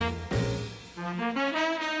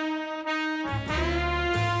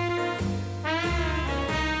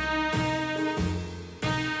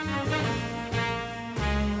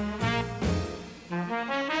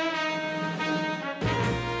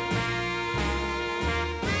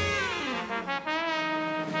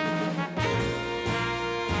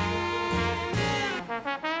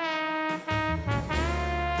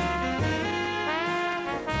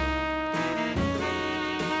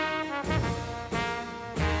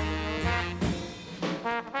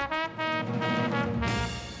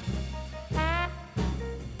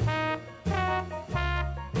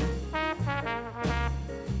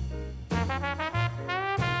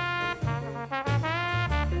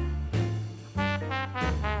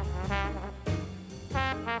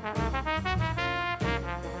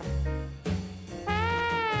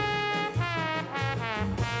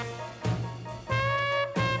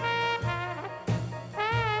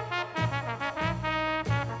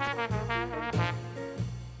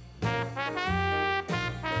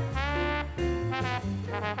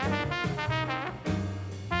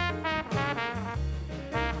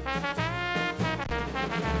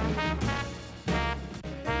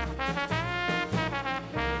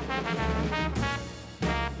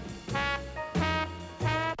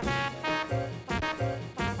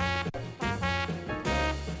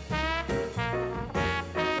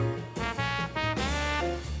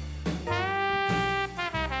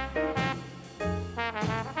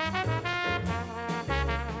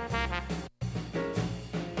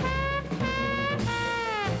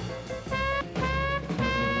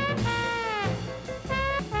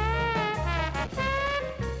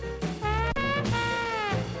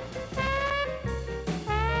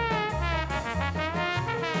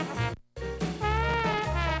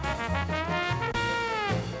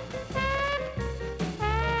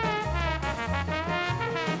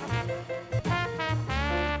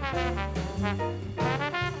Well,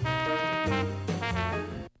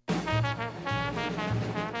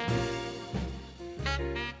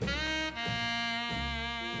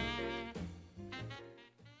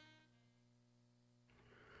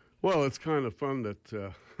 it's kind of fun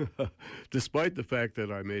that despite the fact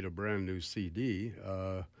that I made a brand new CD,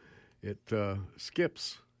 it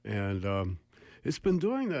skips. And it's been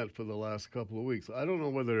doing that for the last couple of weeks. I don't know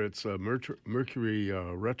whether it's Mercury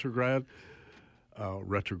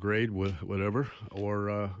retrograde, whatever,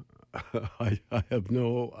 or I have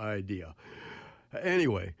no idea.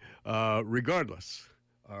 Anyway, regardless,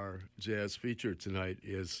 our jazz feature tonight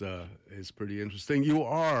is pretty interesting. You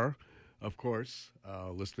are, of course,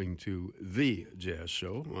 listening to The Jazz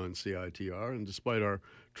Show on CITR, and despite our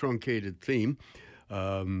truncated theme,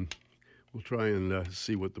 we'll try and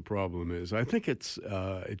see what the problem is. I think it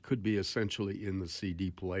could be essentially in the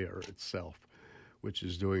CD player itself, which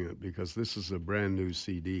is doing it, because this is a brand new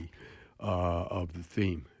CD of the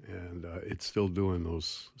theme, and it's still doing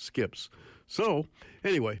those skips. So,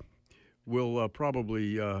 anyway, we'll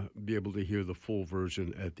probably be able to hear the full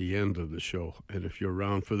version at the end of the show. And if you're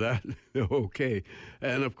around for that, okay.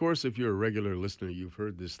 And, of course, if you're a regular listener, you've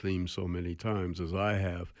heard this theme so many times, as I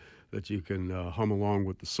have, that you can hum along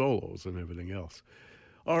with the solos and everything else.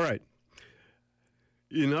 All right.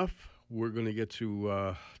 Enough. We're going to get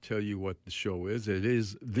to tell you what the show is. It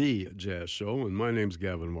is The Jazz Show, and my name's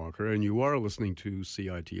Gavin Walker, and you are listening to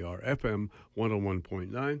CITR FM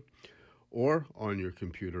 101.9, or on your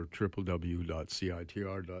computer,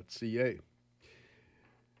 www.citr.ca.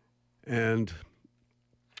 And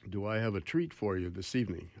do I have a treat for you this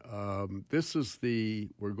evening?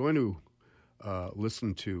 We're going to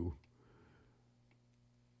listen to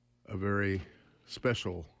a very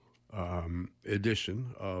special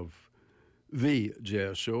edition of The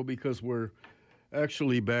Jazz Show, because we're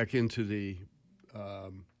actually back into the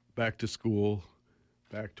back to school,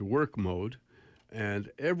 back to work mode.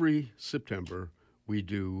 And every September, we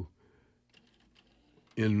do,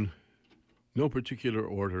 in no particular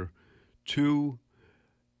order, 2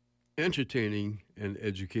 entertaining and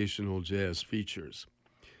educational jazz features.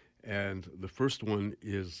 And the first one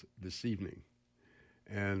is this evening.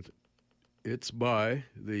 And it's by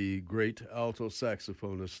the great alto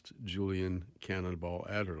saxophonist Julian Cannonball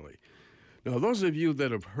Adderley. Now, those of you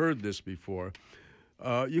that have heard this before,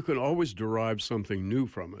 you can always derive something new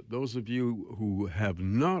from it. Those of you who have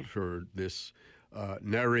not heard this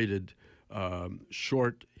narrated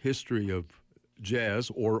short history of jazz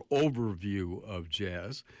or overview of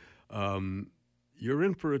jazz, you're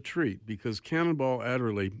in for a treat, because Cannonball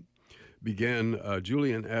Adderley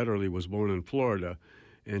Julian Adderley was born in Florida,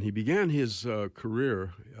 and he began his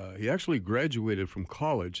career. He actually graduated from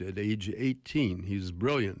college at age 18. He's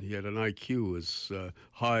brilliant. He had an IQ as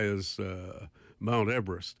high as Mount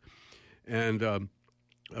Everest. And,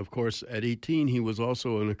 of course, at 18, he was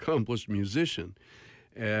also an accomplished musician.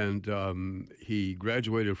 And he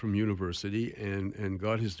graduated from university and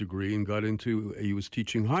got his degree and he was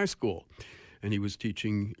teaching high school. And he was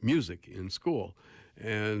teaching music in school.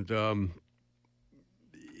 And,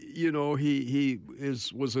 he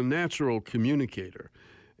was a natural communicator.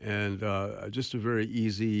 And just a very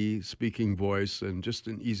easy speaking voice, and just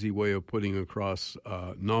an easy way of putting across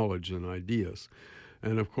knowledge and ideas.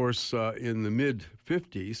 And, of course, in the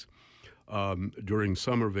mid-'50s, during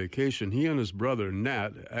summer vacation, he and his brother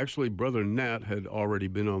Nat had already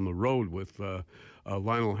been on the road with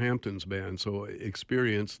Lionel Hampton's band, so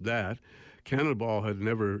experienced that. Cannonball had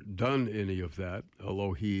never done any of that,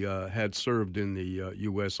 although he had served in the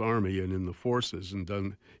U.S. Army and in the forces,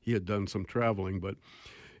 and he had done some traveling. But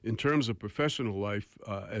in terms of professional life,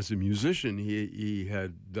 as a musician, he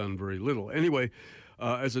had done very little. Anyway,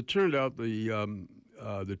 as it turned out, the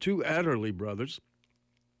two Adderley brothers,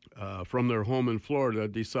 from their home in Florida,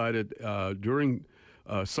 decided during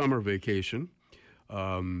summer vacation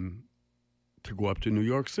to go up to New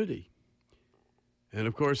York City. And,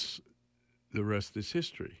 of course, the rest is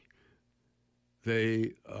history.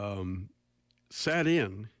 They sat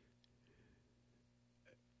in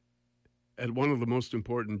at one of the most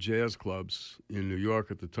important jazz clubs in New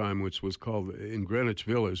York at the time, which was called, in Greenwich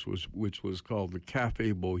Village, which was called the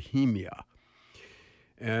Cafe Bohemia.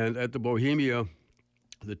 And at the Bohemia,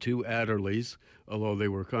 the two Adderleys, although they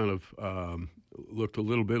were kind of looked a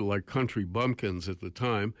little bit like country bumpkins at the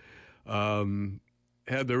time,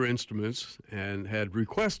 had their instruments and had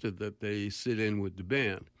requested that they sit in with the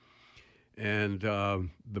band. And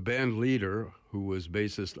the band leader, who was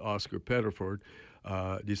bassist Oscar Pettiford,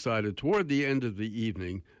 decided toward the end of the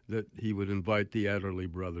evening that he would invite the Adderley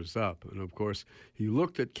brothers up. And, of course, he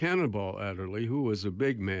looked at Cannonball Adderley, who was a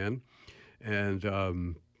big man, and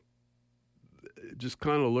just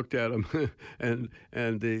kind of looked at him, and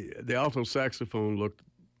the alto saxophone looked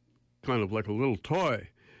kind of like a little toy,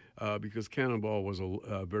 because Cannonball was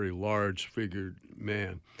a very large-figured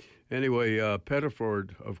man. Anyway,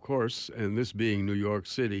 Pettiford, of course, and this being New York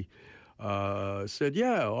City, said,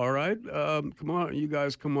 "Yeah, all right, come on, you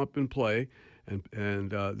guys come up and play."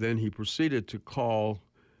 And then he proceeded to call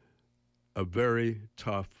a very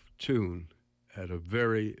tough tune at a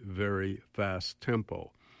very, very fast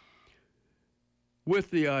tempo, with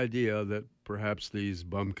the idea that perhaps these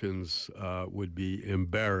bumpkins would be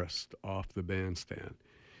embarrassed off the bandstand.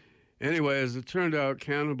 Anyway, as it turned out,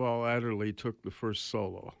 Cannonball Adderley took the first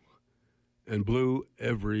solo and blew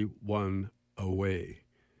everyone away.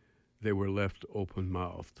 They were left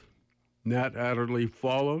open-mouthed. Nat Adderley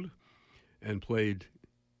followed and played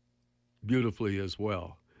beautifully as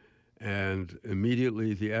well. And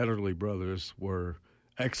immediately the Adderley brothers were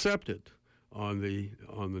accepted on the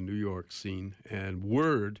New York scene, and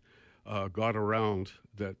word got around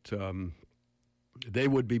that they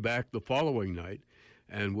would be back the following night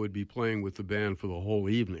and would be playing with the band for the whole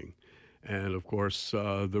evening. And, of course,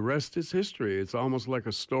 the rest is history. It's almost like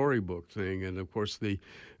a storybook thing. And, of course,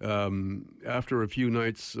 after a few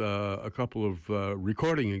nights, a couple of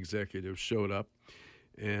recording executives showed up,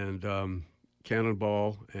 and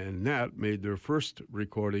Cannonball and Nat made their first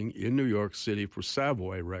recording in New York City for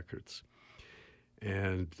Savoy Records.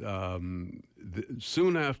 And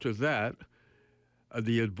soon after that,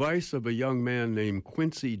 the advice of a young man named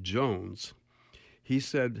Quincy Jones, he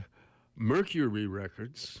said, Mercury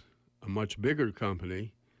Records, a much bigger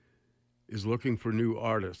company, is looking for new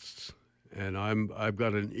artists. And I've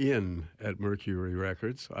got an in at Mercury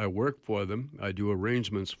Records. I work for them. I do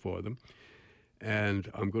arrangements for them. And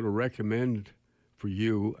I'm going to recommend for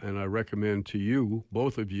you, and I recommend to you,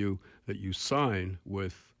 both of you, that you sign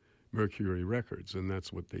with Mercury Records. And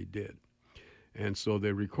that's what they did. And so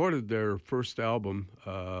they recorded their first album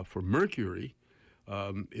for Mercury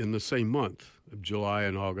in the same month of July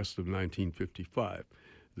and August of 1955,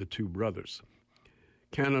 the two brothers.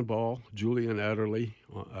 Cannonball, Julian Adderley,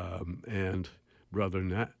 and brother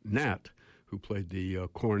Nat, who played the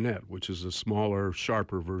cornet, which is a smaller,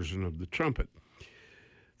 sharper version of the trumpet.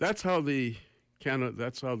 That's how the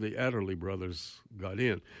Adderley brothers got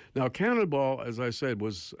in. Now, Cannonball, as I said,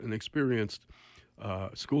 was an experienced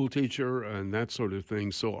school teacher and that sort of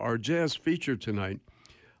thing. So our jazz feature tonight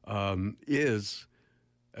is,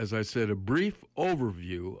 as I said, a brief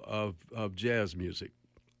overview of jazz music,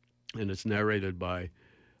 and it's narrated by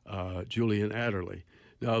Julian Adderley.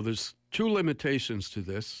 Now, there's two limitations to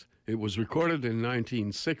this. It was recorded in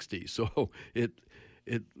 1960, so it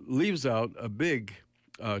leaves out a big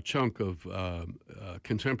chunk of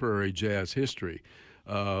contemporary jazz history.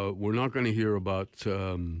 We're not going to hear about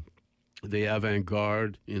the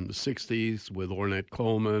avant-garde in the 60s with Ornette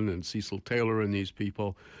Coleman and Cecil Taylor and these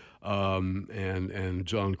people, and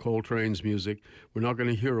John Coltrane's music. We're not going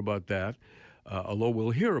to hear about that. Although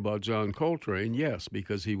we'll hear about John Coltrane, yes,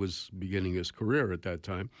 because he was beginning his career at that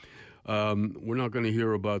time. We're not going to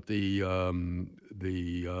hear about the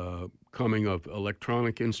coming of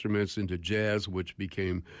electronic instruments into jazz, which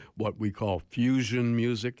became what we call fusion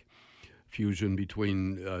music, fusion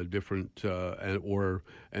between different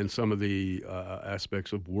and some of the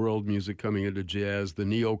aspects of world music coming into jazz. The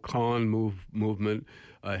neo-con movement,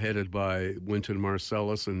 headed by Wynton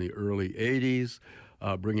Marsalis in the early 80s.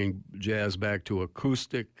 Bringing jazz back to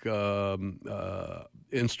acoustic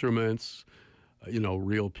instruments,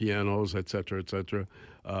 real pianos, et cetera, et cetera.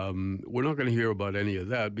 We're not going to hear about any of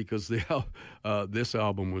that because this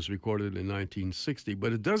album was recorded in 1960,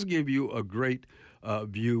 but it does give you a great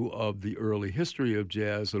view of the early history of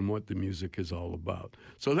jazz and what the music is all about.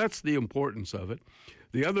 So that's the importance of it.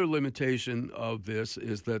 The other limitation of this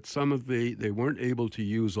is that they weren't able to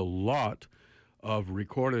use a lot of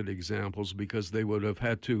recorded examples because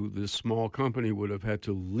this small company would have had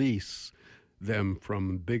to lease them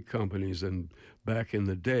from big companies, and back in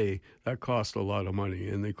the day, that cost a lot of money,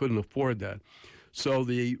 and they couldn't afford that. So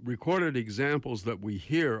the recorded examples that we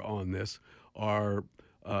hear on this are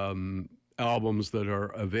albums that are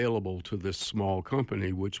available to this small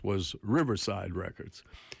company, which was Riverside Records,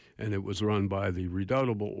 and it was run by the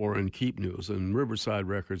redoubtable Orrin Keepnews, and Riverside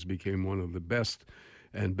Records became one of the best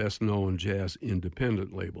and best-known jazz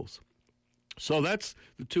independent labels. So that's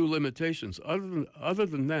the two limitations. Other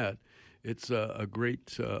than that, it's a great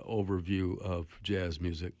overview of jazz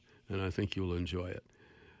music, and I think you'll enjoy it.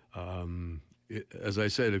 As I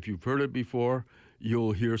said, if you've heard it before,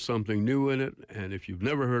 you'll hear something new in it, and if you've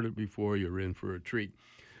never heard it before, you're in for a treat.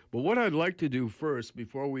 But what I'd like to do first,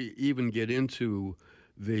 before we even get into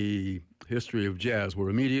the history of jazz.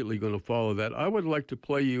 We're immediately going to follow that. I would like to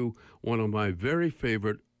play you one of my very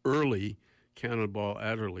favorite early Cannonball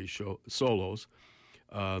Adderley solos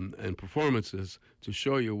and performances to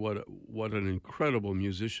show you what an incredible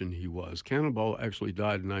musician he was. Cannonball actually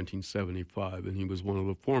died in 1975, and he was one of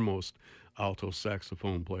the foremost alto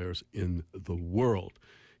saxophone players in the world.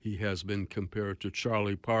 He has been compared to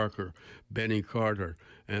Charlie Parker, Benny Carter,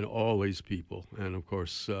 and all these people. And, of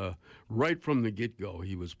course, right from the get-go,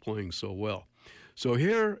 he was playing so well. So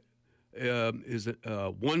here is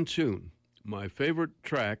one tune, my favorite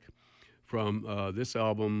track from this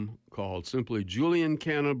album called simply Julian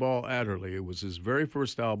Cannonball Adderley. It was his very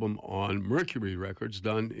first album on Mercury Records,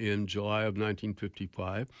 done in July of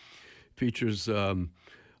 1955. Features a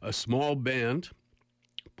small band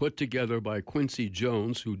put together by Quincy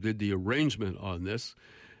Jones, who did the arrangement on this.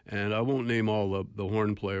 And I won't name all the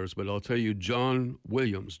horn players, but I'll tell you Johnny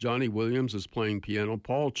Williams is playing piano,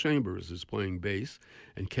 Paul Chambers is playing bass,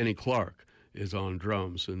 and Kenny Clark is on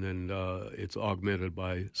drums. And then it's augmented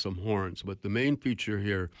by some horns. But the main feature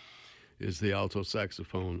here is the alto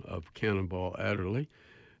saxophone of Cannonball Adderley.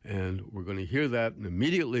 And we're going to hear that and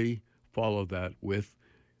immediately follow that with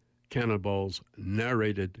Cannonball's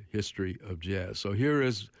narrated history of jazz. So here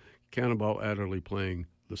is Cannonball Adderley playing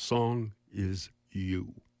The Song Is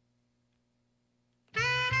You.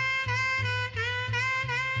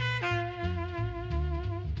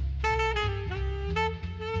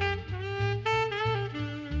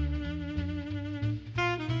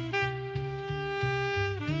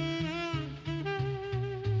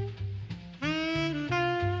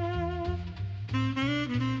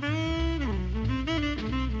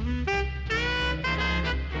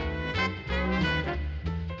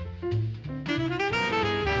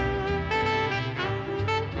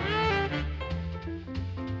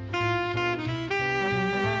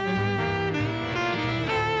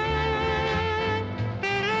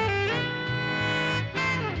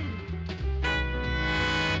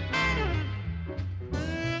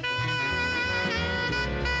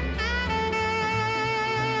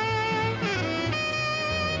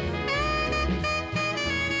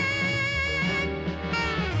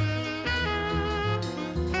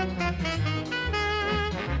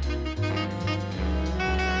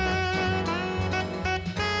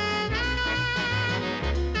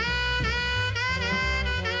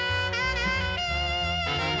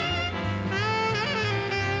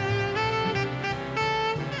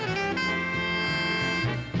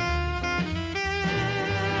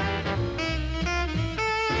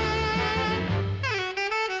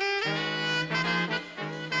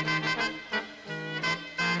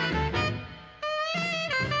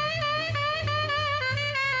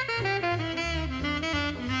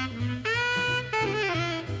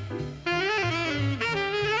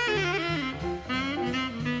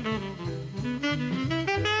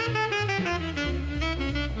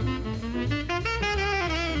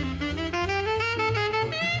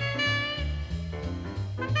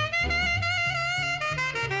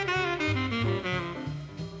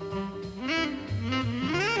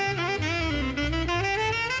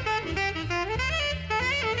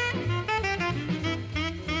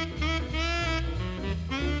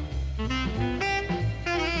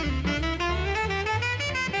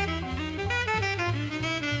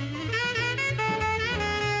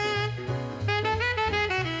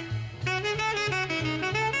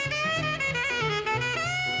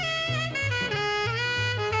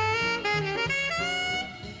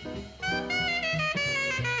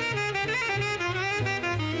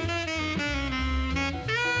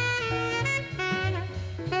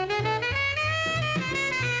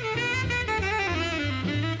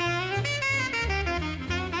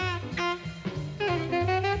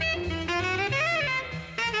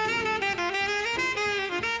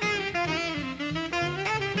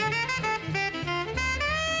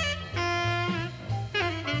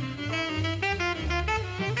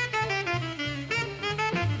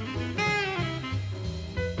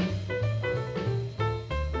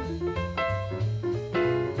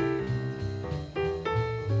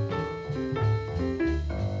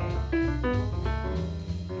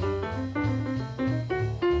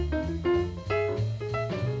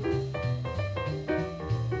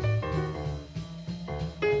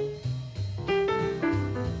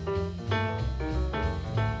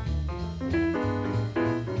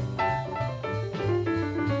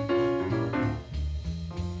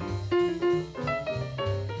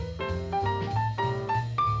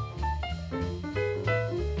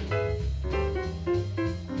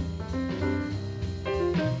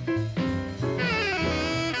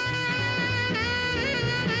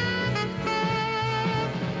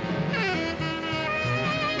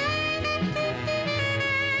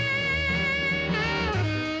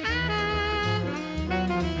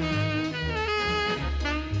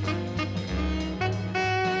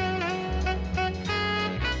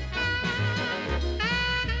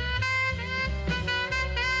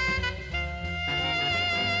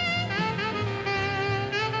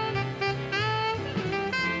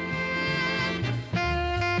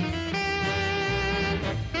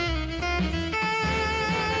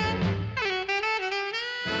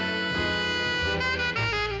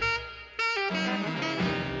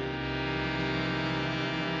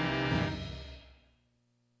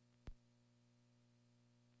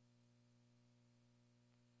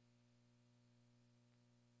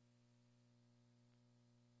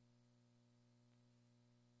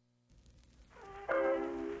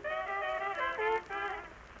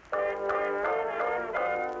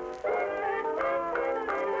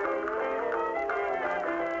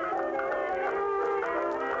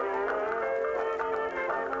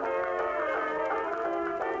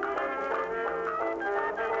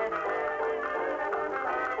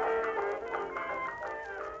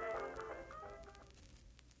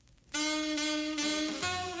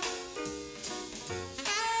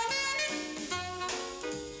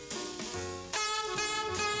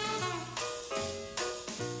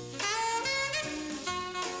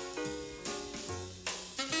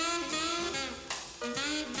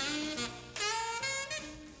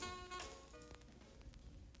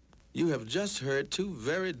 You have just heard two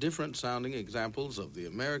very different sounding examples of the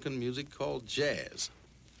American music called jazz.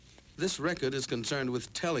 This record is concerned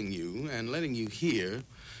with telling you and letting you hear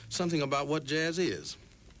something about what jazz is.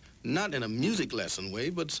 Not in a music lesson way,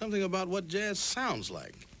 but something about what jazz sounds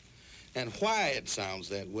like and why it sounds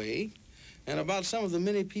that way, and about some of the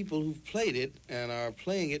many people who've played it and are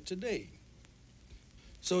playing it today.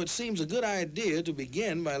 So it seems a good idea to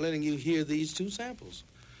begin by letting you hear these two samples.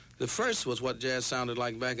 The first was what jazz sounded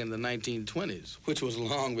like back in the 1920s, which was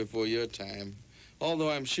long before your time,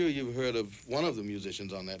 although I'm sure you've heard of one of the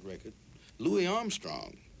musicians on that record, Louis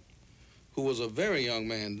Armstrong, who was a very young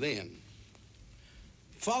man then.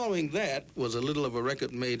 Following that was a little of a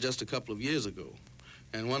record made just a couple of years ago,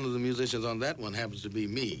 and one of the musicians on that one happens to be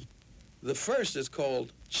me. The first is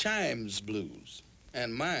called Chimes Blues,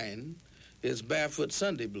 and mine is Barefoot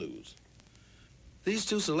Sunday Blues. These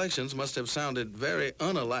two selections must have sounded very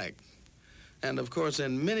unalike, and of course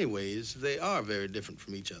in many ways they are very different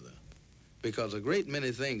from each other, because a great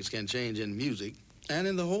many things can change in music, and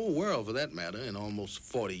in the whole world for that matter, in almost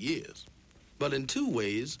 40 years. But in two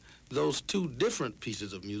ways, those two different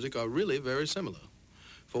pieces of music are really very similar.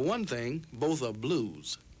 For one thing, both are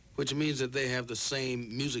blues, which means that they have the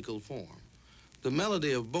same musical form. The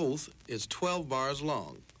melody of both is 12 bars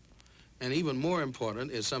long, and even more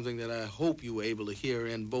important is something that I hope you were able to hear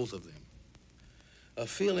in both of them. A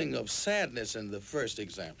feeling of sadness in the first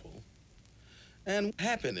example, and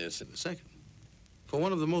happiness in the second. For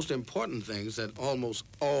one of the most important things that almost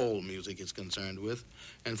all music is concerned with,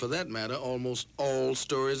 and for that matter, almost all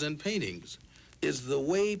stories and paintings, is the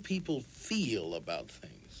way people feel about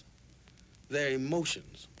things, their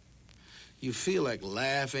emotions. You feel like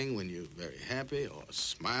laughing when you're very happy, or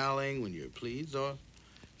smiling when you're pleased, or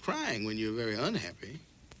crying when you're very unhappy.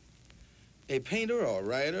 A painter or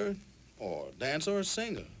writer or dancer or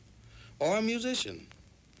singer or a musician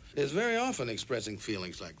is very often expressing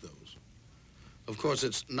feelings like those. Of course,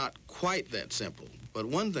 it's not quite that simple, but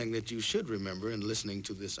one thing that you should remember in listening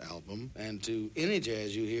to this album and to any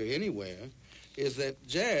jazz you hear anywhere is that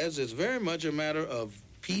jazz is very much a matter of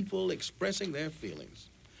people expressing their feelings,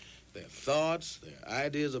 their thoughts, their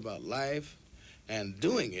ideas about life, and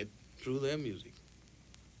doing it through their music.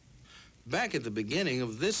 Back at the beginning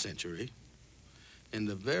of this century, in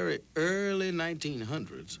the very early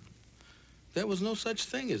 1900s, there was no such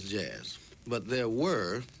thing as jazz. But there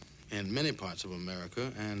were, in many parts of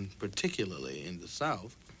America, and particularly in the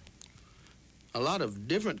South, a lot of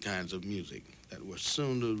different kinds of music that were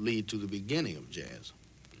soon to lead to the beginning of jazz.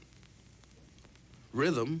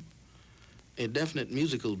 Rhythm, a definite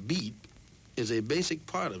musical beat, is a basic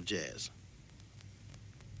part of jazz.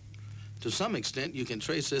 To some extent, you can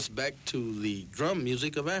trace this back to the drum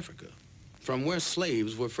music of Africa, from where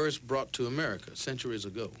slaves were first brought to America centuries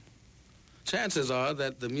ago. Chances are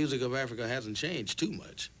that the music of Africa hasn't changed too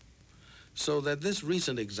much, so that this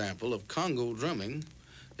recent example of Congo drumming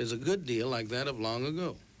is a good deal like that of long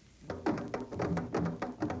ago.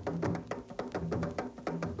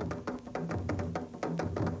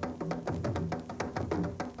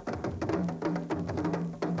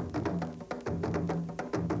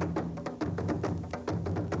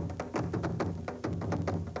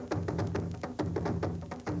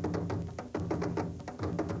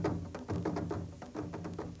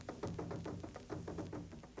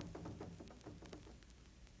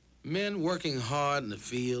 Men working hard in the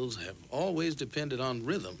fields have always depended on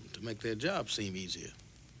rhythm to make their job seem easier,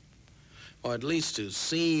 or at least to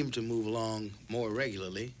seem to move along more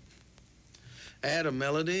regularly. Add a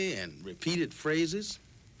melody and repeated phrases,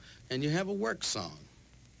 and you have a work song.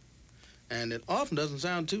 And it often doesn't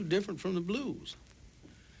sound too different from the blues.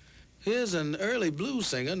 Here's an early blues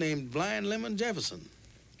singer named Blind Lemon Jefferson,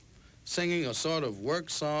 singing a sort of work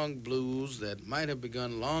song blues that might have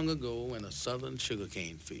begun long ago in a southern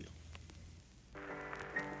sugarcane field.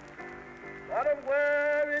 Lot of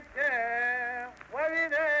worry, yeah,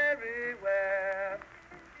 worried everywhere.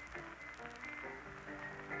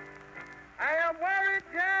 I am worried,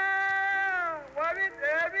 yeah, worried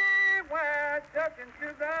everywhere, chucking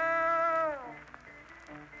sugar.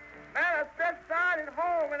 Man, I step started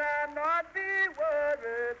home and I not be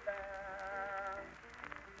worried now.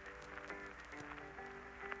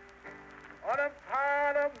 Oh, I'm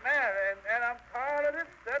tired of marrying and I'm tired of this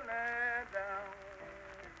settling down.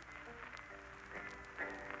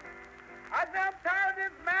 I'm tired of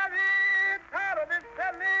this marriage, tired of this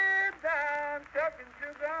settling down, chucking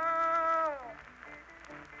sugar.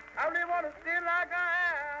 I really want to stay like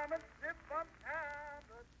I am and sip from time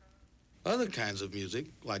to time. Other kinds of music,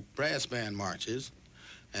 like brass band marches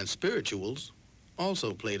and spirituals,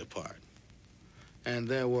 also played a part. And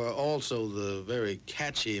there were also the very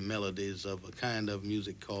catchy melodies of a kind of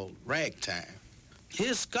music called ragtime.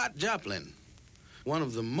 Here's Scott Joplin, one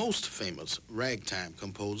of the most famous ragtime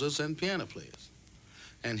composers and piano players,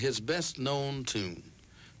 and his best-known tune,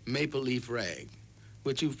 Maple Leaf Rag,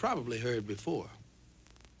 which you've probably heard before.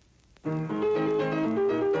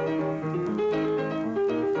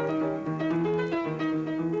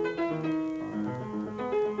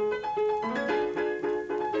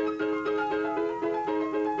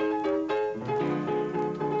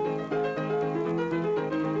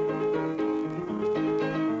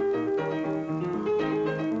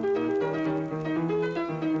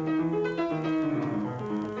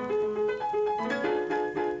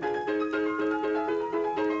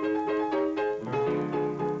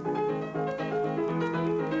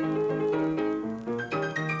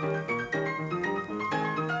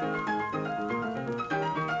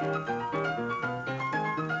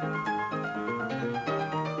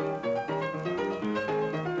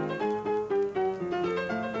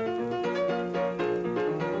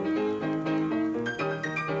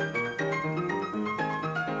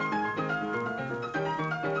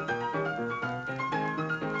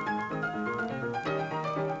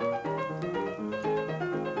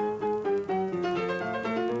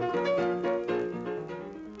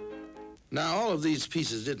 Now, all of these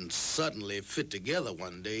pieces didn't suddenly fit together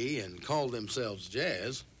one day and call themselves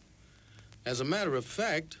jazz. As a matter of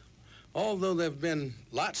fact, although there have been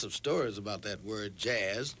lots of stories about that word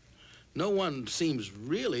jazz, no one seems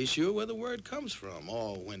really sure where the word comes from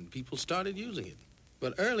or when people started using it.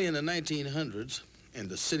 But early in the 1900s, in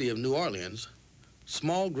the city of New Orleans,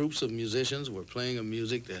 small groups of musicians were playing a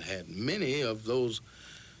music that had many of those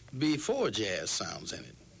before jazz sounds in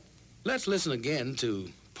it. Let's listen again to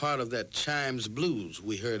part of that chimes blues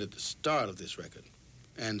we heard at the start of this record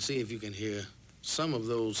and see if you can hear some of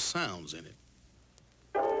those sounds in it.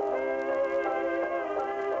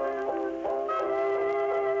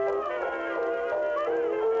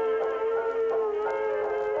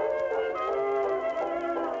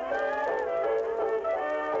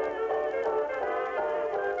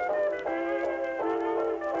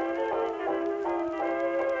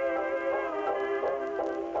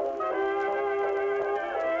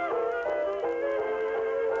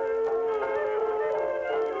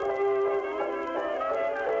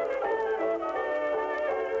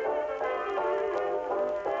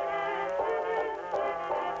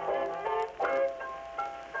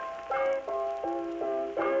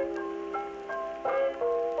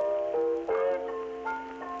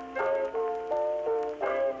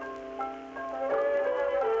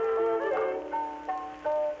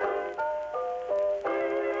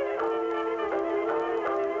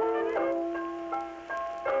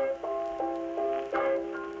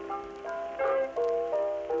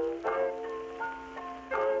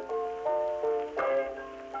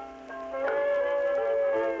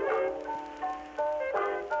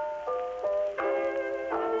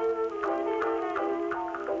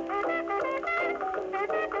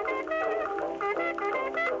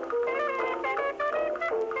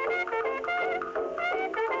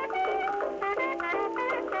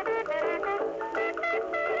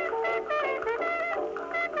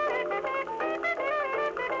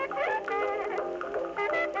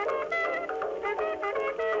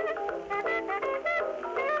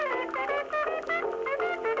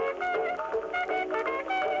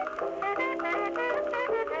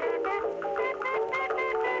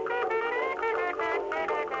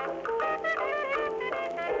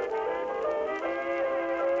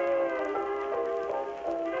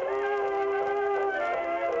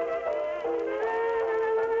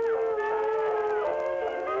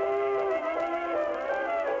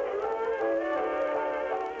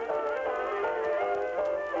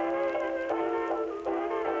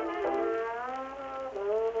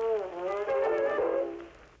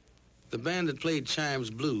 The band that played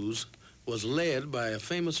chimes blues was led by a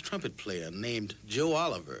famous trumpet player named Joe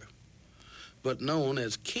Oliver, but known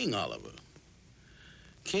as King Oliver.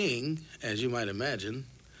 King, as you might imagine,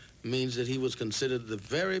 means that he was considered the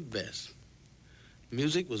very best.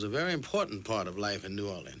 Music was a very important part of life in New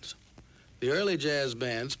Orleans. The early jazz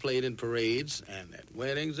bands played in parades and at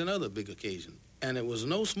weddings and other big occasions, and it was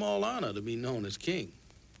no small honor to be known as king.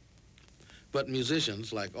 But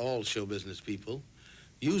musicians, like all show business people,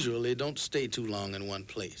 usually don't stay too long in one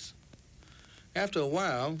place. After a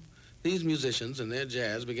while, these musicians and their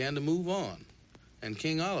jazz began to move on, and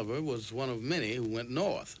King Oliver was one of many who went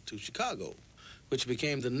north to Chicago, which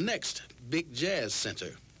became the next big jazz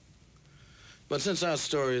center. But since our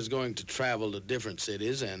story is going to travel to different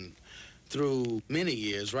cities and through many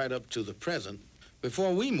years right up to the present,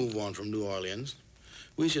 before we move on from New Orleans,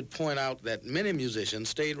 we should point out that many musicians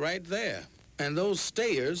stayed right there. And those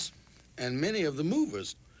stayers and many of the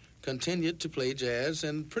movers continued to play jazz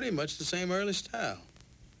in pretty much the same early style.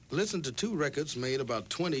 Listen to two records made about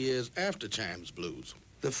 20 years after Chimes Blues.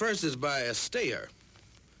 The first is by a stayer,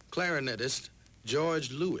 clarinetist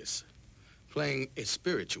George Lewis, playing a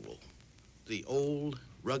spiritual, The Old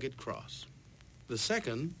Rugged Cross. The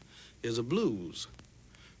second is a blues,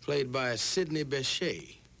 played by Sidney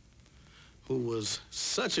Bechet, who was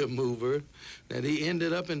such a mover that he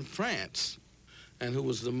ended up in France, and who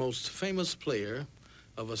was the most famous player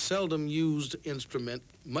of a seldom used instrument,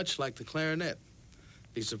 much like the clarinet,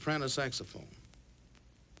 the soprano saxophone.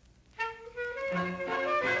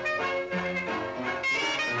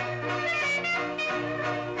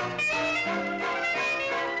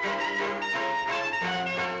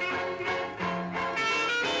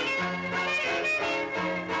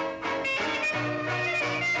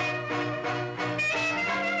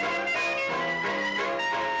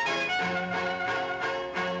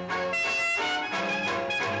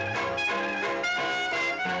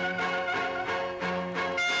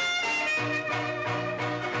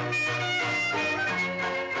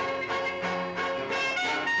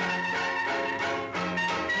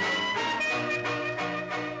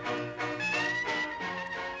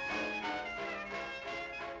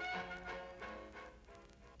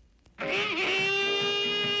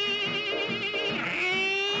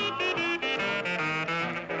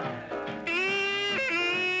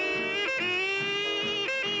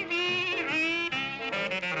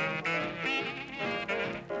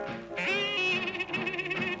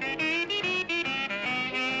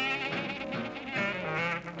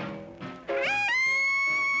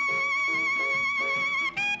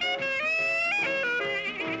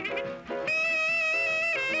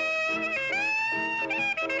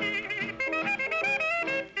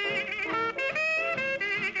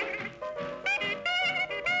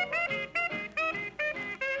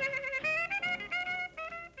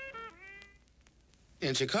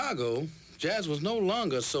 In Chicago, jazz was no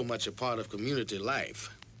longer so much a part of community life.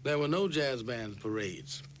 There were no jazz band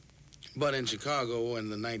parades. But in Chicago in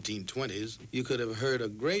the 1920s, you could have heard a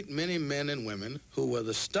great many men and women who were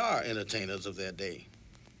the star entertainers of their day.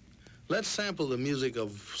 Let's sample the music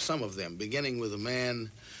of some of them, beginning with a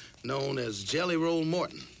man known as Jelly Roll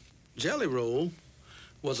Morton. Jelly Roll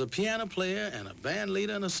was a piano player and a band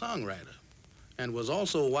leader and a songwriter, and was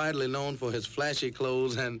also widely known for his flashy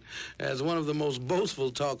clothes and as one of the most boastful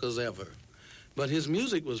talkers ever. But his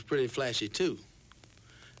music was pretty flashy too,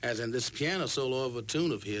 as in this piano solo of a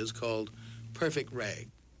tune of his called Perfect Rag.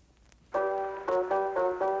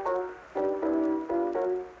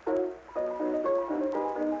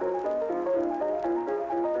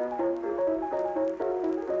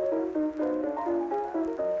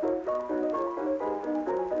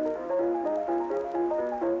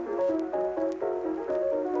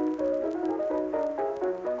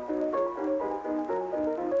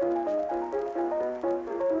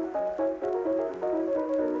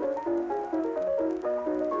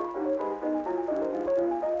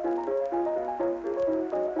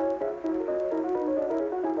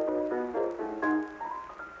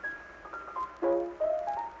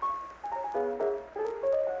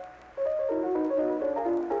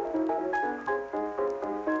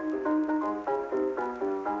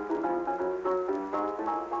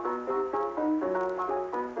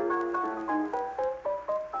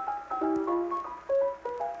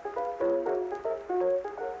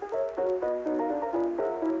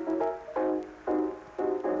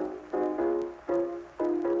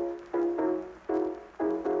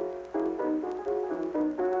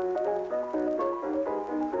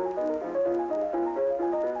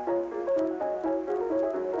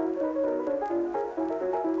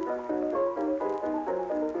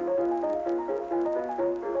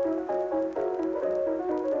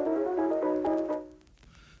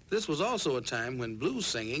 This was also a time when blues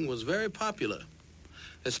singing was very popular,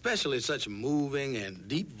 especially such moving and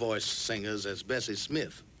deep-voiced singers as Bessie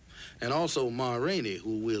Smith, and also Ma Rainey,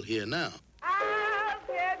 who we'll hear now. I'll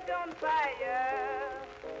catch on fire,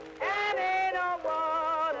 and ain't no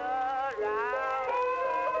water around.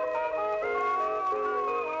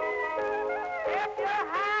 If your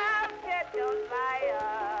house catch on fire,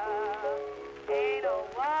 ain't no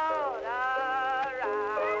water around.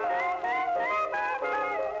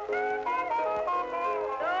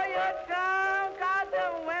 So you're drunk out the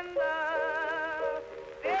window,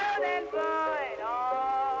 building going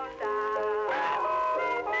on down.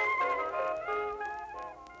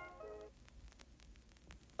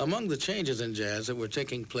 Among the changes in jazz that were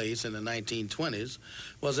taking place in the 1920s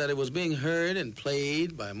was that it was being heard and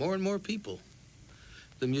played by more and more people.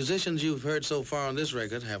 The musicians you've heard so far on this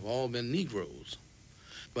record have all been Negroes.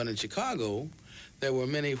 But in Chicago, there were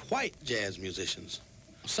many white jazz musicians.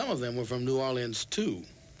 Some of them were from New Orleans, too,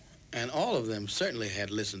 and all of them certainly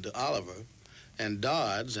had listened to Oliver and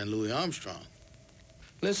Dodds and Louis Armstrong.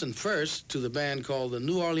 Listen first to the band called the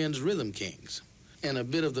New Orleans Rhythm Kings in a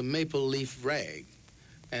bit of the Maple Leaf Rag,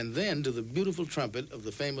 and then to the beautiful trumpet of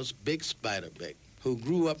the famous Bix Beiderbecke, who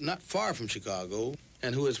grew up not far from Chicago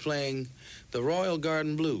and who is playing the Royal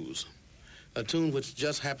Garden Blues, a tune which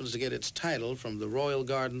just happens to get its title from the Royal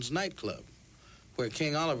Gardens nightclub, where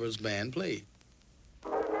King Oliver's band played.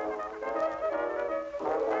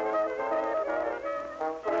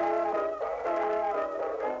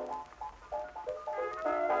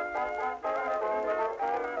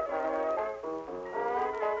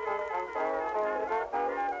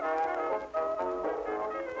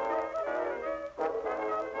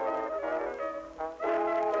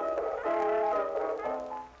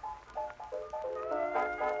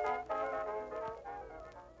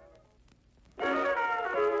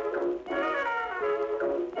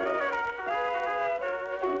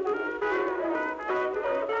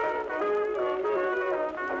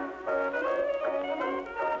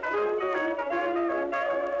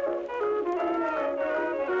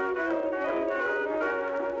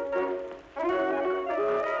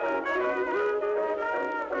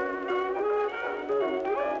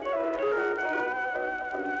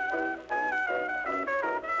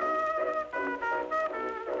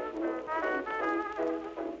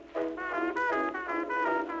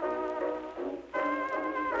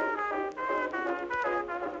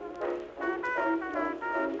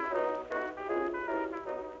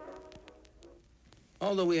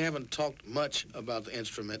 Although we haven't talked much about the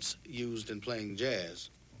instruments used in playing jazz,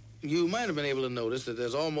 you might have been able to notice that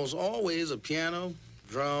there's almost always a piano,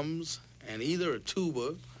 drums, and either a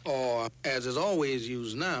tuba, or, as is always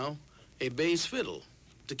used now, a bass fiddle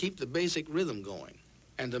to keep the basic rhythm going.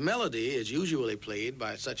 And the melody is usually played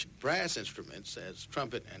by such brass instruments as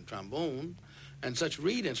trumpet and trombone, and such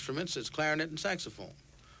reed instruments as clarinet and saxophone.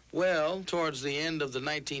 Well, towards the end of the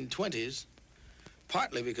 1920s,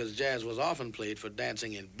 partly because jazz was often played for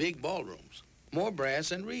dancing in big ballrooms, more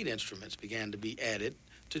brass and reed instruments began to be added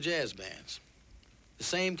to jazz bands. The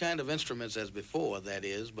same kind of instruments as before, that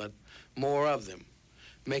is, but more of them,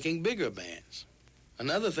 making bigger bands.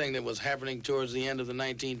 Another thing that was happening towards the end of the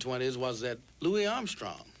 1920s was that Louis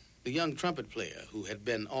Armstrong, the young trumpet player who had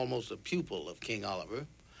been almost a pupil of King Oliver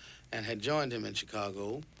and had joined him in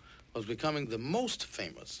Chicago, was becoming the most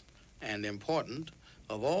famous and important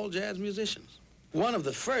of all jazz musicians. One of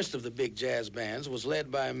the first of the big jazz bands was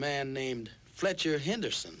led by a man named Fletcher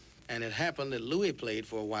Henderson, and it happened that Louis played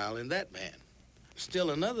for a while in that band. Still,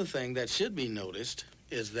 another thing that should be noticed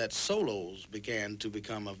is that solos began to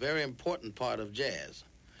become a very important part of jazz,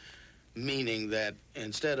 meaning that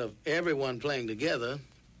instead of everyone playing together,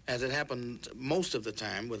 as it happened most of the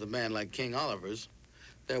time with a band like King Oliver's,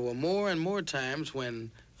 there were more and more times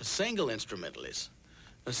when a single instrumentalist,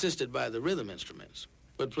 assisted by the rhythm instruments,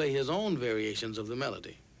 would play his own variations of the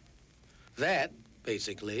melody. That,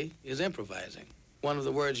 basically, is improvising, one of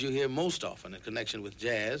the words you hear most often in connection with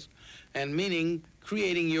jazz, and meaning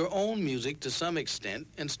creating your own music to some extent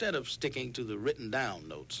instead of sticking to the written down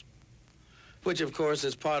notes, which, of course,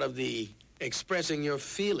 is part of the expressing your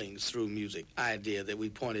feelings through music idea that we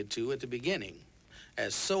pointed to at the beginning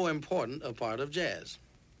as so important a part of jazz.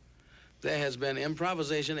 There has been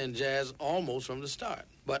improvisation in jazz almost from the start.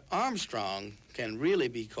 But Armstrong can really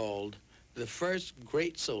be called the first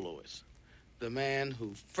great soloist, the man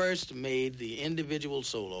who first made the individual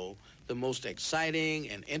solo the most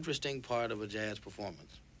exciting and interesting part of a jazz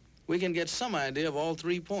performance. We can get some idea of all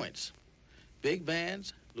 3 points, big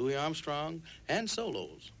bands, Louis Armstrong, and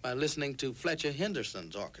solos, by listening to Fletcher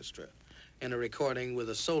Henderson's orchestra in a recording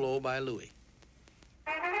with a solo by Louis.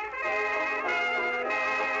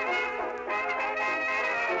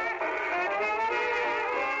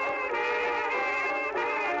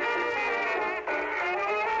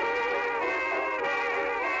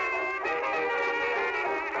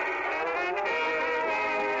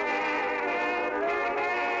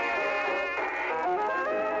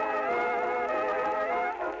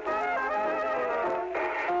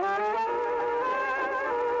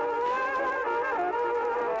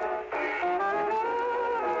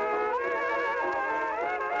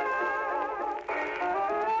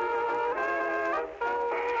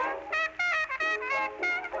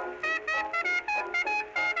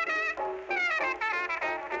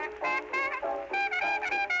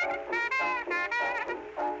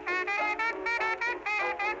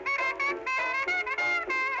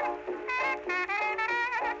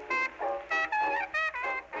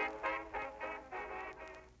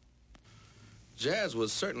 Jazz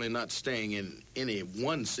was certainly not staying in any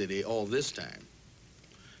one city all this time.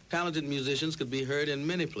 Talented musicians could be heard in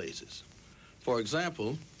many places. For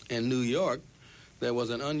example, in New York, there was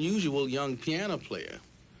an unusual young piano player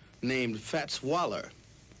named Fats Waller,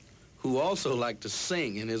 who also liked to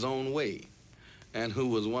sing in his own way, and who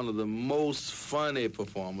was one of the most funny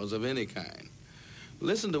performers of any kind.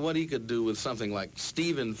 Listen to what he could do with something like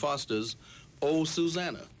Stephen Foster's Oh,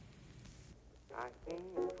 Susanna. I came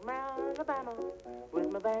from Alabama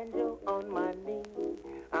with my banjo on my knee.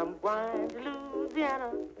 I'm going to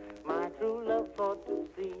Louisiana, my true love for to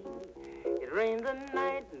see. It rained the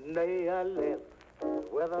night and day I left. The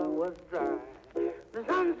weather was dry. The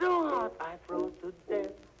sun's so hot I froze to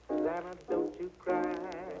death. Susanna, don't you cry.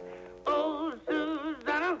 Oh,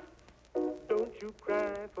 Susanna, don't you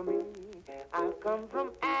cry for me. I've come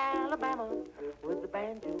from Alabama with the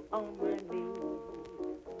banjo on my knee.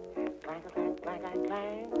 Clank, clank, clank,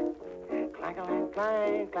 clank, clank,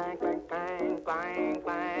 clank, clank, clank, clank, clank, clank,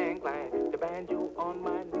 clank, clank, the banjo on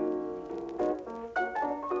my knee.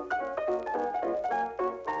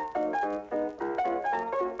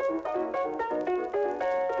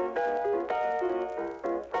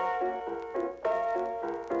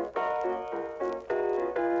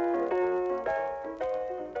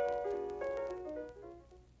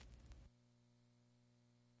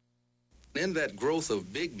 In that growth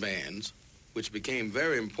of big bands, which became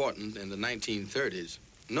very important in the 1930s,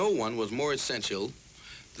 no one was more essential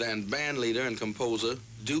than band leader and composer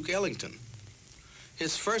Duke Ellington.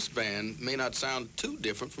 His first band may not sound too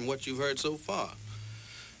different from what you've heard so far,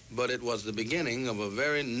 but it was the beginning of a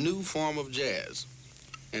very new form of jazz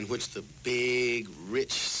in which the big,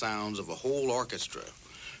 rich sounds of a whole orchestra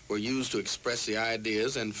were used to express the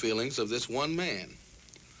ideas and feelings of this one man.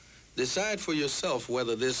 Decide for yourself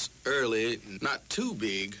whether this early, not too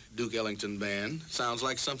big Duke Ellington band sounds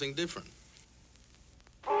like something different.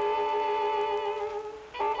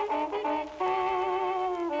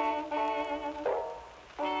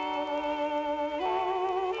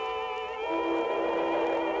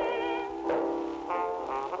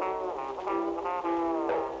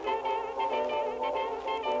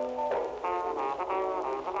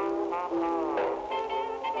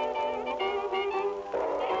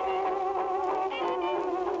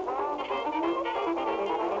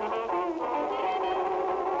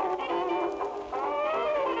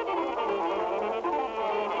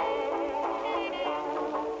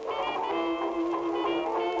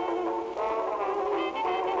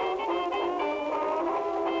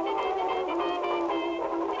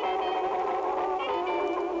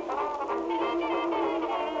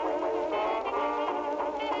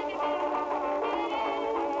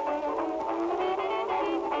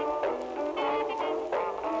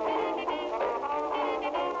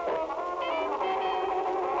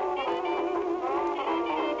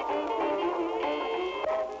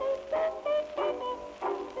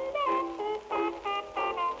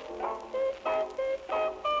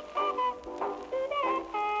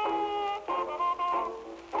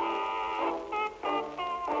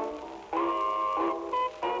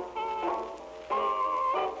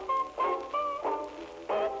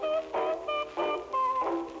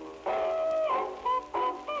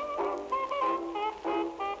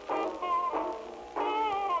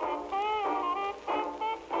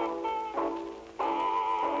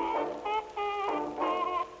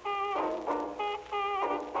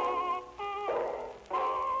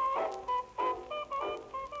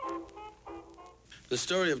 The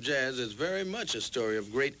story of jazz is very much a story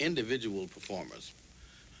of great individual performers,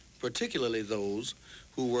 particularly those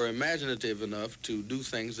who were imaginative enough to do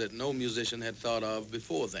things that no musician had thought of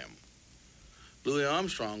before them. Louis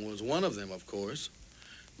Armstrong was one of them, of course,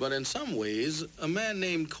 but in some ways, a man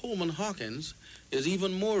named Coleman Hawkins is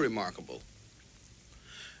even more remarkable.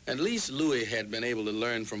 At least Louis had been able to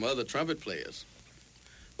learn from other trumpet players,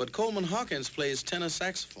 but Coleman Hawkins plays tenor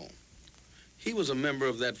saxophone. He was a member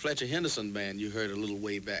of that Fletcher Henderson band you heard a little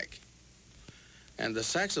way back. And the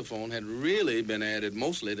saxophone had really been added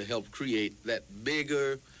mostly to help create that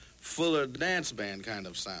bigger, fuller dance band kind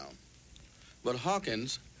of sound. But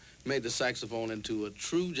Hawkins made the saxophone into a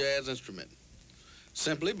true jazz instrument,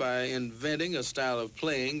 simply by inventing a style of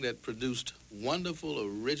playing that produced wonderful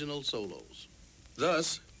original solos,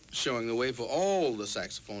 thus showing the way for all the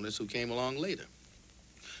saxophonists who came along later,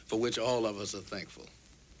 for which all of us are thankful.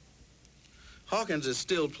 Hawkins is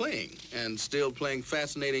still playing, and still playing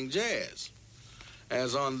fascinating jazz,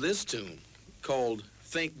 as on this tune called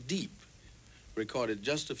Think Deep, recorded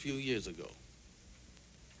just a few years ago.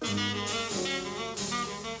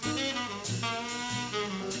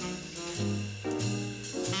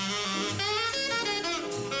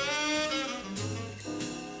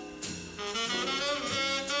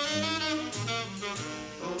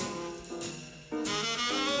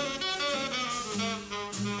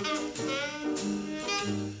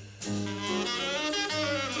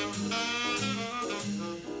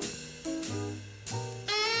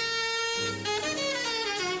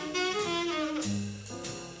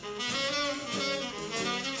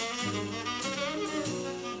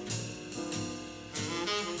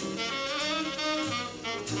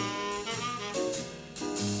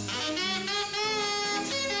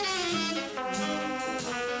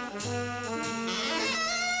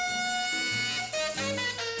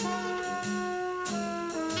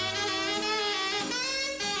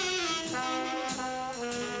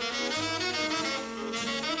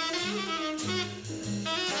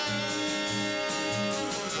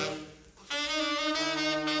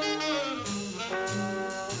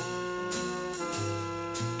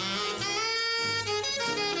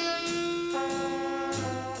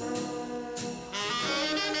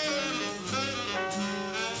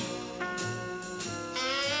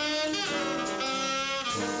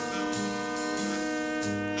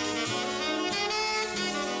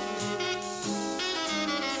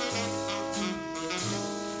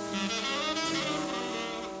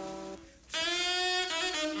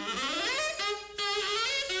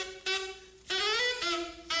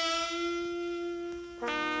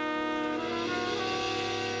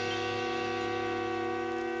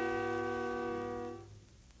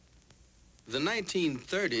 The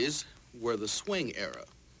 1930s were the swing era,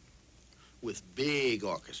 with big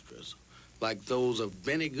orchestras like those of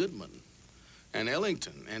Benny Goodman and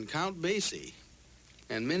Ellington and Count Basie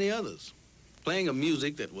and many others, playing a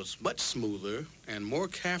music that was much smoother and more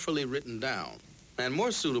carefully written down and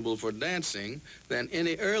more suitable for dancing than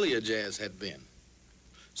any earlier jazz had been.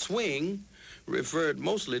 Swing referred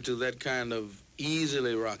mostly to that kind of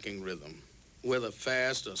easily rocking rhythm, whether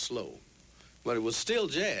fast or slow, but it was still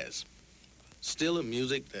jazz, still a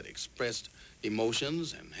music that expressed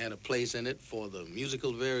emotions and had a place in it for the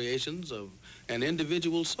musical variations of an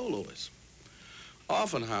individual soloist.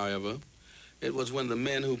 Often, however, it was when the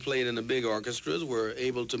men who played in the big orchestras were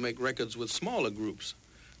able to make records with smaller groups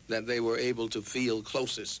that they were able to feel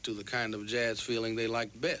closest to the kind of jazz feeling they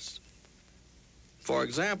liked best. For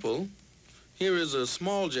example, here is a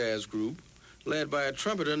small jazz group led by a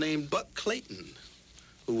trumpeter named Buck Clayton,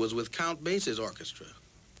 who was with Count Basie's orchestra,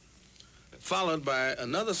 followed by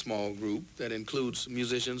another small group that includes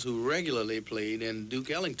musicians who regularly played in Duke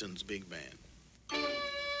Ellington's big band.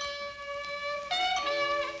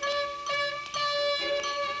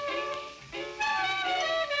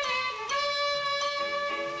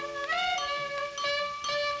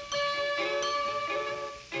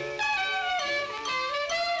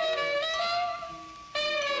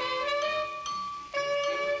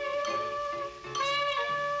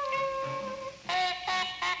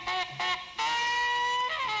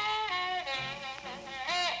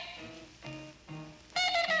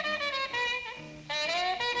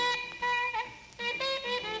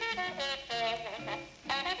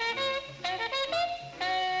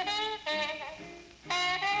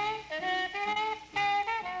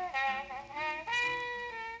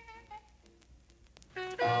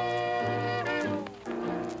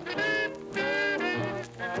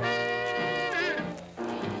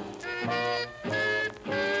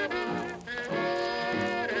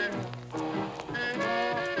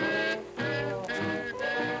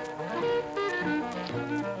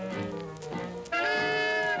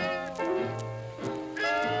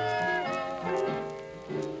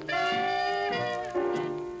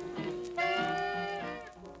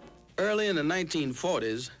 Early in the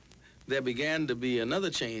 1940s, there began to be another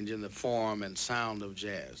change in the form and sound of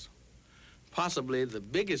jazz, possibly the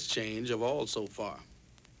biggest change of all so far.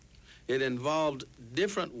 It involved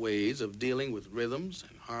different ways of dealing with rhythms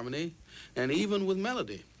and harmony, and even with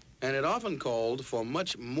melody, and it often called for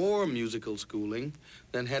much more musical schooling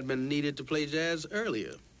than had been needed to play jazz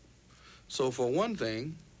earlier. So for one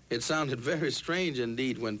thing, it sounded very strange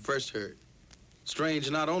indeed when first heard.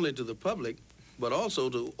 Strange not only to the public, but also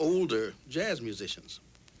to older jazz musicians.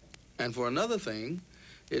 And for another thing,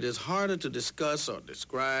 it is harder to discuss or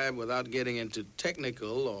describe without getting into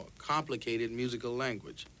technical or complicated musical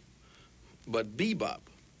language. But bebop,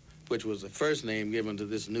 which was the first name given to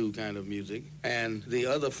this new kind of music, and the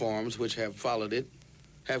other forms which have followed it,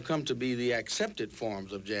 have come to be the accepted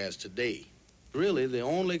forms of jazz today. Really the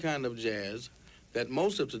only kind of jazz that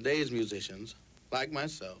most of today's musicians, like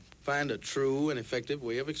myself, find a true and effective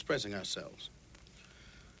way of expressing ourselves.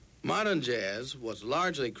 Modern jazz was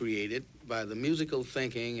largely created by the musical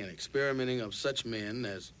thinking and experimenting of such men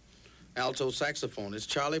as alto saxophonist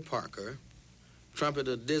Charlie Parker,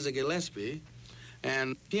 trumpeter Dizzy Gillespie,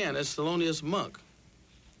 and pianist Thelonious Monk.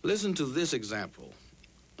 Listen to this example,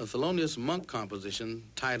 a Thelonious Monk composition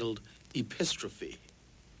titled Epistrophe.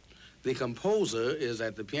 The composer is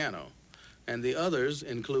at the piano, and the others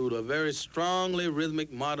include a very strongly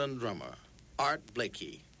rhythmic modern drummer, Art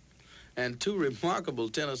Blakey, and two remarkable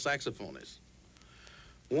tenor saxophonists.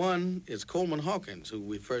 One is Coleman Hawkins, who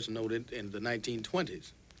we first noted in the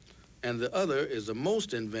 1920s, and the other is the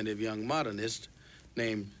most inventive young modernist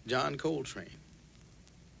named John Coltrane.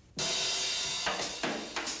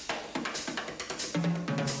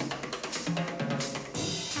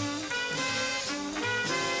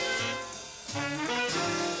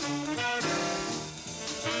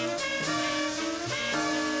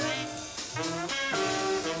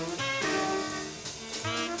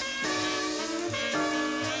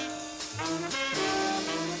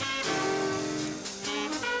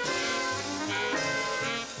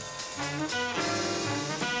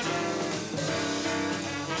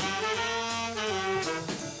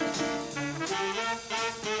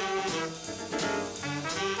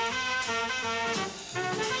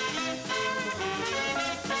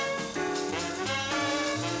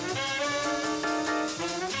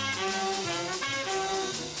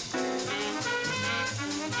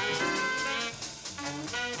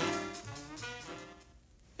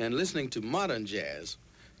 And listening to modern jazz,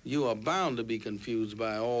 you are bound to be confused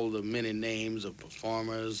by all the many names of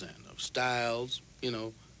performers and of styles,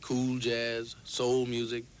 cool jazz, soul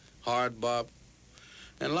music, hard bop,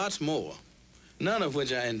 and lots more, none of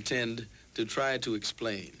which I intend to try to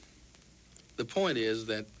explain. The point is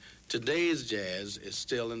that today's jazz is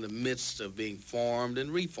still in the midst of being formed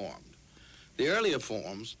and reformed. The earlier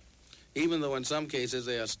forms, even though in some cases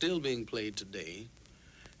they are still being played today,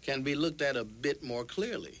 can be looked at a bit more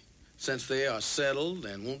clearly, since they are settled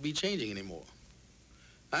and won't be changing anymore.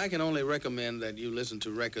 I can only recommend that you listen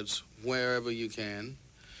to records wherever you can,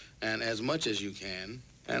 and as much as you can,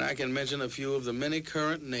 and I can mention a few of the many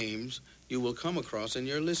current names you will come across in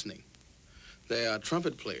your listening. There are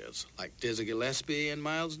trumpet players like Dizzy Gillespie and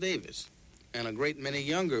Miles Davis, and a great many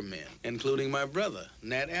younger men, including my brother,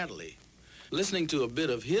 Nat Adderley. Listening to a bit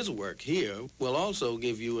of his work here will also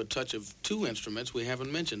give you a touch of two instruments we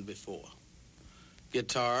haven't mentioned before,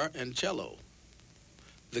 guitar and cello.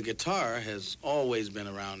 The guitar has always been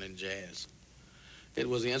around in jazz. It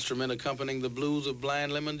was the instrument accompanying the blues of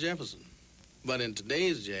Blind Lemon Jefferson. But in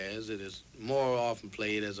today's jazz, it is more often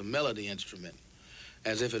played as a melody instrument,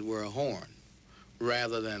 as if it were a horn,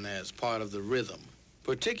 rather than as part of the rhythm,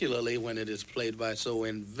 particularly when it is played by so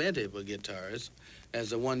inventive a guitarist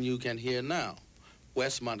as the one you can hear now,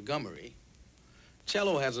 Wes Montgomery.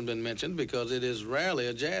 Cello hasn't been mentioned because it is rarely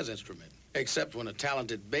a jazz instrument, except when a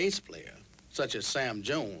talented bass player, such as Sam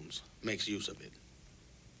Jones, makes use of it.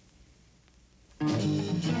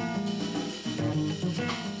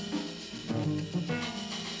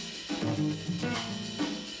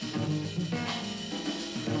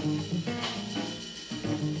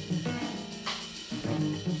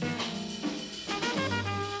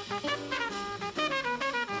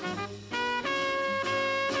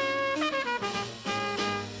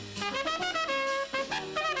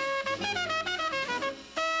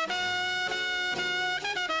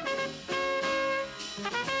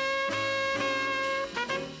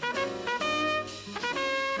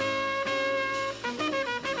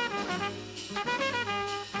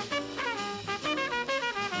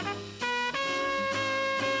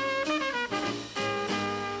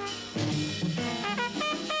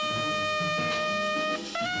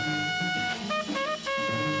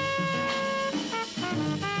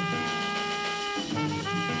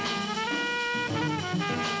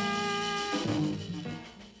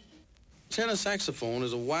 Tenor saxophone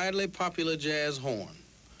is a widely popular jazz horn,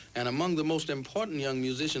 and among the most important young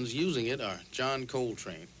musicians using it are John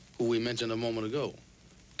Coltrane, who we mentioned a moment ago,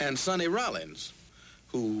 and Sonny Rollins,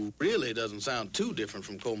 who really doesn't sound too different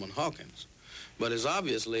from Coleman Hawkins, but is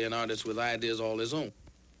obviously an artist with ideas all his own.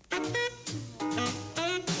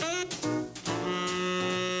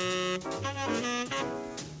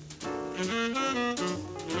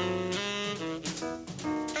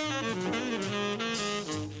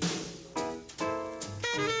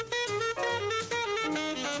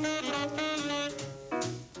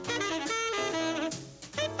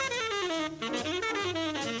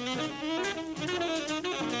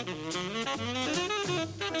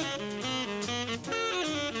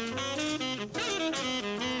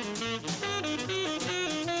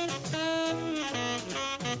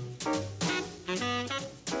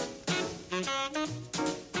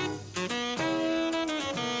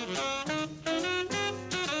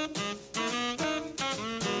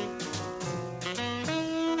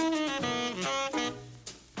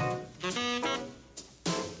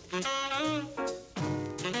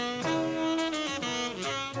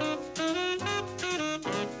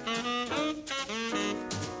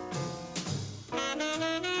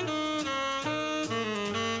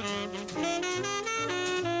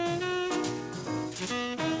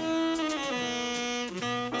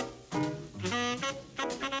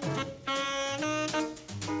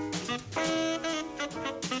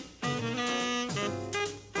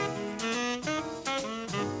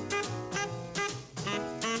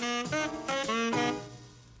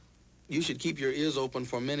 You should keep your ears open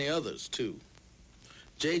for many others, too.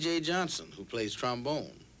 J.J. Johnson, who plays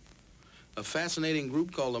trombone. A fascinating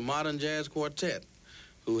group called the Modern Jazz Quartet,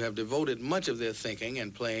 who have devoted much of their thinking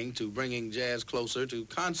and playing to bringing jazz closer to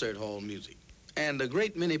concert hall music. And a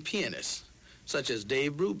great many pianists, such as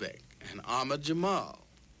Dave Brubeck and Ahmad Jamal,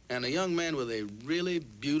 and a young man with a really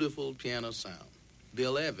beautiful piano sound,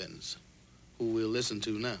 Bill Evans, who we'll listen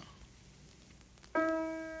to now.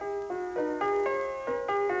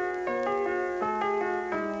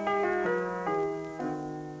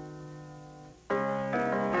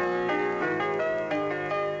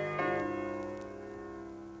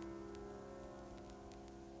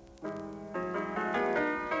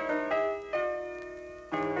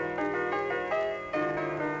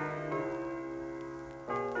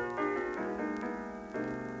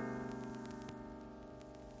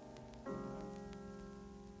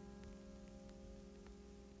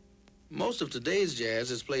 Most of today's jazz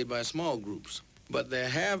is played by small groups, but there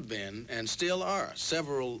have been, and still are,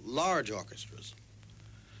 several large orchestras.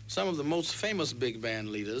 Some of the most famous big band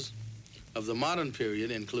leaders of the modern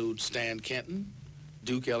period include Stan Kenton,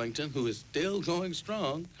 Duke Ellington, who is still going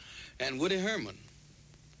strong, and Woody Herman.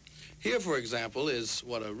 Here, for example, is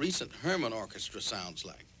what a recent Herman orchestra sounds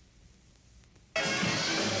like.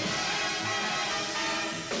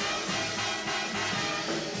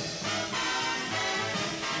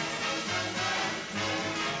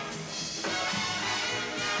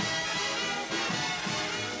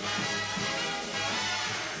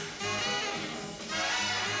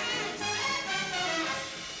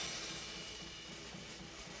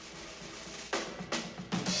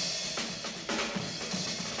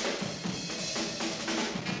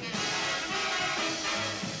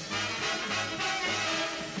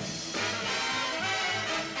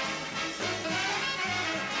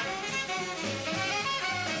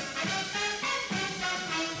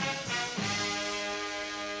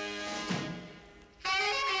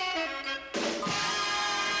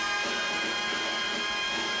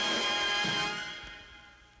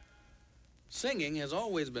 Singing has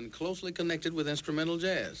always been closely connected with instrumental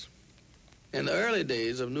jazz. In the early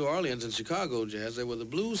days of New Orleans and Chicago jazz, there were the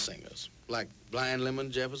blues singers, like Blind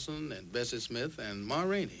Lemon Jefferson and Bessie Smith and Ma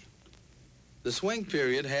Rainey. The swing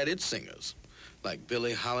period had its singers, like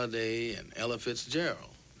Billie Holiday and Ella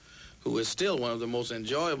Fitzgerald, who is still one of the most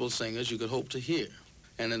enjoyable singers you could hope to hear.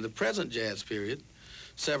 And in the present jazz period,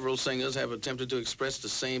 several singers have attempted to express the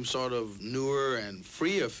same sort of newer and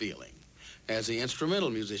freer feeling as the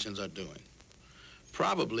instrumental musicians are doing.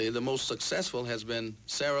 Probably the most successful has been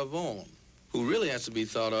Sarah Vaughan, who really has to be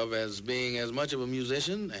thought of as being as much of a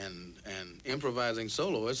musician and an improvising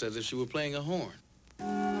soloist as if she were playing a horn.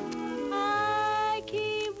 I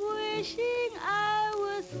keep wishing I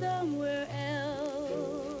was somewhere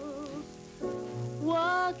else,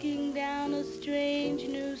 walking down a strange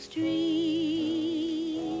new street,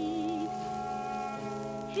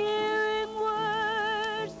 hearing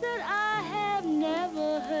words that I have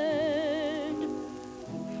never heard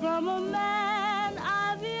from a man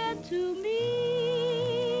I've yet to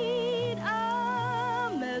meet.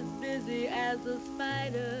 I'm as busy as a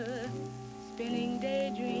spider spinning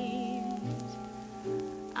daydreams.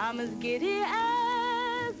 I'm as giddy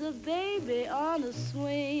as a baby on a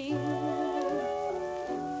swing.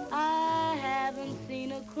 I haven't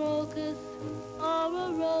seen a crocus or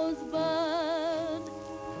a rosebud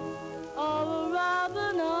or a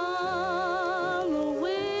robin on the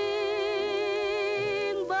wing,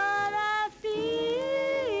 but I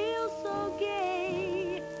feel so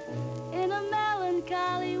gay in a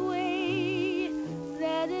melancholy way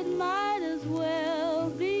that it might as well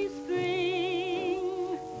be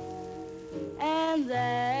spring, and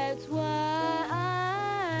that's why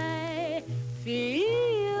I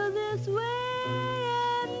feel this way,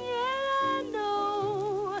 and yet I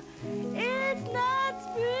know it's not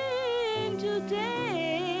spring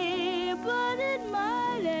today, but it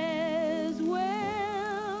might as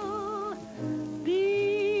well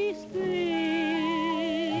be spring.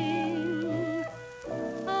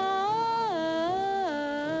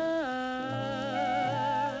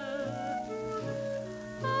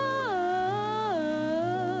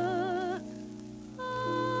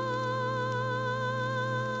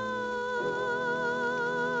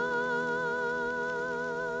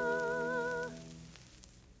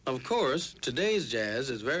 Of course, today's jazz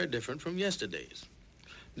is very different from yesterday's,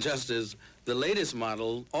 just as the latest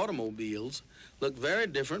model automobiles look very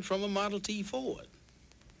different from a Model T Ford.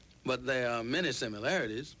 But there are many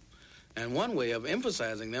similarities, and one way of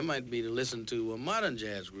emphasizing them might be to listen to a modern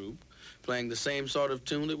jazz group playing the same sort of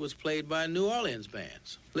tune that was played by New Orleans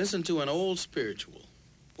bands. Listen to an old spiritual,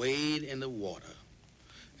 Wade in the Water,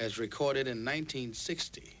 as recorded in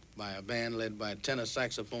 1960 by a band led by tenor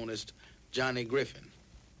saxophonist Johnny Griffin.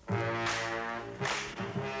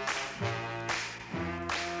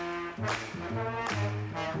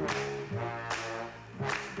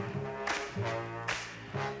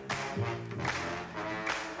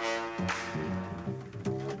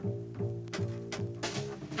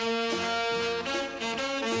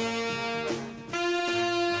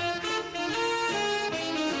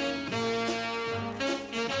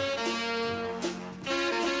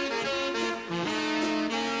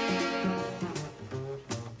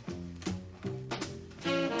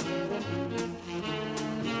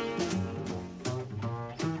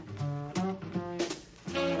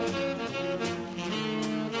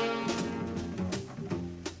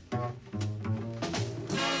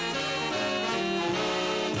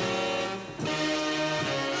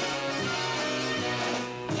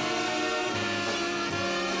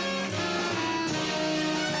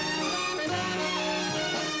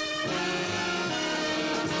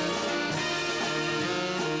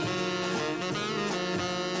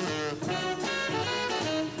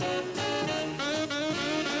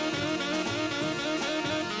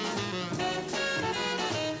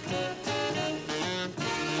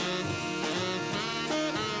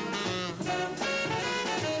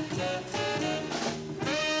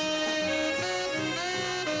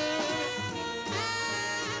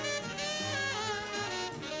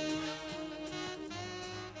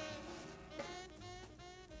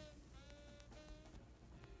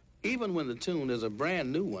 even when the tune is a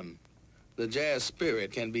brand new one, the jazz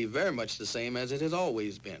spirit can be very much the same as it has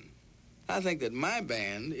always been. I think that my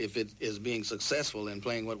band, if it is being successful in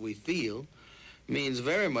playing what we feel, means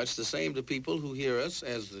very much the same to people who hear us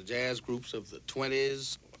as the jazz groups of the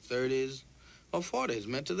 20s, or 30s, or 40s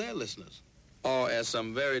meant to their listeners, or as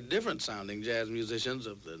some very different sounding jazz musicians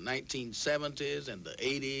of the 1970s and the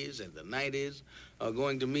 80s and the 90s are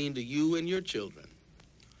going to mean to you and your children.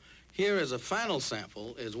 Here as a final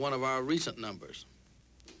sample is one of our recent numbers.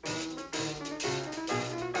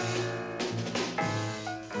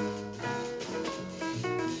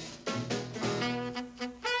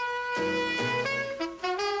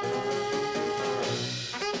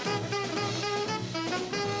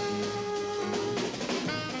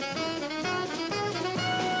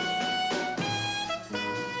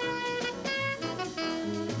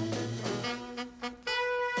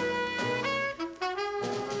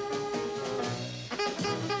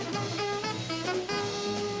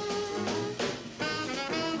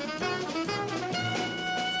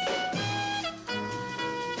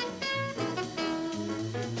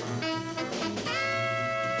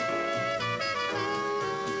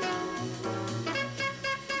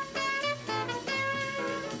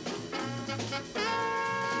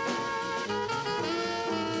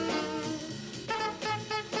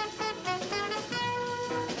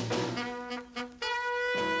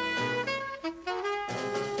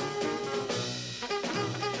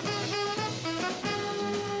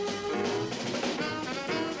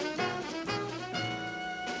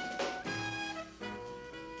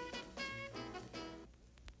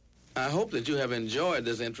 I hope that you have enjoyed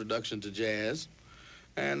this introduction to jazz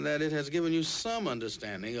and that it has given you some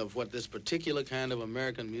understanding of what this particular kind of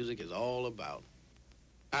American music is all about.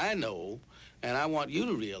 I know, and I want you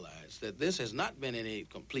to realize, that this has not been any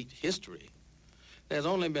complete history. There's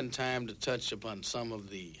only been time to touch upon some of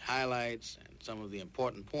the highlights and some of the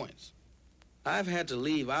important points. I've had to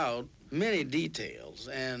leave out many details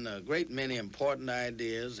and a great many important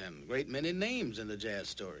ideas and a great many names in the jazz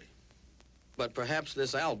story. But perhaps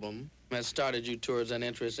this album has started you towards an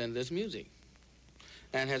interest in this music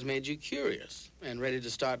and has made you curious and ready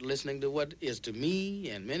to start listening to what is, to me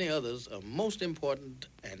and many others, a most important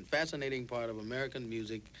and fascinating part of American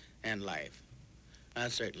music and life. I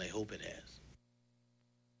certainly hope it has.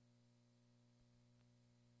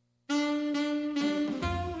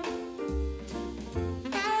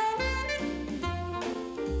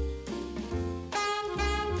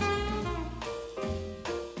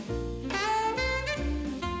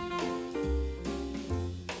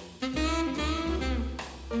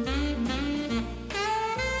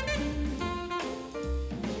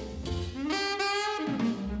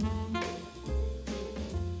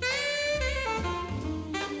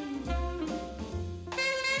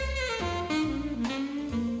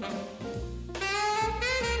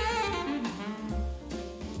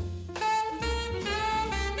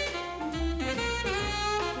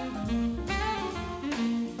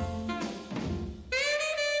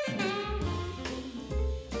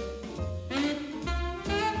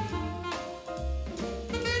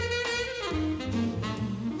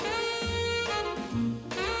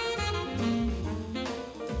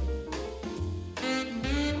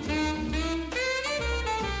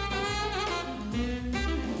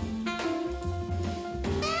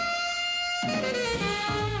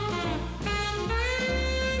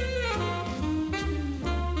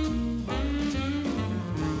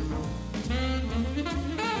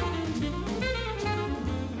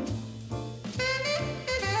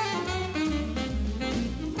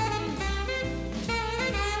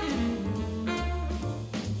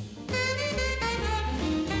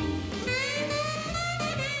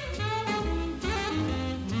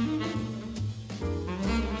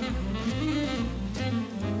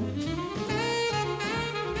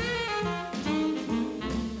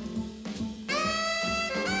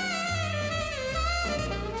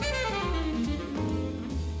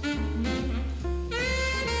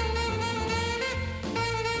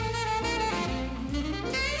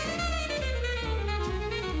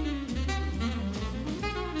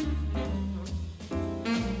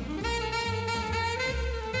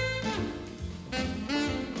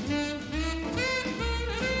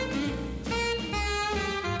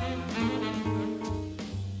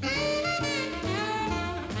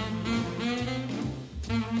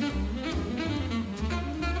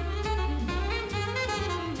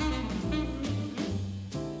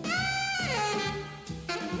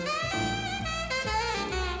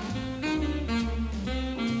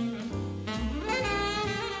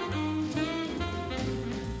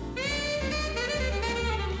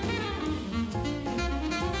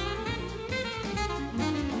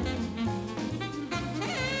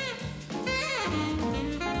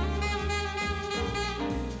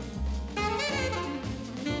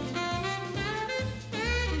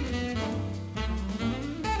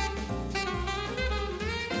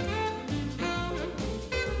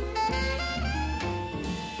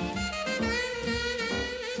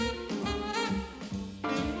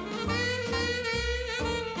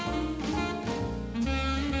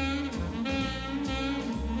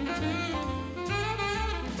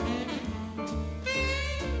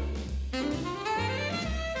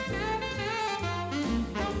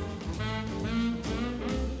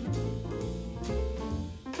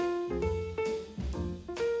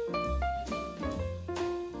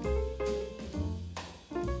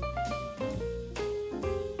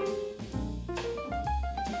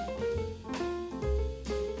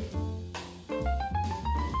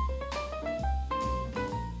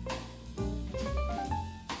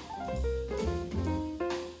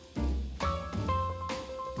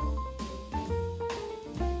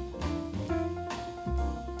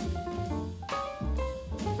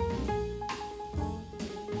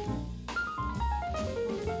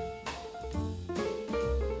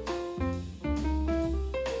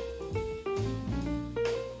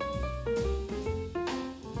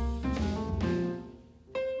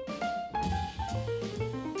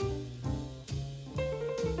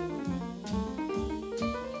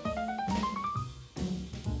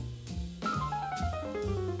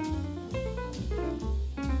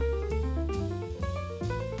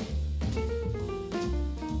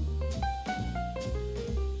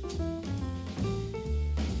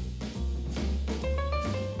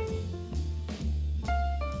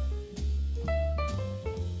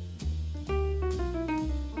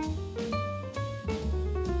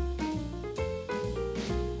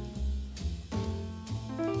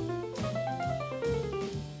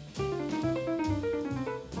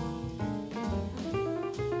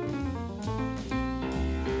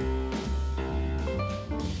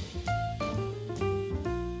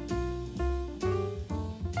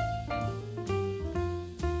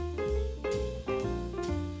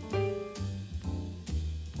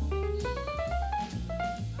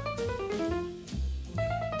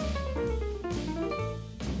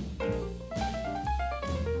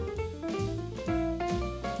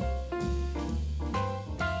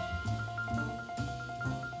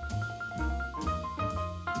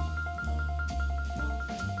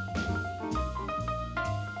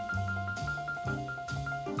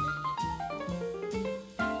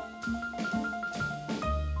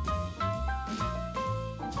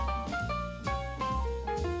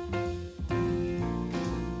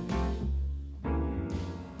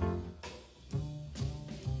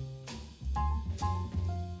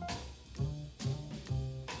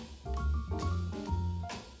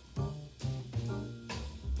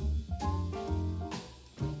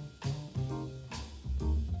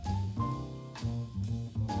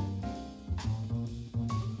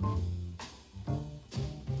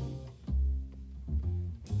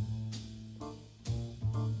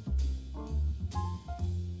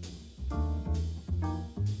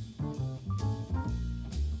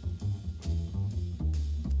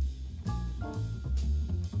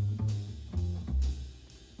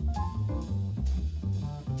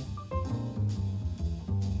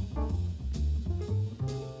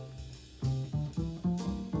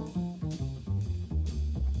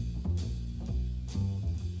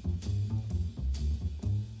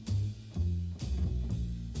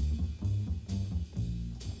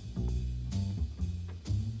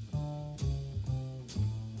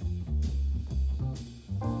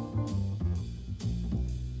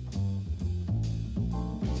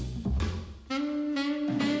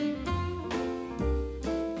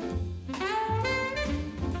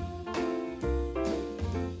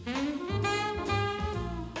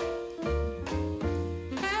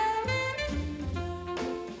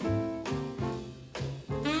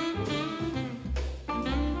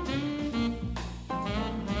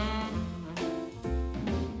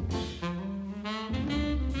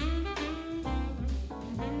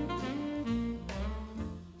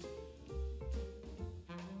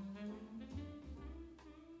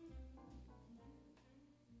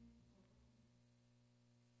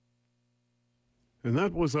 And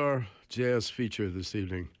that was our jazz feature this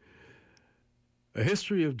evening. A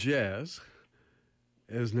History of Jazz,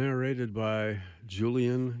 as narrated by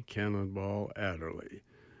Julian Cannonball Adderley.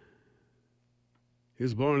 He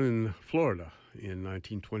was born in Florida in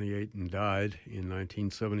 1928 and died in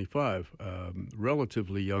 1975. A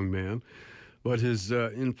relatively young man, but his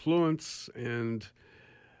influence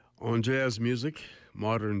on jazz music,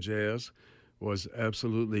 modern jazz, was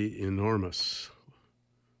absolutely enormous,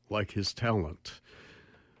 like his talent.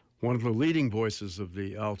 One of the leading voices of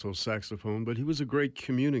the alto saxophone, but he was a great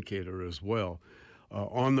communicator as well.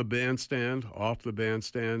 On the bandstand, off the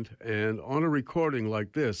bandstand, and on a recording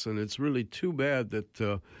like this. And it's really too bad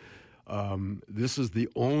that this is the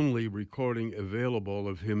only recording available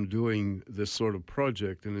of him doing this sort of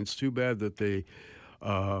project. And it's too bad that the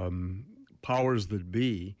powers that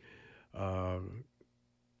be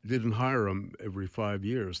didn't hire him every 5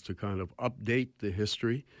 years to kind of update the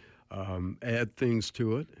history, add things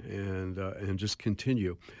to it, and just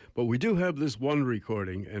continue. But we do have this one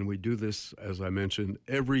recording, and we do this, as I mentioned,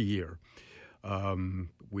 every year.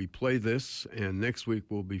 We play this, and next week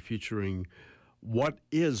we'll be featuring What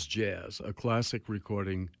is Jazz, a classic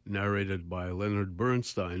recording narrated by Leonard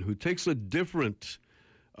Bernstein, who takes a different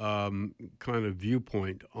kind of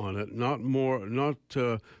viewpoint on it, not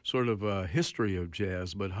sort of a history of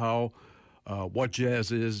jazz, but how what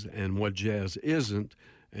jazz is and what jazz isn't,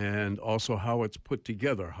 and also how it's put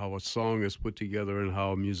together, how a song is put together, and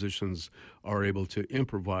how musicians are able to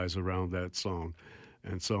improvise around that song,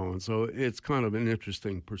 and so on. So it's kind of an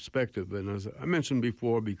interesting perspective. And as I mentioned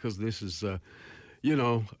before, because this is, and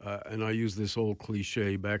I use this old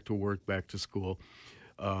cliche, back to work, back to school,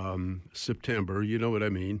 September, you know what I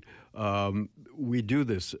mean. We do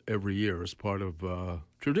this every year as part of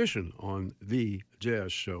tradition on The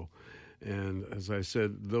Jazz Show. And as I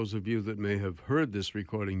said, those of you that may have heard this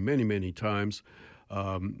recording many, many times,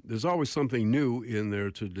 there's always something new in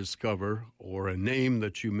there to discover, or a name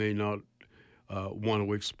that you may not want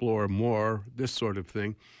to explore more, this sort of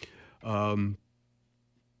thing. And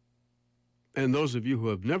those of you who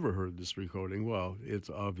have never heard this recording, well,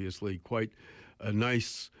 it's obviously quite a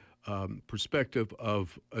nice perspective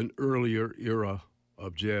of an earlier era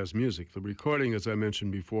of jazz music. The recording, as I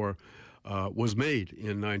mentioned before, was made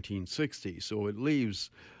in 1960, so it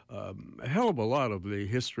leaves a hell of a lot of the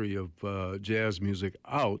history of jazz music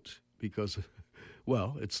out because,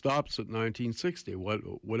 well, it stops at 1960.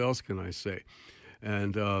 What else can I say?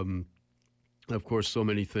 And, of course, so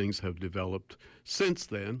many things have developed since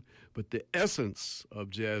then, but the essence of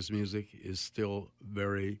jazz music is still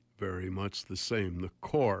very, very much the same, the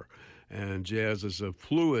core. And jazz is a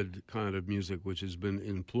fluid kind of music which has been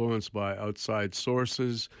influenced by outside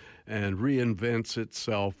sources and reinvents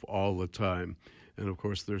itself all the time. And, of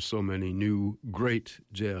course, there's so many new great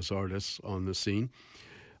jazz artists on the scene.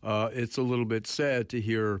 It's a little bit sad to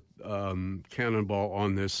hear Cannonball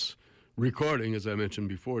on this recording, as I mentioned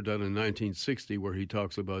before, done in 1960, where he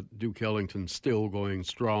talks about Duke Ellington still going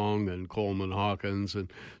strong and Coleman Hawkins,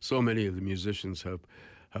 and so many of the musicians have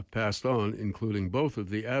passed on, including both of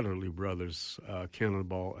the Adderley brothers,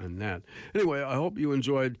 Cannonball and Nat. Anyway, I hope you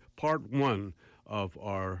enjoyed part one of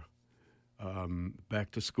our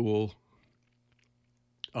back-to-school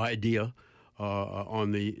idea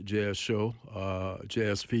on the Jazz Show,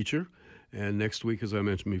 Jazz Feature. And next week, as I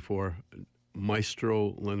mentioned before,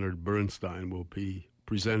 Maestro Leonard Bernstein will be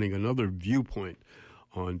presenting another viewpoint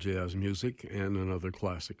on jazz music and another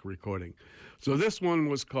classic recording. So this one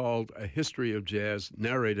was called A History of Jazz,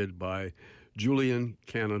 narrated by Julian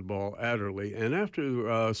Cannonball Adderley. And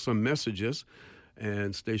after some messages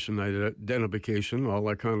and station identification, all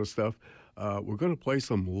that kind of stuff, we're going to play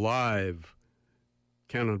some live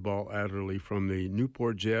Cannonball Adderley from the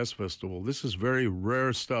Newport Jazz Festival. This is very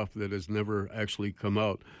rare stuff that has never actually come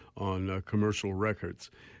out on commercial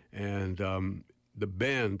records. And the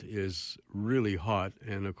band is really hot,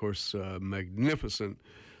 and of course, magnificent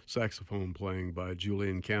saxophone playing by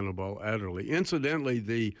Julian Cannonball Adderley. Incidentally,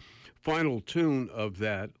 the final tune of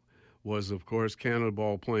that was, of course,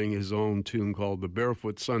 Cannonball playing his own tune called the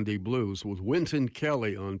Barefoot Sunday Blues with Wynton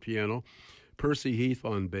Kelly on piano, Percy Heath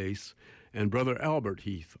on bass, and Brother Albert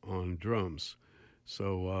Heath on drums.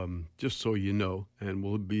 So just so you know, and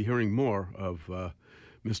we'll be hearing more of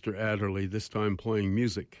Mr. Adderley, this time playing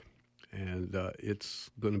music. And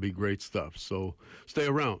it's going to be great stuff. So stay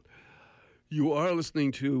around. You are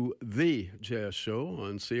listening to The Jazz Show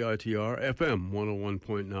on CITR FM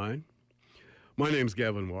 101.9. My name's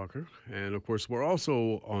Gavin Walker. And, of course, we're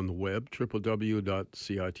also on the web, www.citr.ca.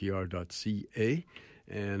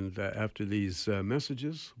 And after these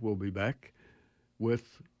messages, we'll be back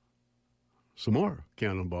with some more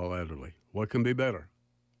Cannonball Adderley. What can be better?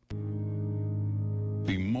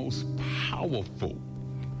 The most powerful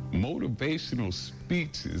motivational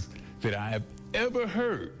speeches that I have ever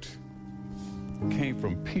heard came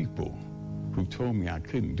from people who told me I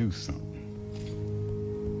couldn't do something.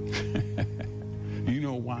 You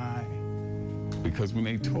know why? Because when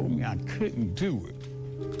they told me I couldn't do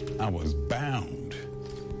it, I was bound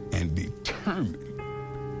and determined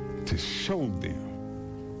to show them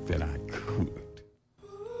that I could.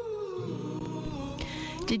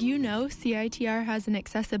 Did you know CITR has an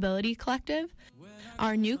accessibility collective?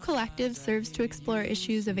 Our new collective serves to explore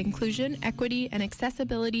issues of inclusion, equity, and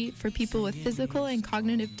accessibility for people with physical and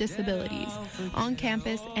cognitive disabilities on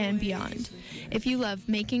campus and beyond. If you love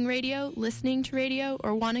making radio, listening to radio,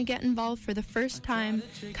 or want to get involved for the first time,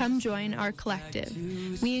 come join our collective.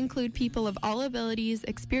 We include people of all abilities,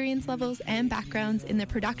 experience levels, and backgrounds in the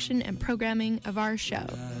production and programming of our show.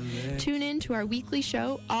 Tune in to our weekly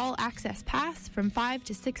show, All Access Pass, from 5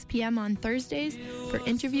 to 6 p.m. on Thursdays for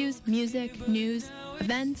interviews, music, news,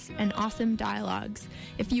 events, and awesome dialogues.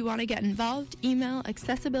 If you want to get involved, email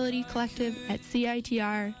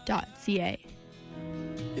accessibilitycollective@citr.ca.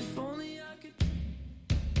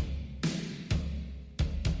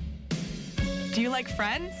 Do you like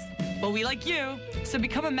Friends? Well, we like you, so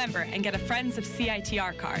become a member and get a Friends of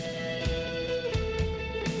CITR card.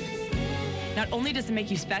 Not only does it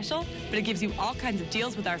make you special, but it gives you all kinds of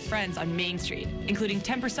deals with our friends on Main Street, including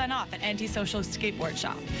 10% off at Antisocial Skateboard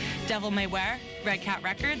Shop, Devil May Wear, Red Cat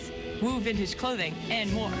Records, Woo Vintage Clothing,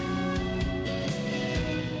 and more.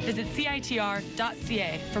 Visit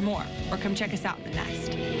CITR.ca for more, or come check us out in the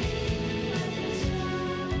Nest.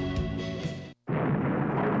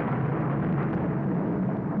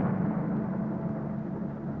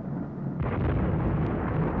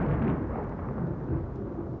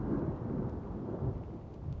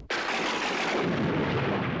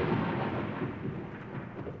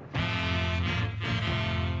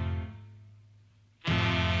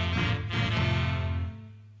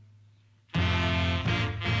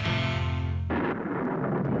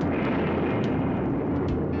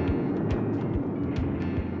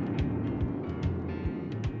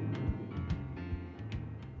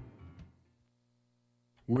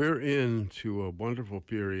 We're into a wonderful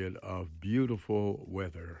period of beautiful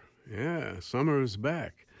weather. Yeah, summer is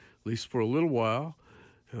back, at least for a little while.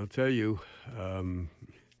 I'll tell you,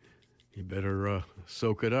 you better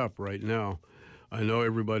soak it up right now. I know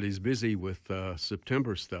everybody's busy with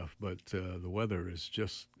September stuff, but the weather is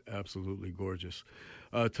just absolutely gorgeous.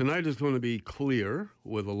 Tonight is going to be clear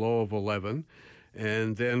with a low of 11,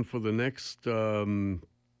 and then for the next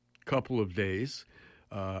couple of days,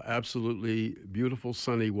 absolutely beautiful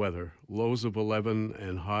sunny weather, lows of 11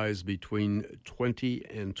 and highs between 20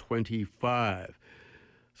 and 25.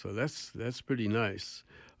 So that's pretty nice.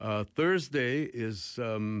 Thursday is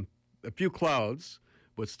a few clouds,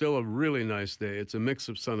 but still a really nice day. It's a mix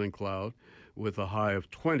of sun and cloud with a high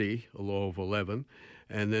of 20, a low of 11.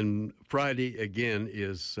 And then Friday, again,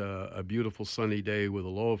 is a beautiful sunny day with a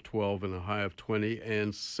low of 12 and a high of 20.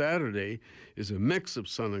 And Saturday is a mix of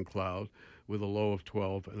sun and cloud with a low of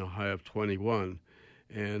 12 and a high of 21.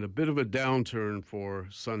 And a bit of a downturn for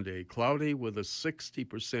Sunday. Cloudy with a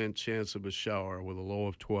 60% chance of a shower with a low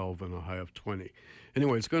of 12 and a high of 20.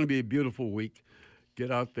 Anyway, it's going to be a beautiful week.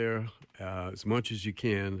 Get out there as much as you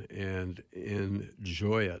can and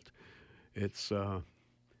enjoy it. It's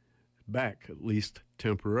back, at least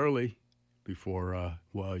temporarily, before,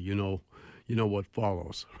 well, you know what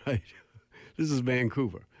follows, right? This is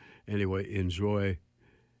Vancouver. Anyway, enjoy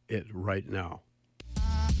it right now.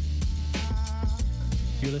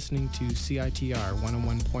 You're listening to CITR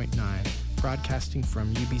 101.9, broadcasting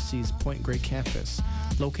from UBC's Point Grey campus,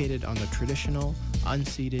 located on the traditional,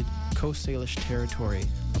 unceded Coast Salish territory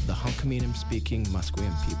of the Hunkaminam-speaking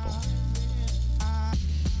Musqueam people.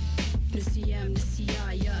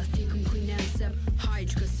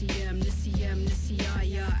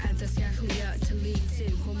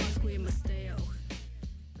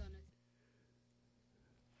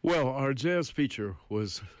 Well, our jazz feature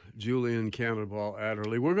was Julian Cannonball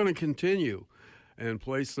Adderley. We're going to continue and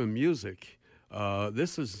play some music.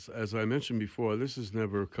 This is, as I mentioned before, this has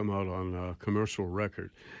never come out on a commercial record.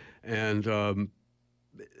 And the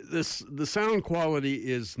sound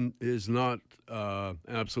quality is not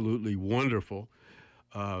absolutely wonderful.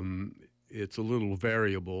 It's a little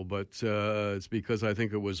variable, but it's because I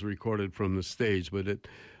think it was recorded from the stage. But it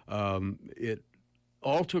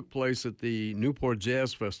all took place at the Newport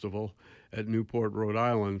Jazz Festival at Newport, Rhode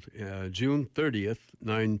Island, June 30th,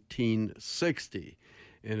 1960.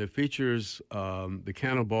 And it features the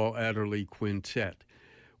Cannonball Adderley Quintet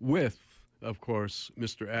with of course,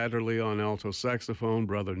 Mr. Adderley on alto saxophone,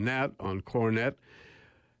 Brother Nat on cornet,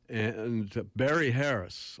 and Barry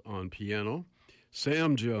Harris on piano,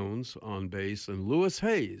 Sam Jones on bass, and Louis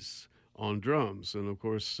Hayes on drums. And, of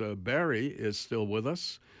course, Barry is still with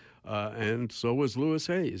us, and so is Louis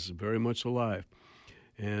Hayes, very much alive.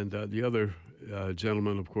 And the other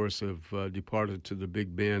gentlemen, of course, have departed to the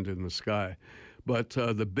big band in the sky. But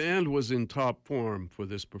the band was in top form for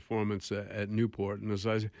this performance at Newport. And as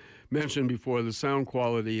I mentioned before, the sound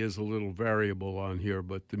quality is a little variable on here,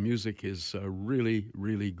 but the music is really,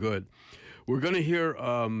 really good. We're going to hear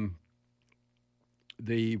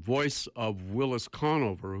the voice of Willis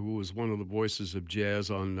Conover, who was one of the voices of jazz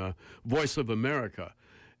on Voice of America.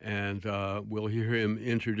 And we'll hear him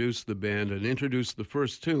introduce the band and introduce the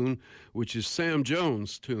first tune, which is Sam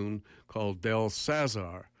Jones' tune called Del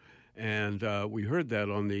Sazar. And we heard that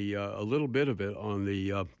on the a little bit of it on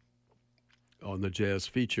the jazz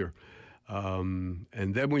feature, and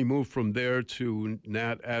then we moved from there to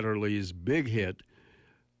Nat Adderley's big hit,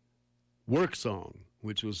 "Work Song,"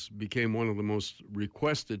 which became one of the most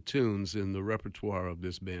requested tunes in the repertoire of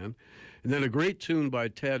this band, and then a great tune by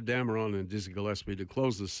Tad Dameron and Dizzy Gillespie to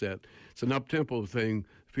close the set. It's an up-tempo thing,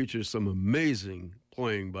 features some amazing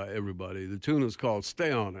playing by everybody. The tune is called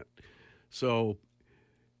 "Stay on It." So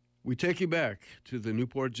we take you back to the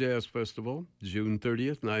Newport Jazz Festival, June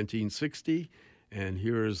 30th, 1960, and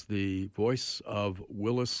here is the voice of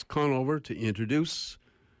Willis Conover to introduce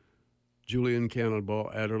Julian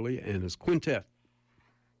Cannonball Adderley and his quintet.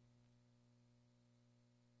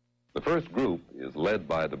 The first group is led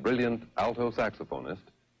by the brilliant alto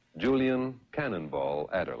saxophonist, Julian Cannonball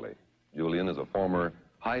Adderley. Julian is a former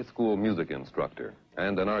high school music instructor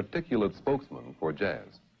and an articulate spokesman for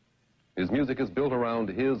jazz. His music is built around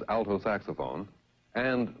his alto saxophone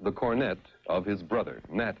and the cornet of his brother,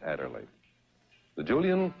 Nat Adderley. The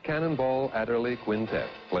Julian Cannonball Adderley Quintet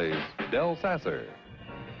plays Del Sazar.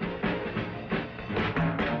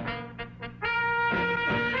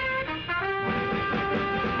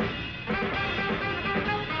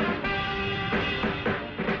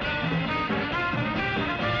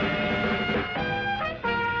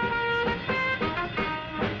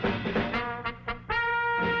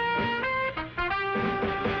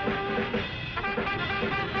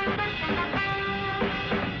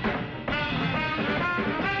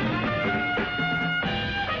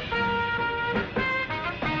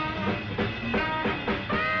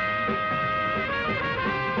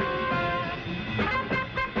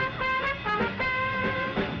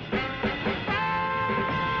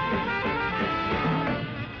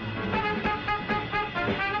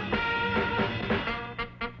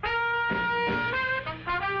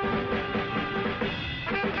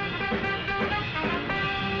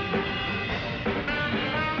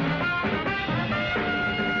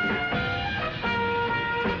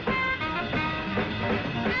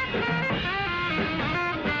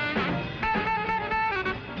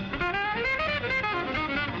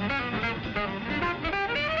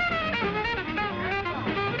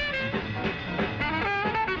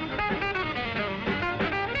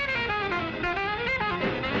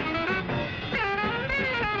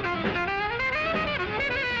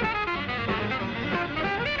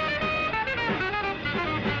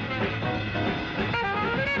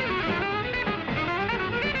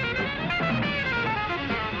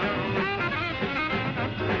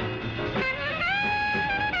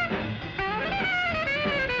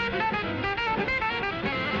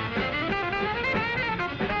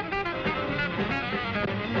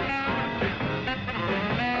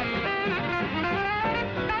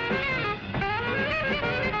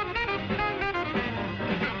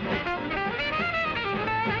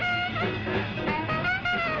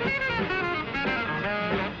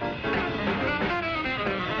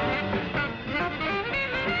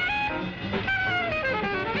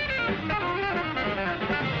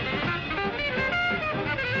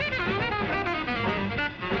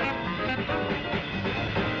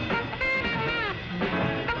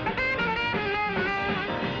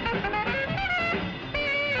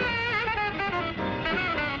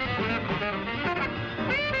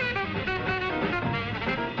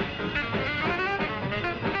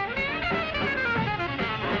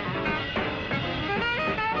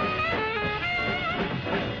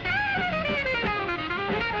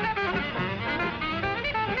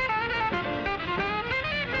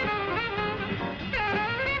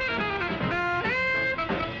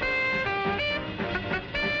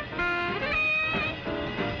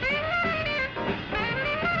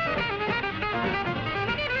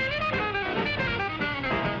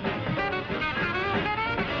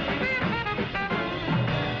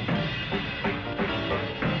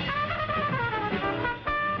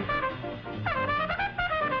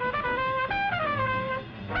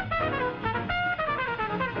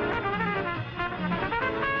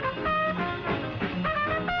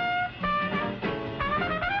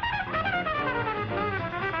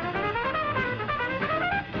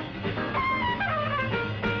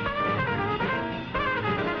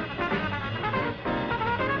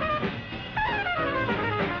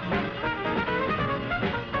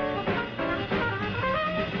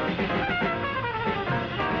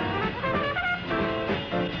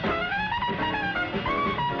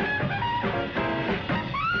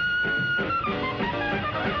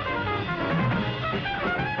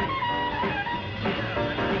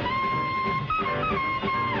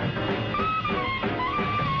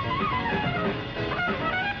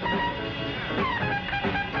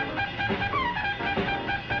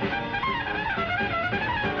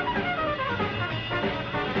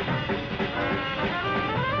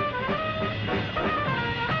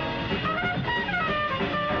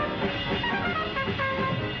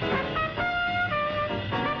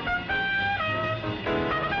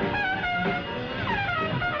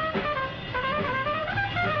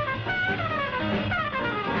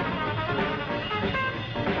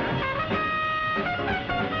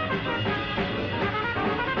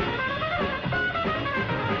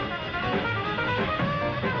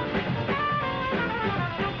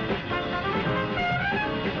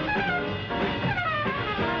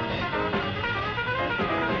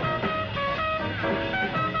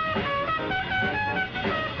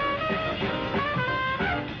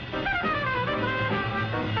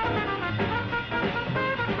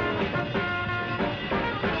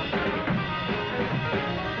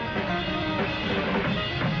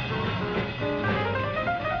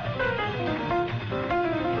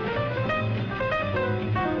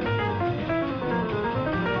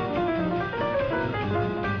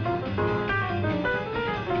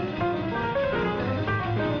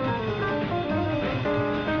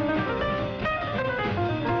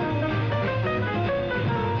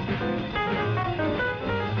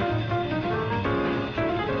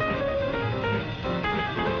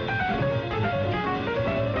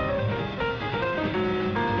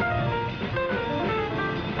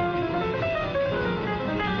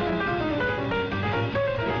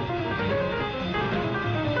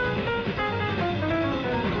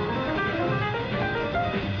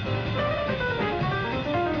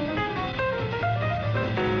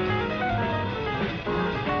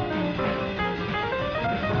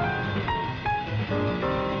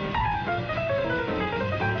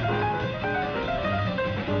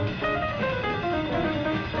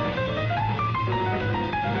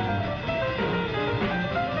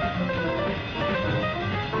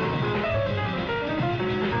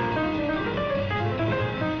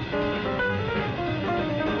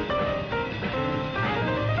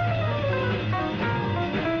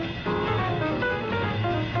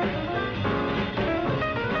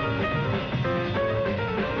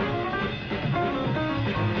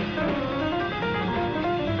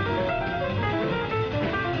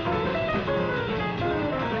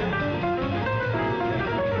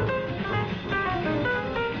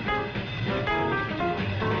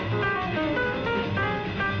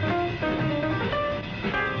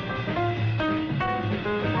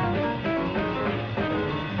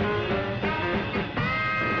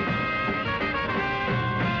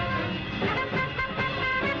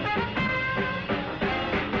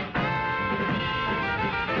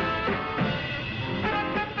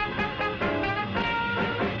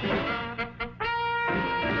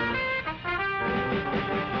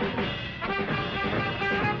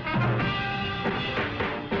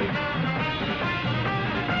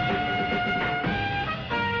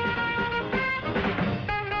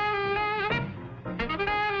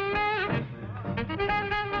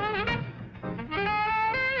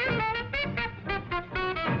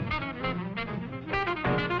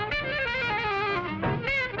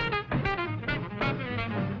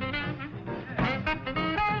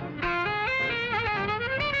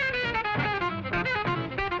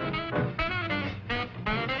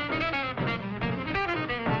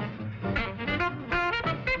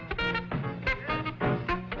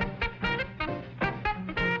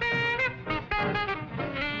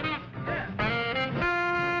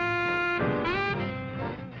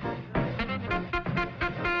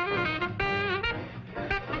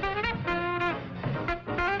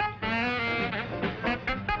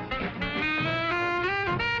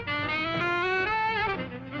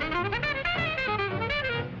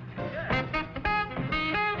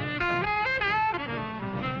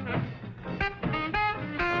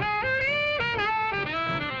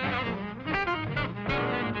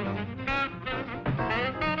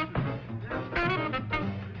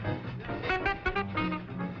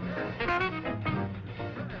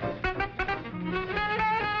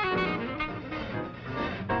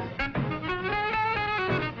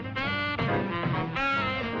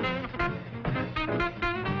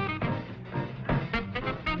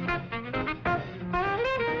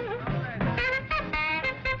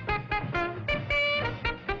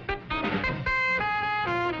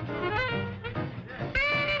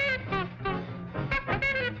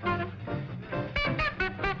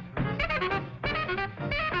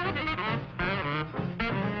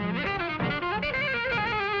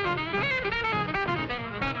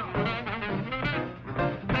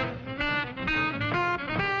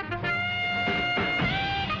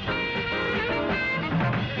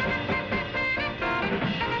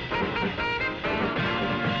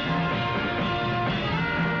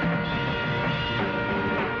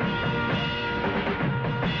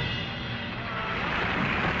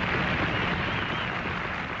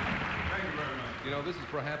 Now, this is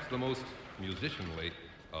perhaps the most musicianly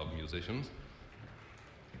of musicians,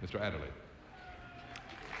 Mr. Adderley.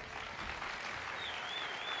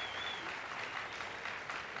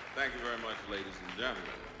 Thank you very much, ladies and gentlemen.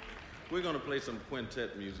 We're going to play some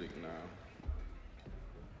quintet music now.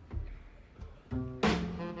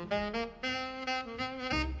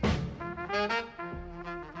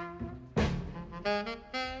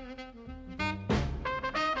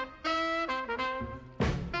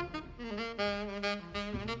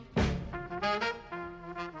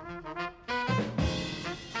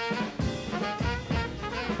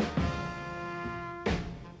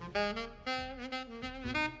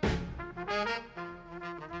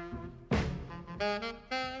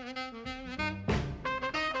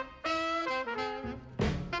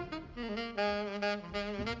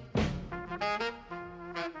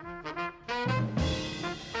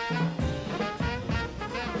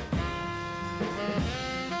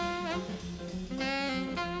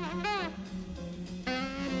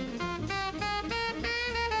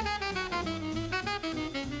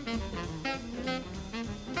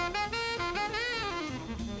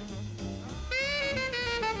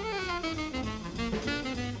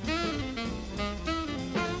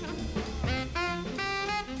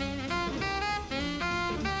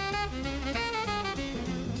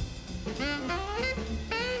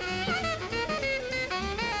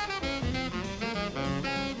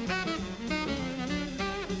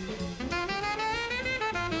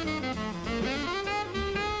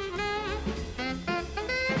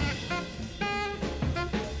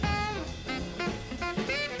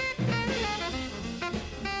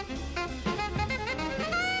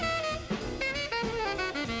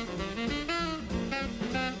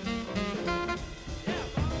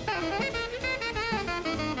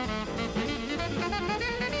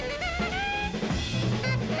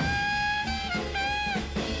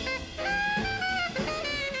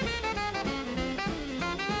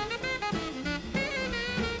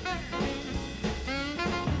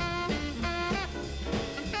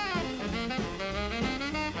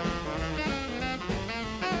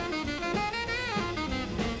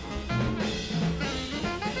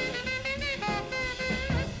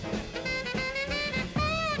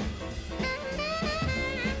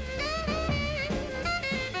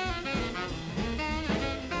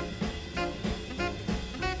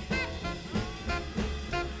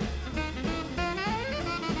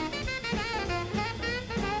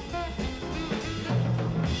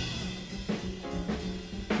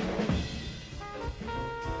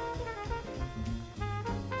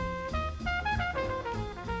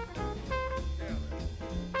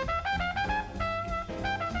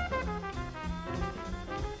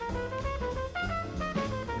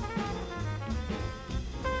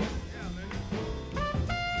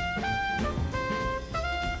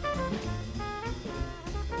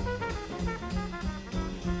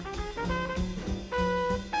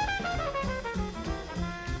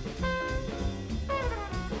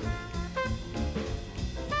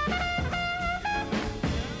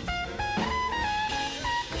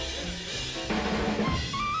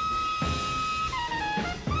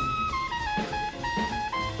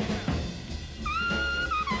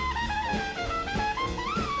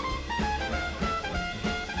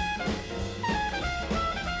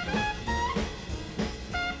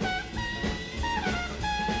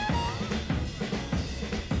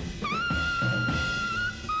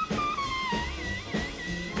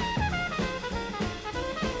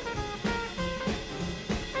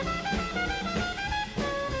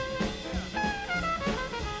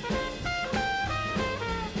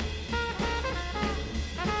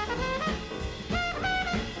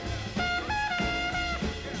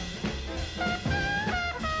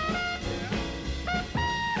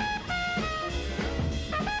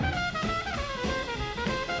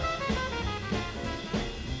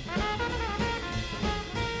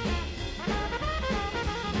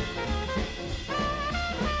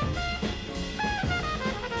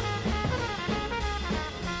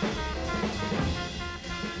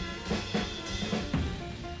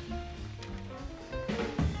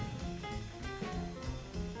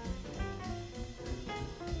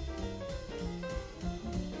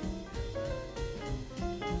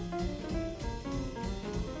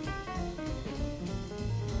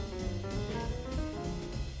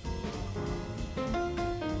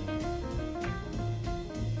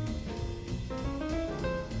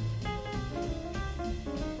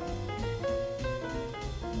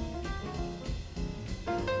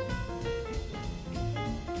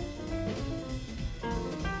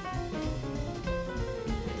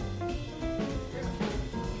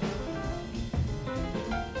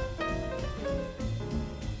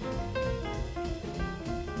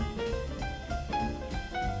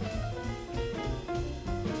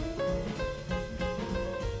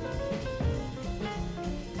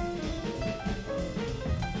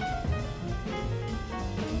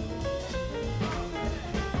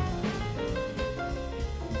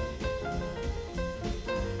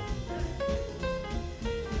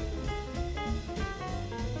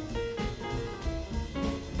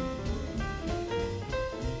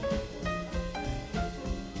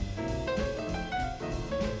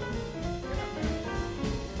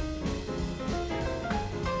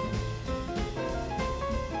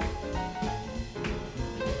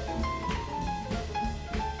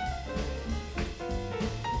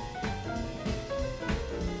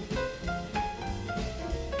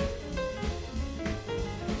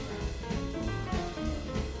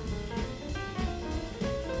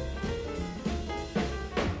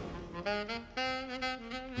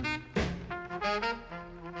 Thank you.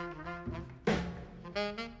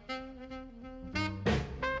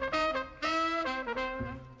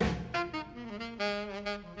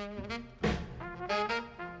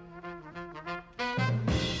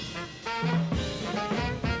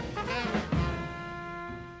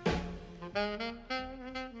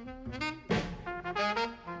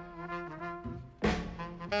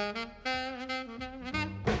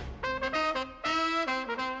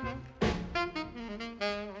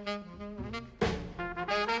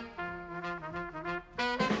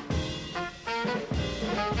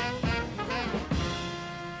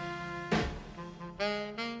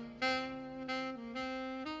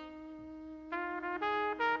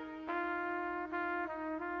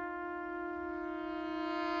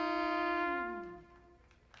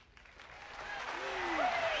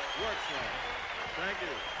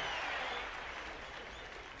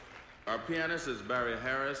 Our pianist is Barry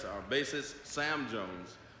Harris, our bassist Sam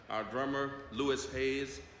Jones, our drummer Louis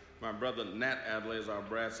Hayes, my brother Nat Adderley is our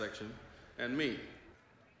brass section, and me.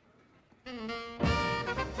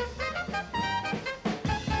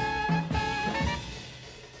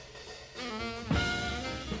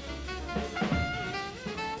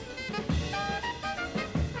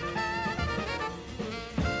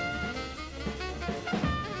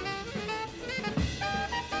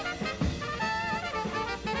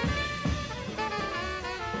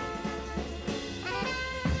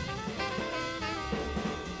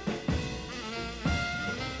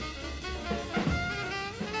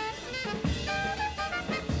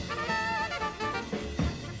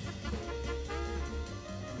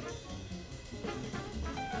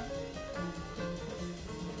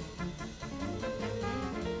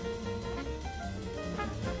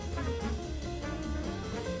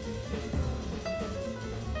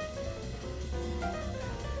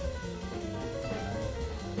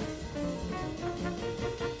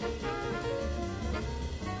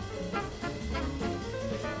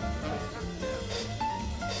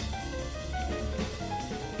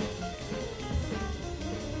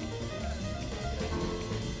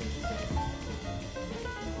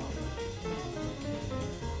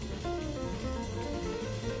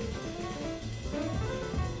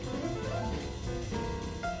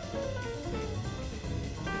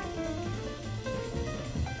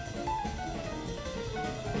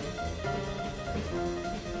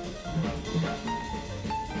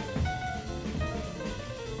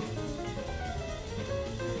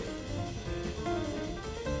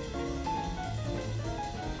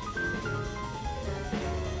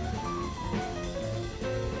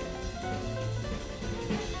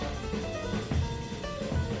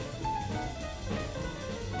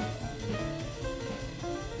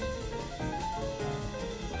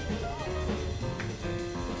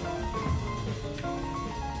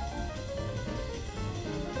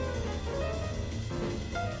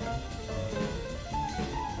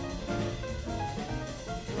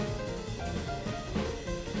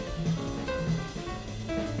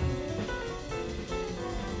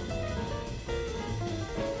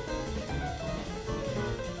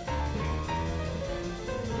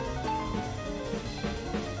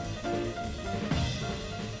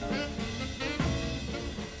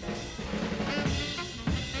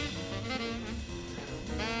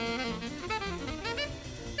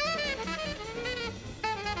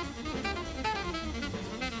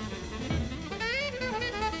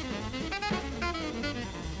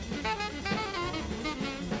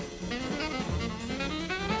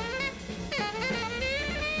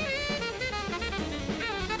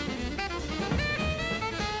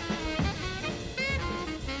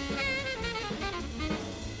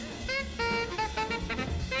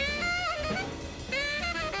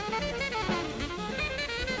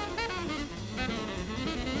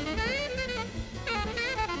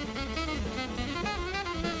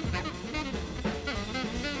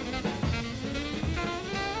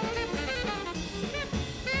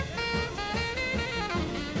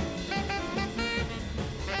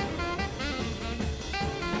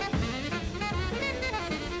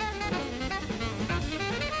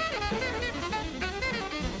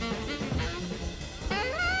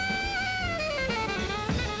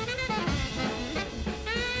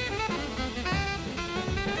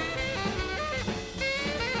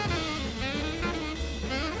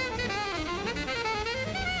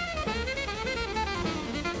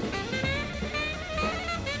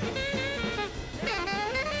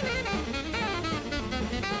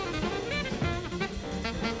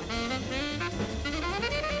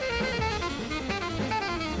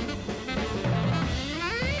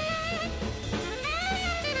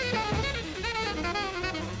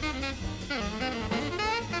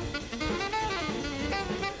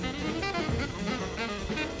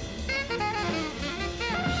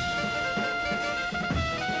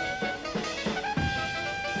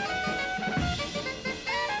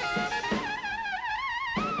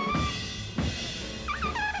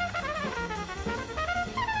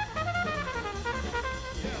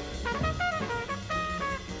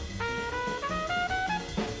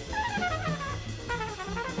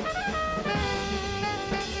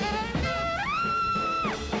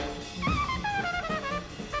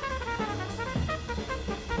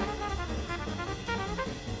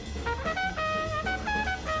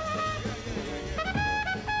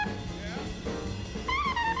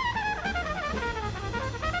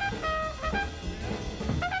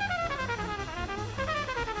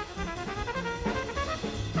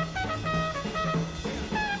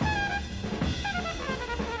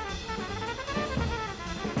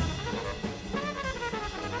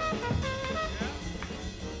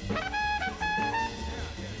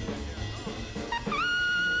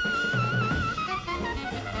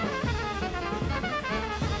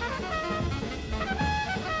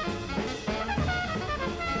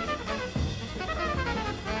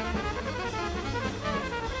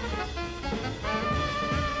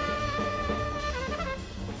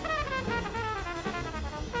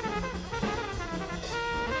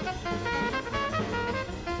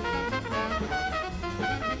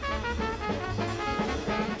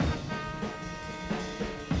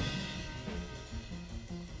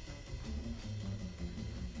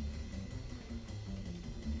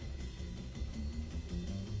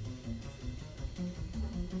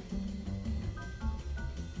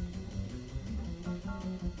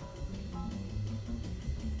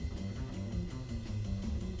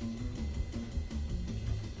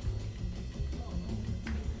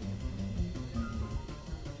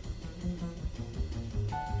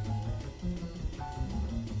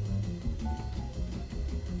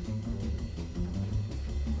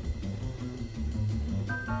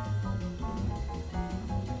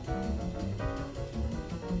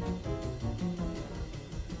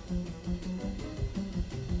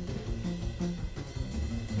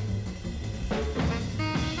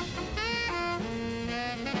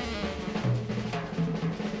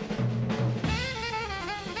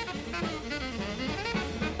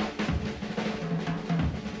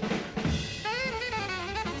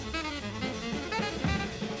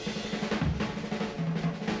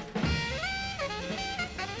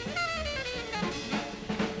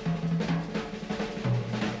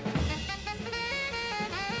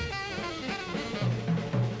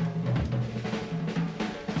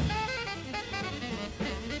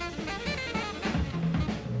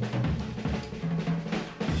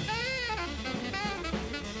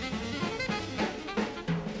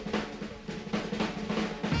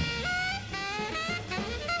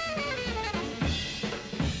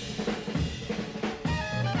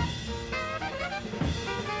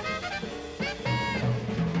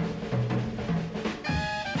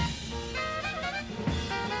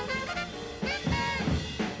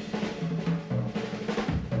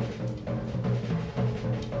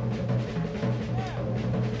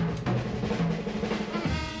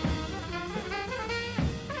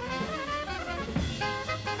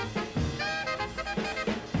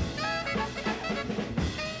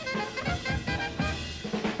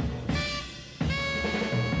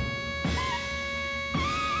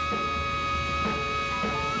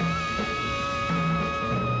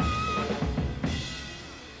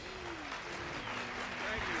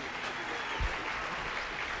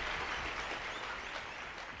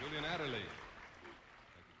 Julian Adderley.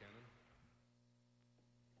 Thank you, Cannon.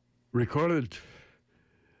 Recorded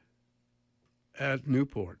at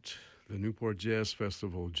Newport, the Newport Jazz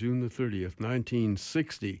Festival, June the 30th,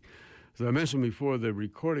 1960. As I mentioned before, the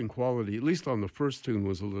recording quality, at least on the first tune,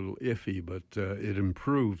 was a little iffy, but it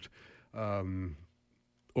improved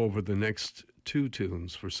over the next two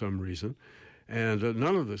tunes for some reason. And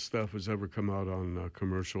none of this stuff has ever come out on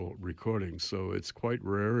commercial recordings, so it's quite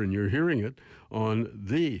rare, and you're hearing it on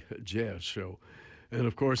the Jazz Show. And,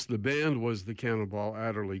 of course, the band was the Cannonball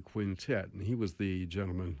Adderley Quintet, and he was the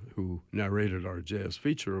gentleman who narrated our jazz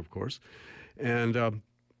feature, of course. And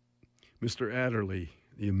Mr. Adderley,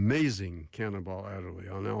 the amazing Cannonball Adderley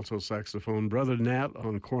on alto saxophone, Brother Nat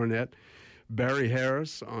on cornet, Barry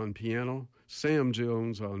Harris on piano, Sam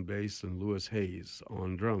Jones on bass, and Louis Hayes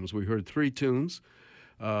on drums. We heard three tunes.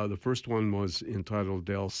 The first one was entitled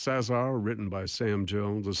Del Cesar, written by Sam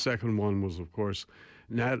Jones. The second one was, of course,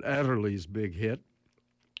 Nat Adderley's big hit,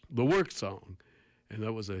 The Work Song, and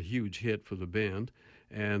that was a huge hit for the band.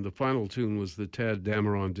 And the final tune was the Tad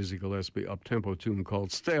Dameron, Dizzy Gillespie up-tempo tune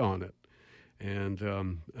called Stay On It. And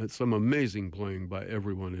some amazing playing by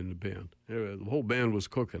everyone in the band. The whole band was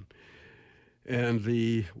cooking. And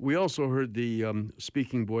we also heard the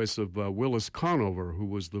speaking voice of Willis Conover, who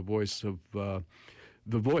was the voice of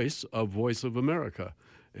Voice of America.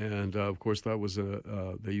 And, of course, that was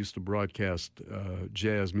they used to broadcast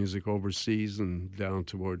jazz music overseas and down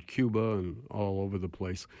toward Cuba and all over the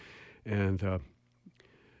place. And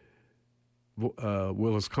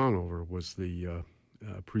Willis Conover was the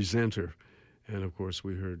presenter. And, of course,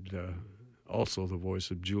 we heard also the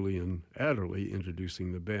voice of Julian Adderley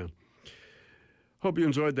introducing the band. Hope you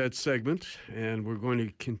enjoyed that segment, and we're going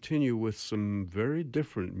to continue with some very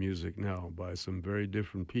different music now by some very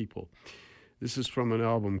different people. This is from an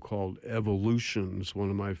album called Evolutions,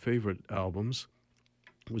 one of my favorite albums.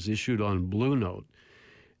 It was issued on Blue Note,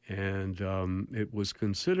 and it was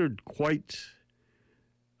considered quite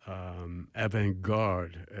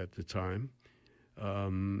avant-garde at the time.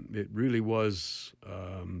 It really was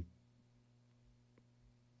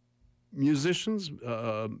musicians,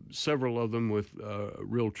 several of them with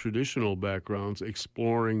real traditional backgrounds,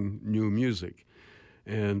 exploring new music.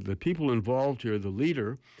 And the people involved here, the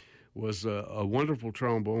leader, was a wonderful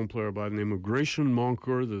trombone player by the name of Gratian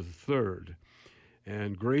Moncur III.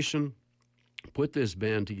 And Gratian put this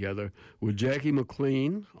band together with Jackie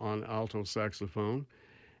McLean on alto saxophone.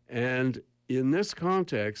 And in this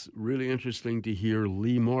context, really interesting to hear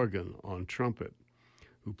Lee Morgan on trumpet,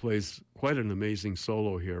 who plays quite an amazing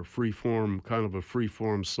solo here, kind of a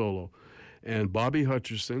free-form solo. And Bobby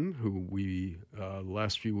Hutcherson, who the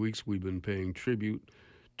last few weeks we've been paying tribute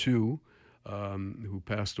to, who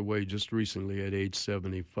passed away just recently at age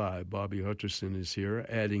 75. Bobby Hutcherson is here,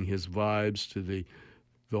 adding his vibes to the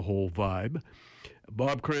whole vibe.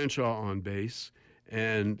 Bob Cranshaw on bass,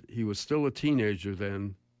 and he was still a teenager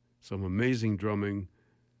then. Some amazing drumming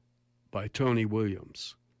by Tony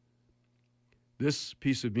Williams. This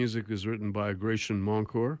piece of music is written by Gratian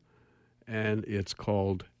Moncur, and it's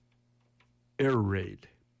called Air Raid.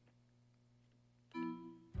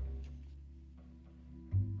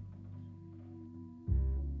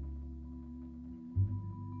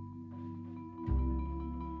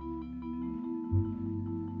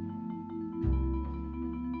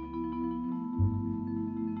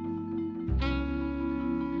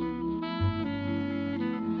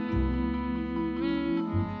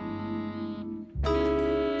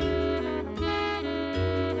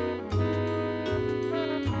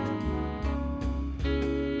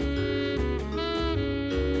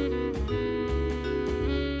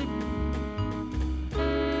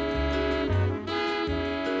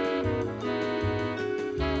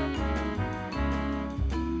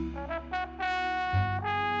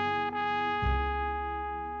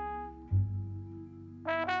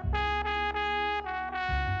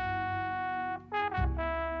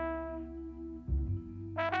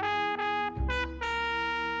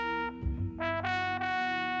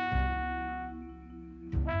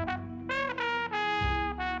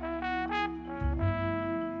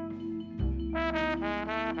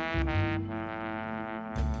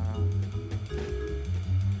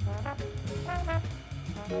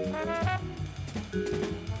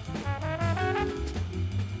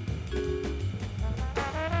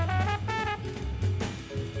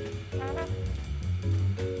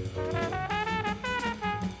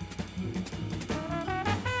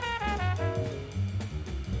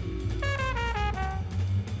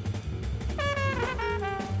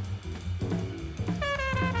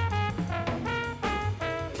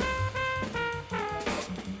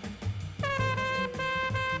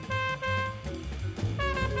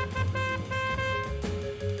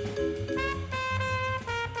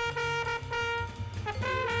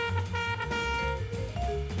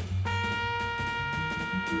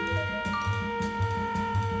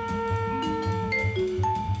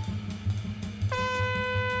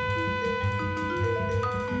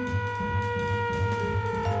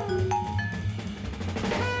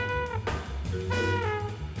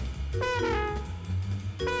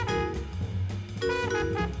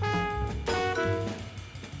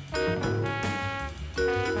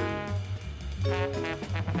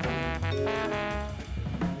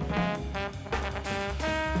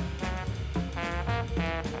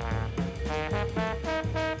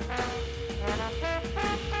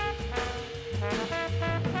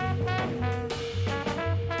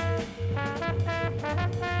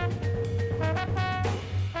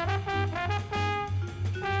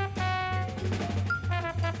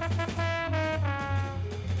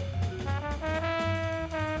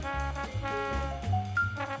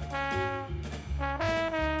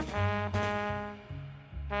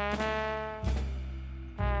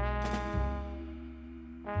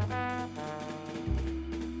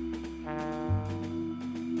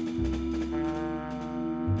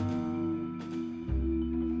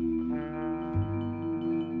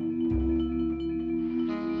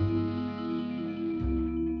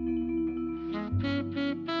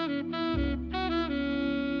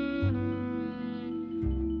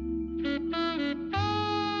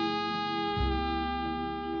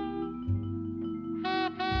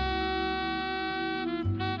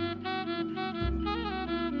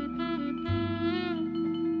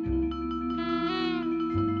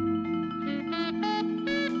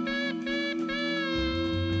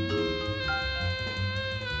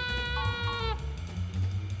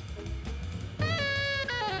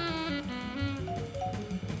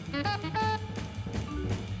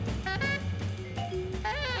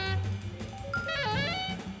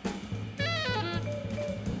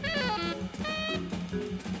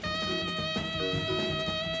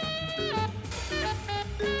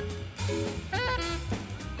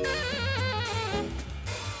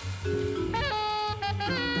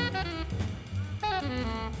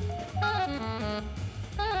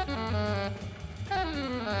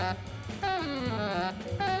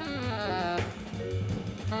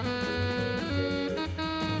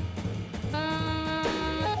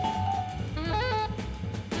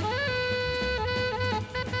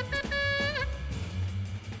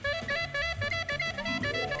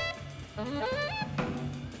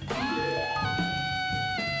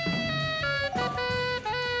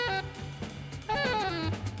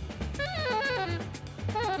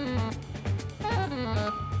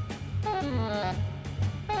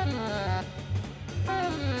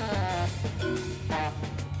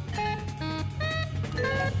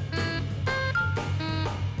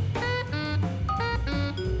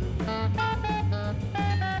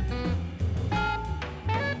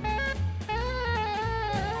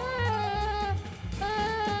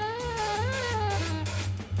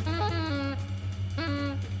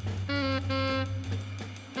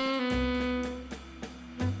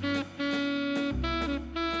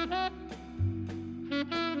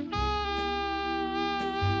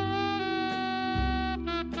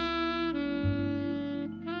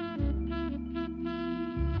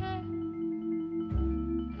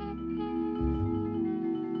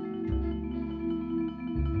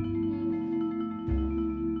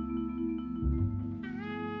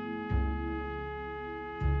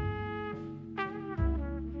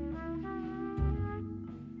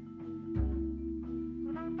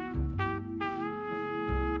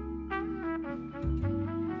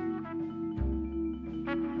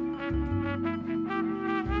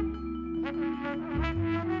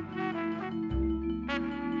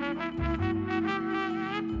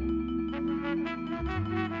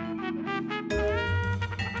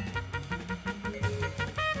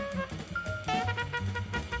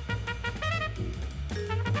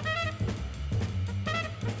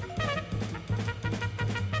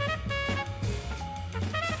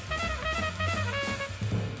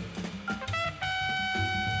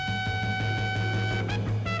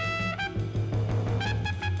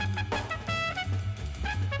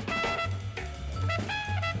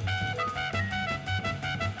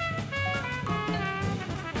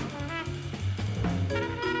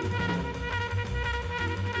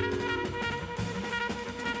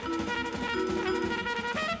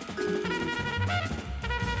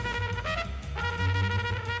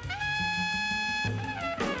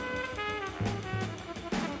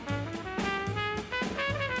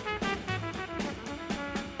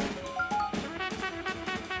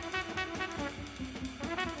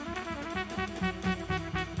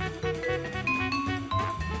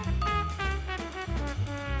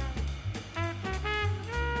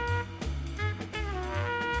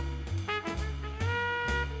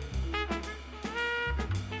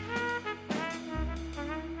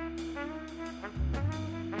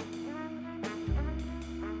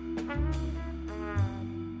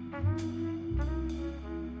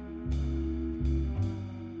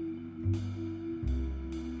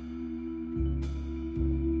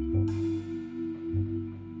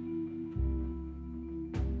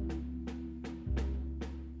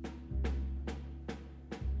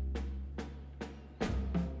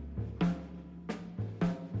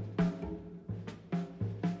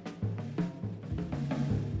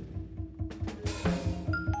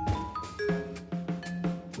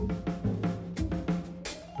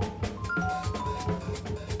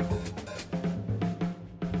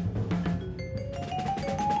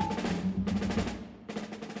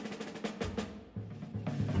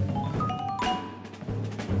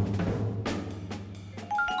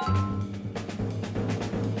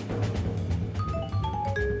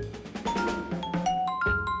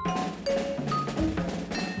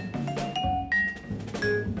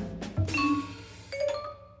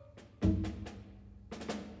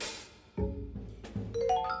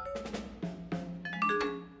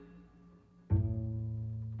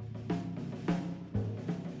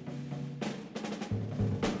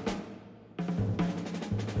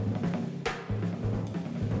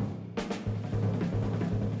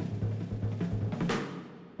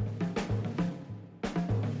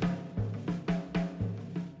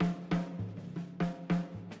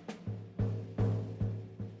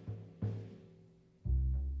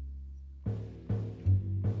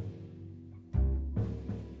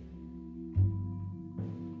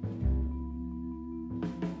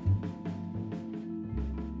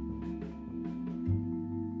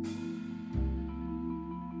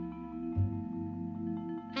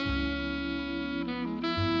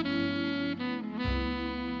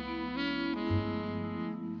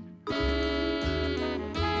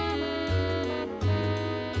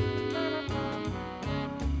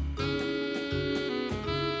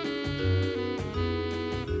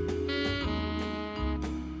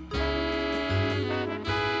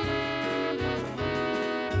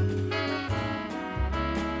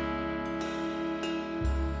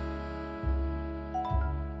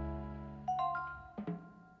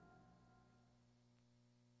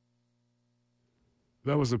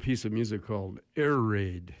 That was a piece of music called Air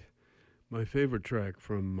Raid. My favorite track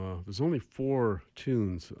from, there's only 4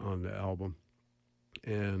 tunes on the album,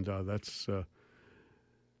 and that's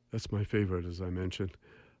my favorite, as I mentioned.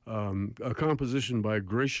 A composition by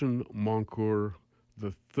Gratian Moncourt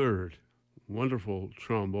III, wonderful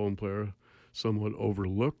trombone player, somewhat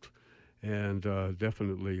overlooked, and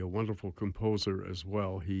definitely a wonderful composer as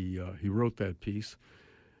well. He wrote that piece,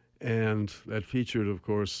 and that featured, of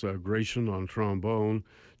course, Gratian on trombone,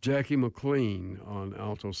 Jackie McLean on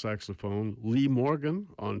alto saxophone, Lee Morgan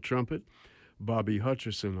on trumpet, Bobby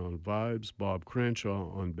Hutcherson on vibes, Bob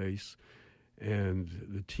Cranshaw on bass, and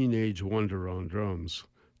the teenage wonder on drums,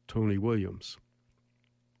 Tony Williams.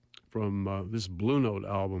 From this Blue Note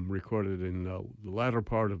album recorded in the latter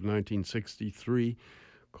part of 1963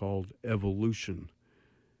 called Evolution,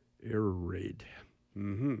 Air Raid.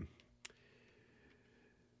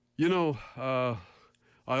 You know, I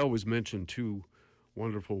always mention 2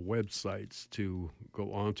 wonderful websites to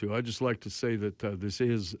go on to. I just like to say that this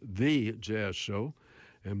is The Jazz Show,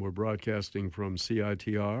 and we're broadcasting from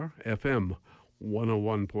CITR FM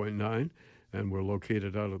 101.9, and we're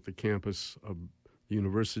located out at the campus of the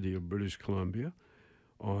University of British Columbia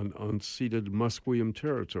on unceded Musqueam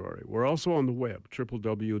territory. We're also on the web,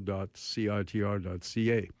 www.citr.ca,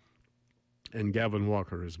 and Gavin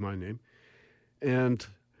Walker is my name. And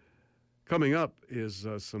coming up is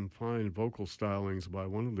some fine vocal stylings by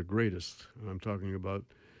one of the greatest. I'm talking about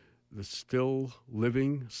the still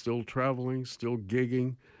living, still traveling, still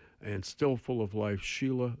gigging, and still full of life,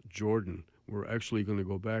 Sheila Jordan. We're actually going to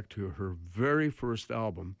go back to her very first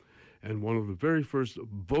album, and one of the very first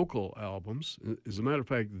vocal albums. As a matter of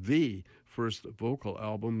fact, the first vocal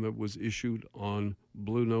album that was issued on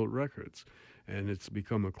Blue Note Records, and it's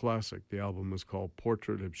become a classic. The album is called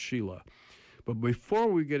Portrait of Sheila. But before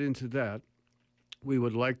we get into that, we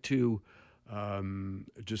would like to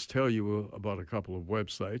just tell you about a couple of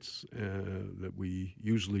websites that we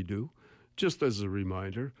usually do. Just as a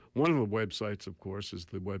reminder, one of the websites, of course, is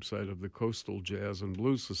the website of the Coastal Jazz and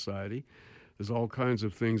Blues Society. There's all kinds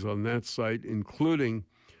of things on that site, including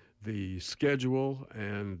the schedule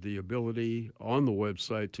and the ability on the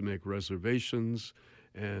website to make reservations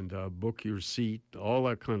and book your seat, all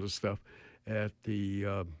that kind of stuff at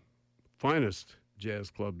the finest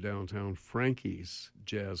jazz club downtown, Frankie's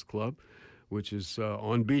Jazz Club, which is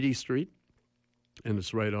on Beatty Street, and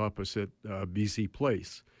it's right opposite BC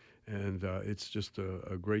Place. And it's just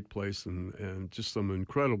a great place and just some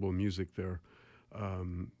incredible music there.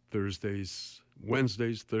 Thursdays,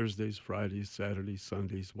 Wednesdays, Thursdays, Fridays, Saturdays,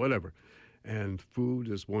 Sundays, whatever. And food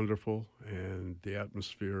is wonderful, and the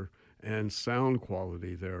atmosphere and sound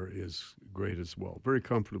quality there is great as well. Very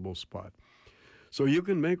comfortable spot. So you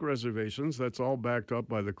can make reservations. That's all backed up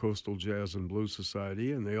by the Coastal Jazz and Blues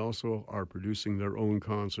Society, and they also are producing their own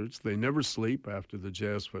concerts. They never sleep after the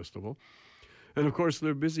Jazz Festival. And, of course,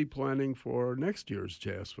 they're busy planning for next year's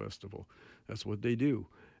Jazz Festival. That's what they do.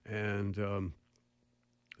 And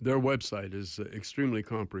their website is extremely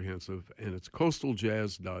comprehensive, and it's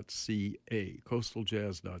coastaljazz.ca,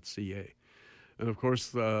 coastaljazz.ca. And, of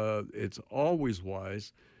course, it's always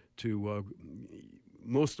wise to,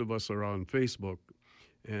 most of us are on Facebook,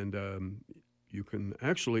 and you can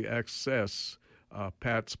actually access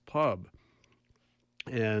Pat's Pub.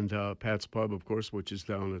 And Pat's Pub, of course, which is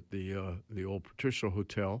down at the old Patricia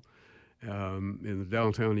Hotel in the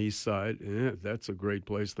downtown east side. And that's a great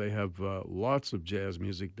place. They have lots of jazz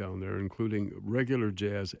music down there, including regular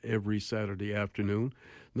jazz every Saturday afternoon.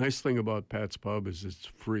 Nice thing about Pat's Pub is it's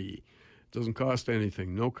free. It doesn't cost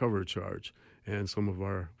anything, no cover charge. And some of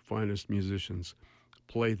our finest musicians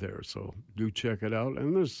play there, so do check it out.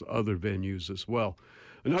 And there's other venues as well.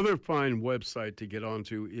 Another fine website to get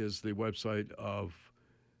onto is the website of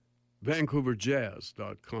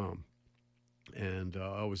VancouverJazz.com. And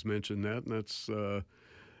I always mention that, and that's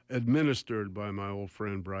administered by my old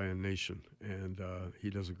friend Brian Nation. And he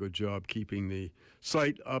does a good job keeping the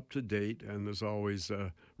site up to date, and there's always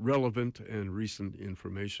relevant and recent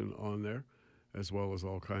information on there, as well as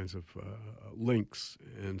all kinds of links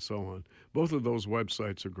and so on. Both of those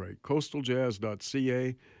websites are great.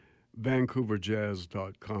 coastaljazz.ca,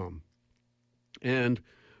 VancouverJazz.com. And,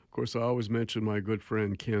 of course, I always mention my good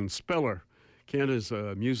friend Ken Speller. Ken is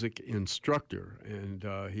a music instructor, and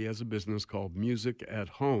he has a business called Music at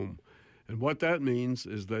Home. And what that means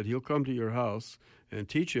is that he'll come to your house and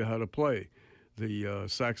teach you how to play the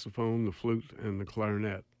saxophone, the flute, and the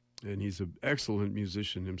clarinet. And he's an excellent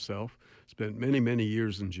musician himself, spent many, many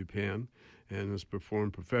years in Japan, and has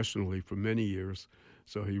performed professionally for many years.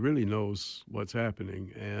 So he really knows what's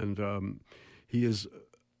happening. And he is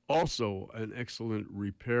also an excellent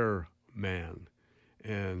repair man.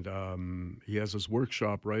 and he has his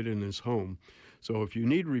workshop right in his home. So if you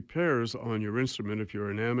need repairs on your instrument, if you're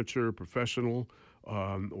an amateur, professional,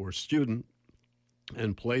 or student,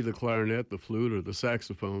 and play the clarinet, the flute, or the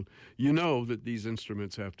saxophone, you know that these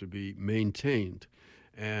instruments have to be maintained.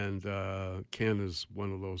 And Ken is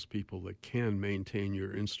one of those people that can maintain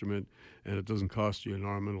your instrument, and it doesn't cost you an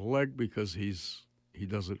arm and a leg because he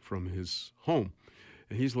does it from his home.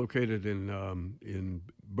 And he's located in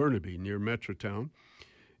Burnaby, near Metrotown,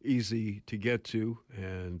 easy to get to,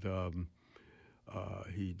 and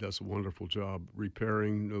he does a wonderful job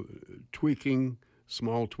repairing, tweaking,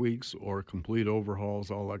 small tweaks or complete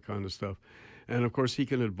overhauls, all that kind of stuff. And, of course, he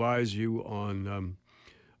can advise you on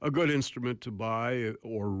a good instrument to buy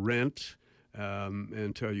or rent,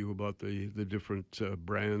 and tell you about the different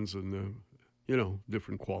brands and the,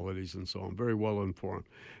 different qualities and so on. Very well informed.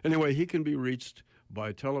 Anyway, he can be reached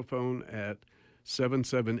by telephone at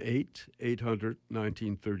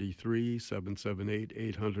 778-800-1933,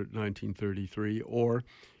 778-800-1933, or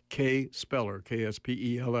K Speller,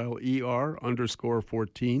 KSPELLER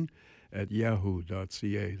 _14 at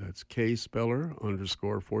yahoo.ca. That's K Speller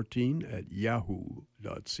 _14 at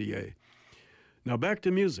yahoo.ca. Now back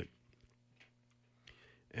to music.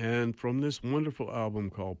 And from this wonderful album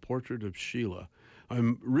called Portrait of Sheila,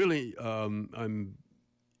 I'm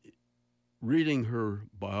reading her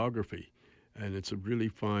biography, and it's a really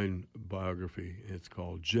fine biography. It's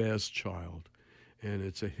called Jazz Child, and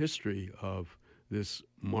it's a history of this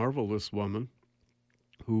marvelous woman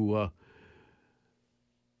who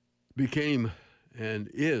became and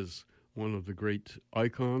is one of the great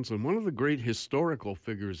icons and one of the great historical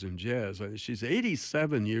figures in jazz. She's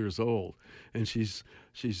 87 years old, and she's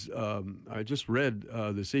I just read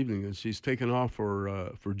this evening that she's taken off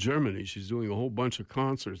for Germany. She's doing a whole bunch of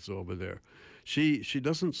concerts over there. She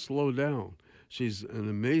doesn't slow down. She's an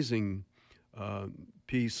amazing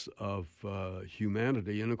piece of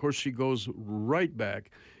humanity, and of course she goes right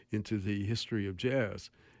back into the history of jazz.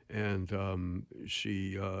 And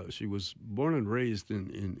she was born and raised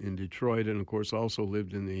in Detroit, and of course also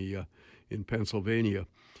lived in Pennsylvania.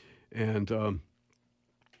 And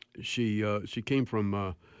she came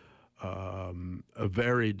from a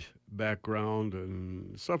varied background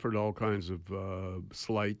and suffered all kinds of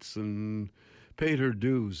slights and paid her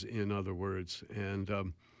dues, in other words, and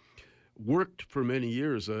worked for many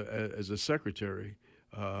years as a secretary.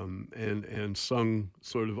 And sung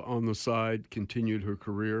sort of on the side, continued her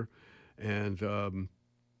career, and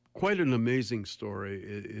quite an amazing story.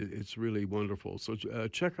 It's really wonderful. So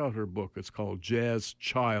check out her book. It's called Jazz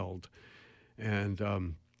Child, and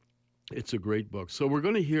it's a great book. So we're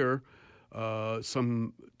going to hear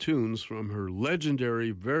some tunes from her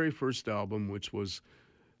legendary very first album, which was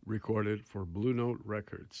recorded for Blue Note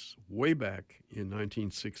Records way back in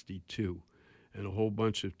 1962. And a whole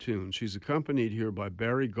bunch of tunes. She's accompanied here by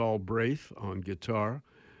Barry Galbraith on guitar.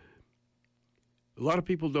 A lot of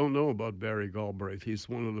people don't know about Barry Galbraith. He's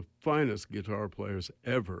one of the finest guitar players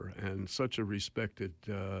ever, and such a respected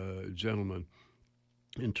gentleman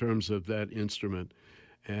in terms of that instrument.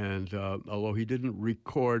 And although he didn't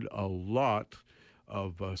record a lot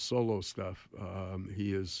of solo stuff,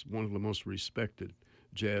 he is one of the most respected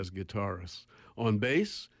jazz guitarists. On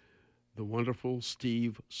bass, the wonderful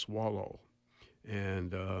Steve Swallow.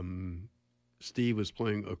 And Steve is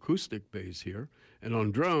playing acoustic bass here. And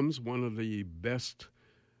on drums, one of the best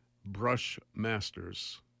brush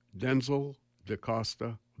masters, Denzel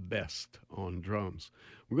DaCosta Best on drums.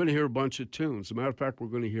 We're going to hear a bunch of tunes. As a matter of fact, we're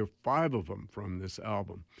going to hear 5 of them from this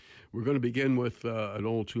album. We're going to begin with an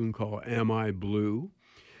old tune called Am I Blue?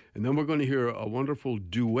 And then we're going to hear a wonderful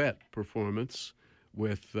duet performance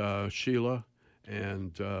with Sheila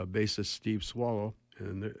and bassist Steve Swallow.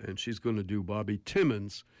 And she's going to do Bobby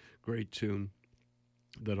Timmons' great tune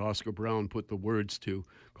that Oscar Brown put the words to,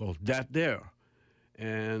 called Dat There.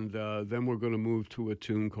 And then we're going to move to a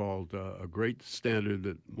tune called a great standard,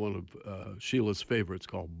 that one of Sheila's favorites,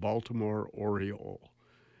 called Baltimore Oriole.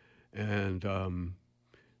 And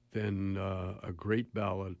then a great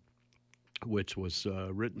ballad, which was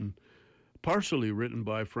partially written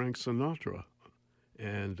by Frank Sinatra.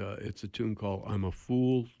 And it's a tune called I'm a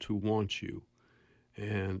Fool to Want You.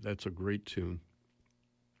 And that's a great tune.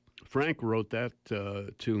 Frank wrote that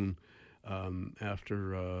tune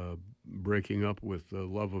after breaking up with the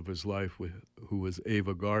love of his life, who was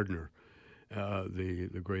Ava Gardner,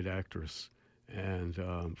 the great actress. And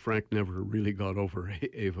Frank never really got over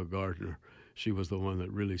Ava Gardner. She was the one that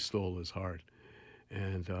really stole his heart.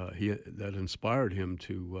 And that inspired him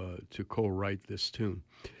to co-write this tune.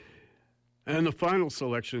 And the final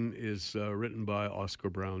selection is written by Oscar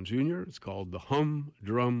Brown Jr. It's called The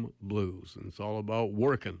Humdrum Blues, and it's all about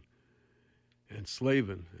working and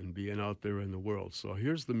slaving and being out there in the world. So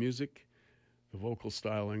here's the music, the vocal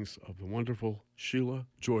stylings of the wonderful Sheila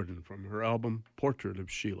Jordan from her album Portrait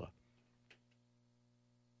of Sheila.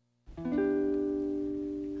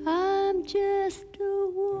 I'm just a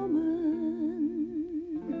woman,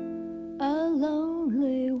 a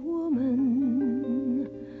lonely woman,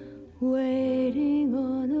 waiting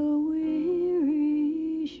on a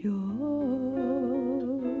weary shore.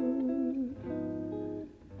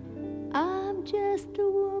 I'm just a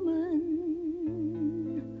woman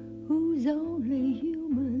who's only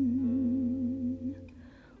human,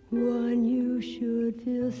 one you should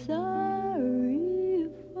feel sorry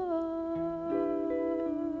for.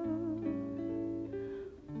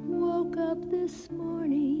 Woke up this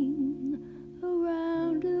morning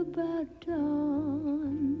around about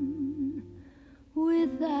dawn.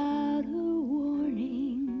 Without a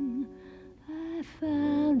warning, I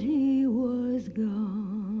found he was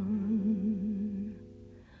gone.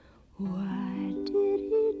 Why did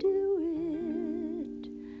he do it?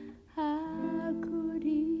 How could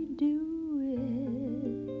he do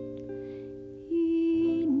it?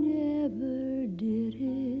 He never did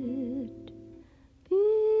it before.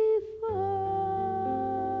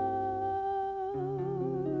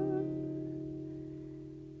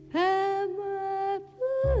 Am I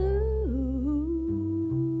blue?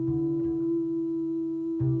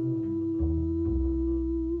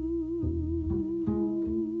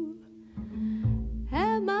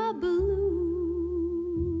 Am I blue?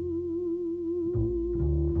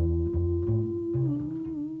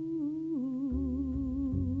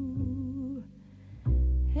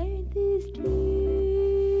 Ain't these tears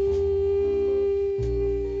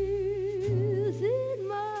in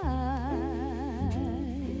my eyes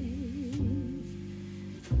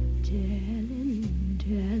telling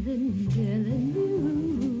you?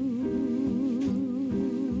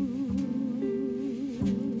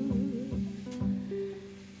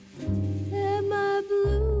 Am I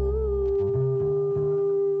blue?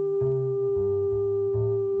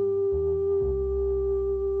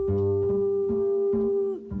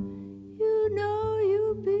 You know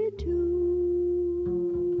you be too.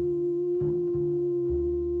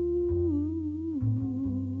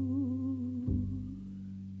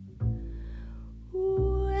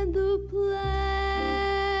 When the plan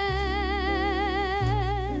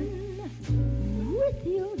with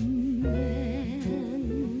your man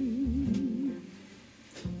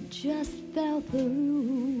just fell through,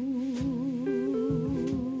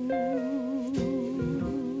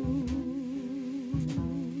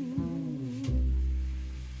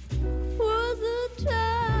 was a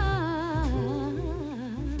time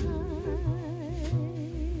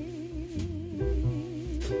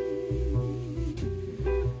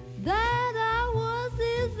that I was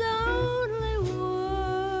his only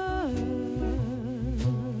one.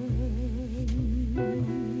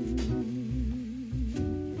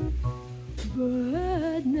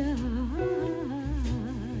 But now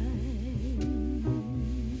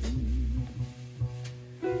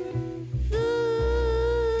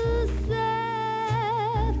the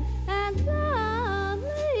sad and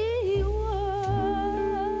lonely one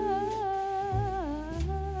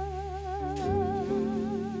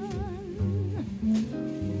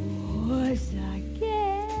was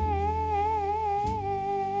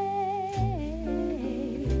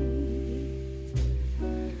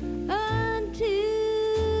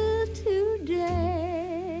until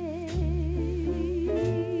today.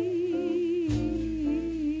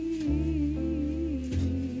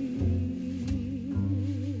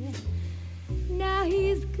 Now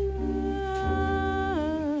he's gone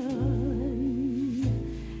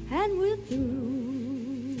and we're through.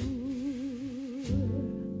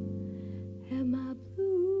 Am I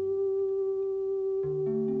blue?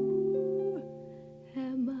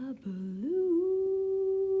 Am I blue?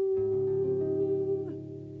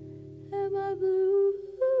 Am I blue?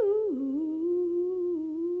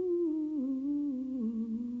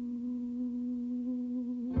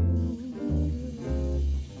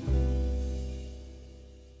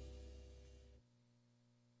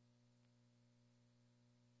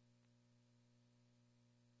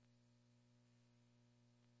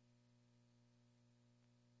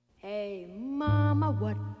 Hey, mama,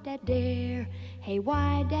 what that there? Hey,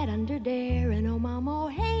 why that under there? And oh, mama, oh,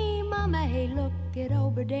 hey, mama, hey, look it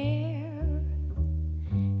over there.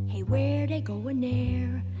 Hey, where they going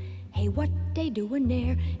there? Hey, what they doing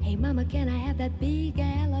there? Hey, mama, can I have that big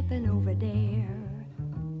elephant over there?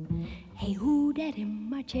 Hey, who dat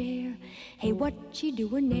in my chair? Hey, what she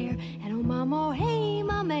doing there? And oh, mama, hey,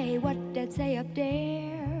 mama, hey, what that say up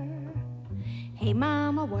there? Hey,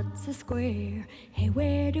 mama, what's a square? Hey,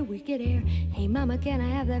 where do we get air? Hey, mama, can I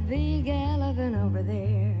have that big elephant over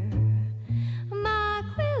there? My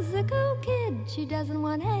quizzical kid, she doesn't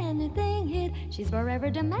want anything hid. She's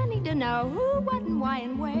forever demanding to know who, what, and why,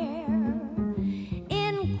 and where.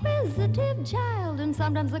 Inquisitive child, and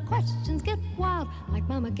sometimes the questions get wild. Like,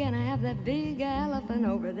 mama, can I have that big elephant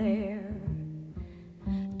over there?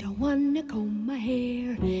 Don't wanna comb my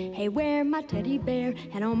hair. Hey, where my teddy bear?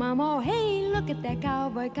 And oh, mama, oh, hey, look at that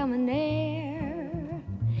cowboy coming there.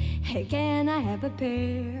 Hey, can I have a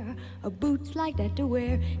pair of boots like that to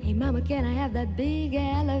wear? Hey, mama, can I have that big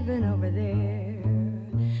elephant over there?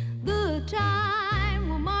 The time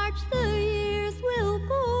will march, the years will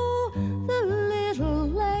go. The little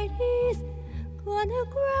lady's gonna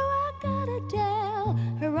grow, I gotta tell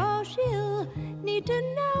her all she'll need to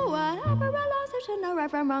know. I help her along so she'll know right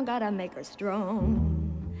from wrong, gotta make her strong.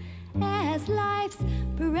 As life's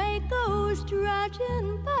parade goes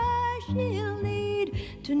trudging by, she'll need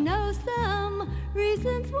to know some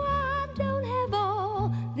reasons why I don't have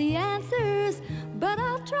all the answers, but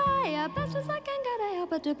I'll try as best as I can, gotta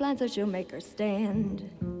help her to plan so she'll make her stand.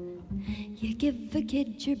 You give a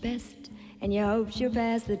kid your best, and you hope she'll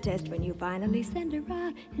pass the test when you finally send her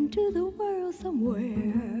out into the world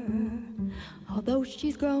somewhere. Although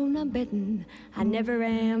she's grown, I'm betting I never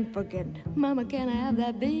am forgetting. Mama, can I have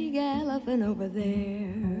that big elephant over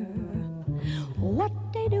there? What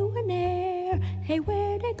they doing there? Hey,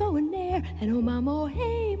 where they going there? And oh, mama, oh,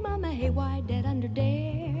 hey, mama, hey, why that under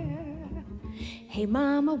there? Hey,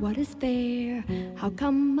 mama, what is fair? How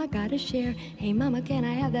come I gotta share? Hey, mama, can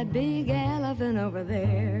I have that big elephant over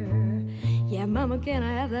there? Yeah, mama, can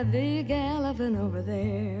I have that big elephant over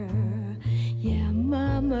there? Yeah,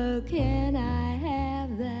 mama, can I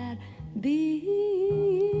have that big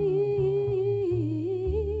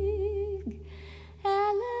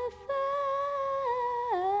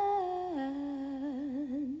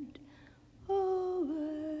elephant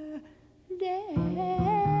over there?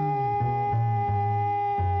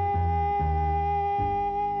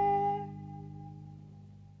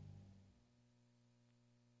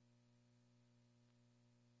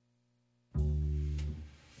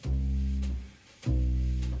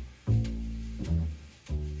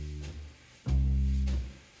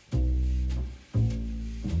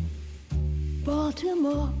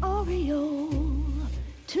 Baltimore Oriole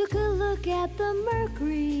took a look at the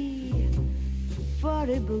mercury,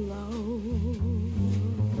 40 below.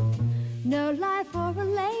 No life for a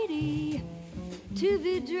lady to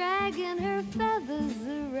be dragging her feathers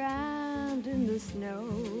around in the snow.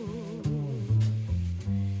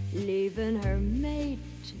 Leaving her mate,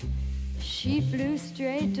 she flew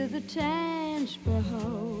straight to the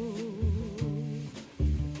Tangipahoe,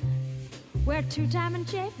 where two-timing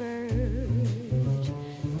jaybird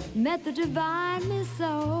met the divine Miss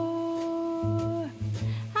O.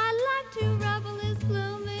 I'd like to ruffle his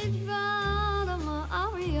plumage, Baltimore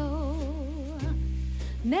Oriole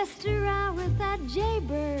messed around with that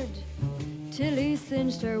jaybird till he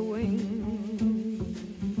singed her wing.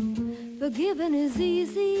 Forgiving is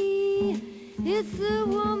easy, it's a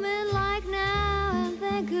woman like now and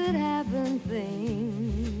then could happen things.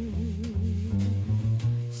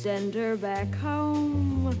 Send her back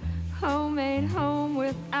home, home ain't home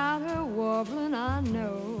without her warbling, I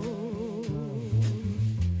know.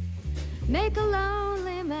 Make a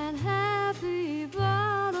lonely man happy,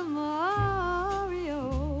 Baltimore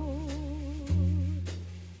Oriole.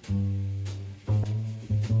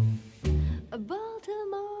 A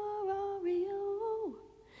Baltimore Oriole,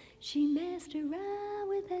 she messed around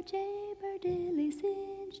with that jaybird till he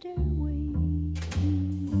singed her wing.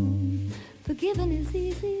 Forgiving is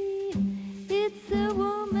easy, it's a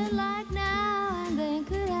woman like now and then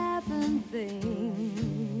could happen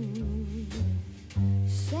things.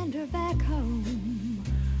 Send her back home,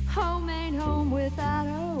 home ain't home without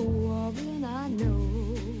her warbling, I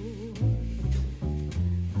know.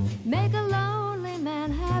 Make a lonely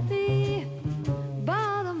man happy,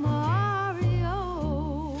 Baltimore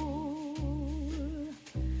Oriole.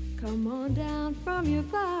 Come on down from your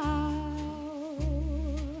bow,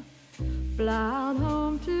 fly on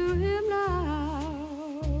home to him now,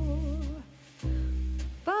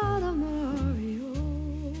 Baltimore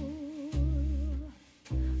Oriole,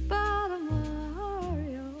 Baltimore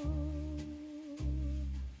Oriole,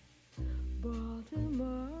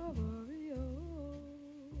 Baltimore Oriole,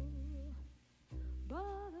 Baltimore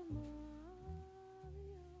Oriole.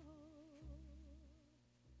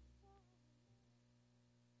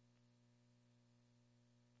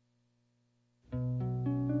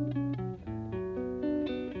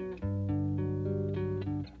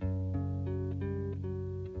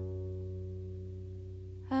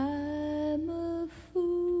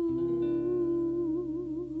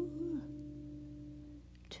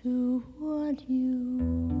 want you.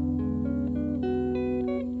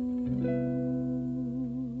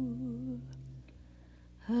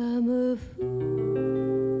 I'm a fool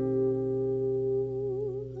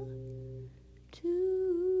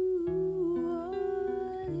to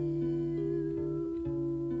want you,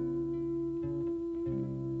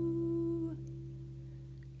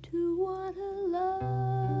 to want a love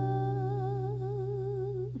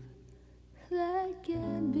that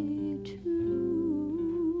can be true,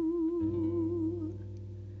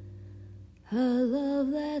 a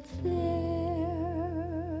love that's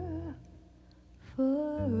there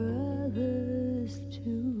for others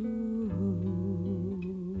too.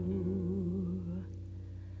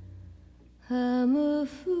 I'm a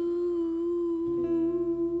fool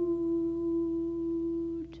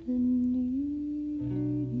to need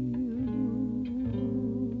you.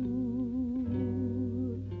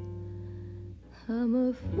 I'm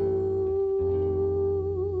a fool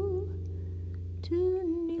to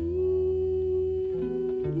need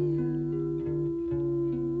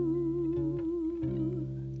you,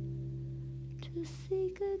 to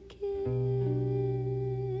seek a kiss,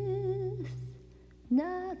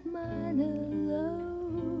 not mine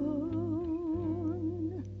alone,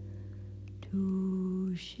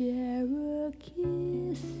 to share a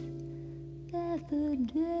kiss that the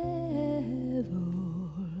devil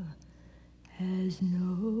has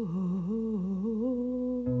known.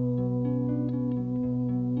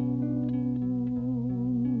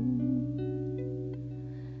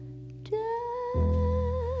 Time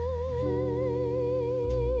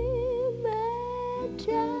and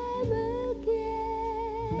time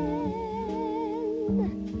again,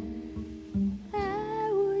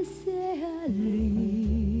 I would say I'd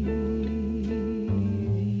leave you.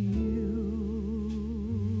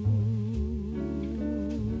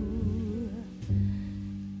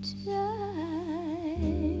 Time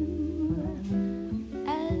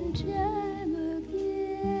and time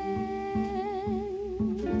again,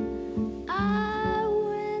 I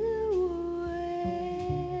went away,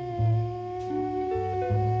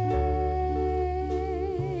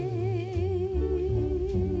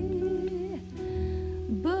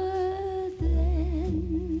 but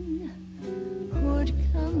then would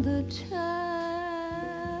come the time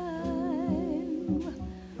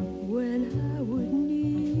when I would need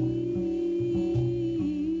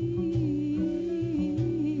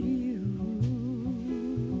you,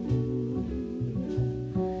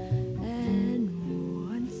 and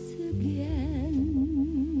once again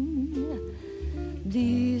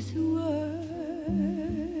these words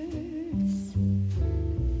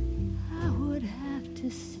I would have to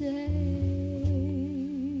say.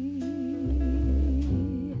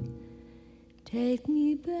 Take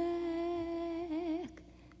me back,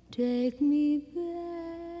 take me back,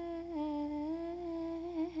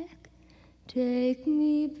 take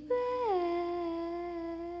me back.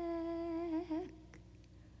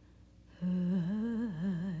 I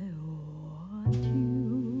want you.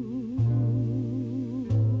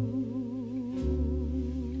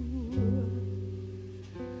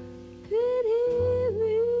 Pity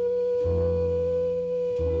me,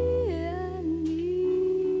 I need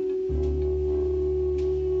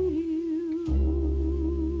you,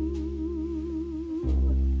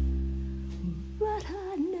 but I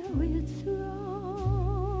know it's wrong.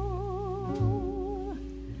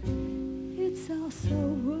 It's all so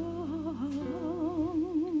wrong,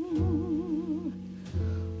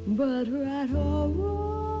 but right or wrong,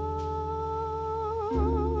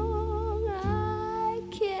 I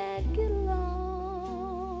can't get along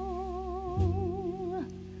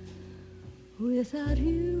without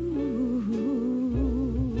you.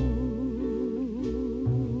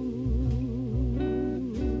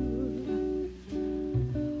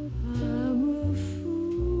 I'm a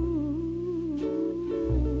fool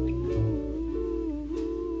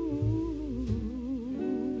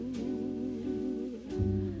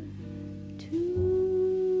to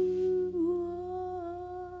want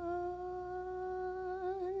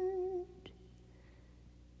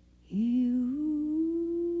you.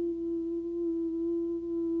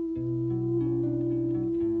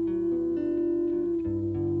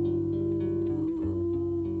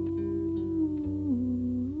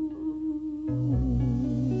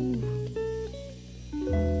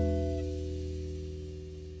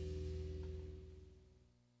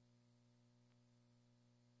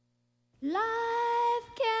 Life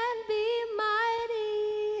can be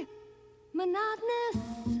mighty monotonous.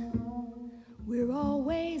 We're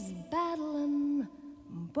always battling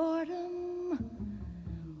boredom.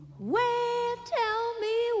 Wait, tell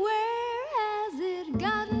me, where has it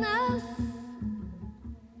gotten us?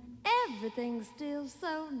 Everything's still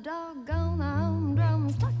so doggone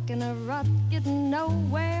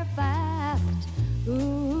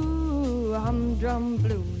humdrum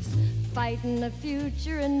blues, fighting the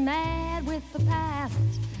future and mad with the past.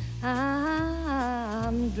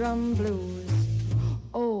 Humdrum blues.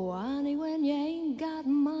 Oh, honey, when you ain't got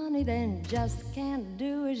money, then just can't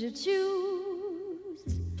do as you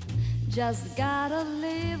choose. Just gotta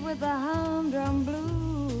live with the humdrum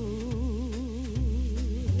blues.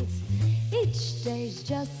 Each day's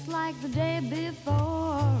just like the day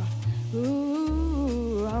before.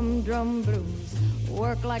 Ooh, humdrum blues.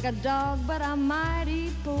 Work like a dog, but I'm mighty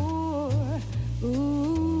poor.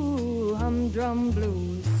 Ooh, humdrum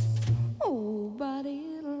blues. Oh, buddy,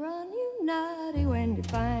 it'll run you nutty when you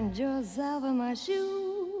find yourself in my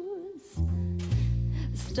shoes,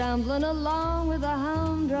 stumbling along with the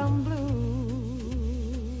humdrum blues.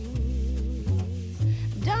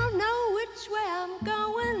 Don't know which way I'm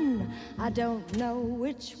going, I don't know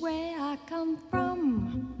which way I come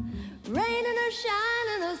from. Raining or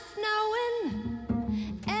shining or snowing,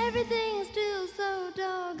 everything's still so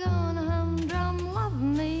doggone humdrum. Love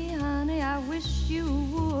me, honey, I wish you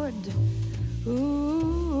would.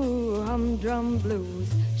 Ooh, humdrum blues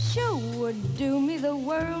sure would do me the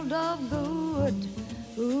world of good.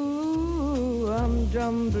 Ooh,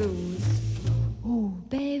 humdrum blues. Oh,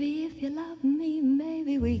 baby, if you love me,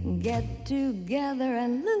 maybe we can get together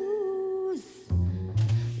and lose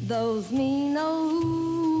those mean old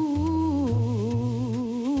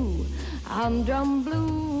humdrum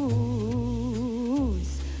blues,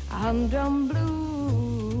 humdrum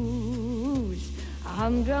blues,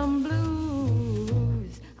 humdrum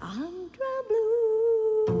blues, humdrum blues.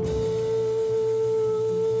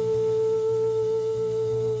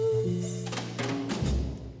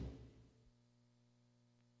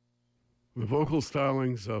 The vocal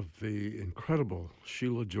stylings of the incredible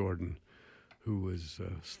Sheila Jordan, who is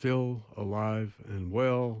still alive and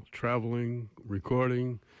well, traveling,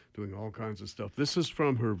 recording, doing all kinds of stuff. This is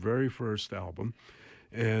from her very first album,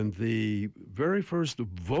 and the very first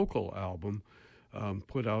vocal album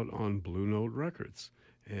put out on Blue Note Records.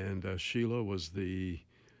 And Sheila was the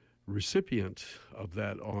recipient of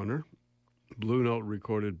that honor. Blue Note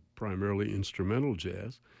recorded primarily instrumental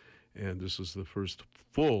jazz, and this is the first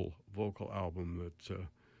full vocal album that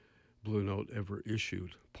Blue Note ever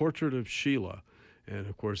issued. Portrait of Sheila, and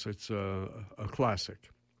of course it's a classic.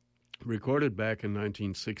 Recorded back in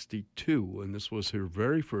 1962, and this was her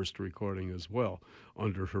very first recording as well,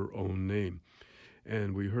 under her own name.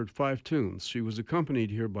 And we heard 5 tunes. She was accompanied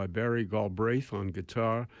here by Barry Galbraith on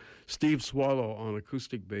guitar, Steve Swallow on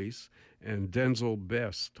acoustic bass, and Denzel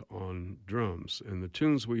Best on drums. And the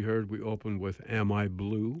tunes we heard, we opened with Am I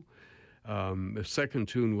Blue? The second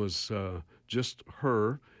tune was just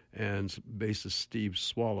her and bassist Steve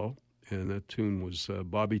Swallow, and that tune was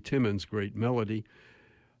Bobby Timmons' great melody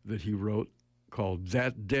that he wrote called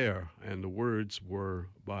That Dare, and the words were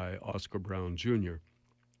by Oscar Brown Jr.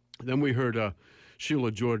 Then we heard a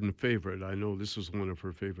Sheila Jordan favorite. I know this was one of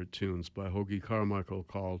her favorite tunes by Hoagy Carmichael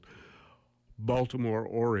called Baltimore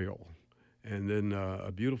Oriole, and then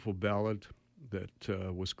a beautiful ballad that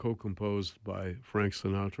was co-composed by Frank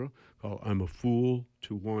Sinatra called I'm a Fool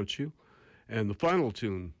to Want You. And the final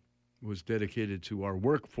tune was dedicated to our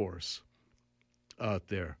workforce out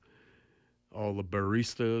there, all the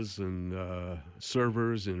baristas and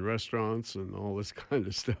servers in restaurants and all this kind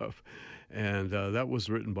of stuff. And that was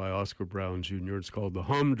written by Oscar Brown Jr. It's called The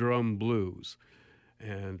Humdrum Blues.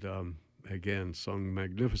 And again, sung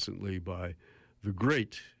magnificently by the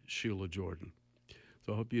great Sheila Jordan.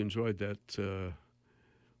 So I hope you enjoyed that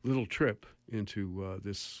little trip into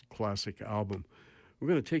this classic album. We're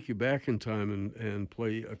going to take you back in time and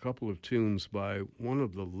play a couple of tunes by one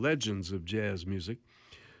of the legends of jazz music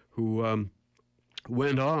who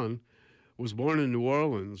went on, was born in New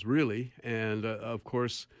Orleans, really, and of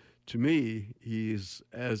course, to me, he's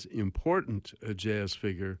as important a jazz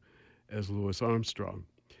figure as Louis Armstrong.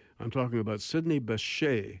 I'm talking about Sidney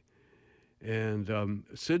Bechet. And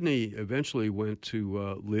Sidney eventually went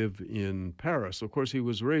to live in Paris. Of course, he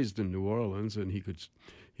was raised in New Orleans, and he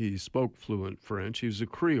spoke fluent French. He was a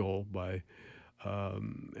Creole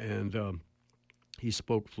he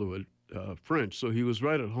spoke fluent French, so he was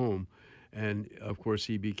right at home. And of course,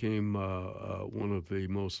 he became one of the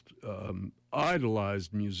most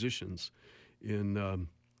idolized musicians in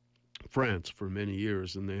France for many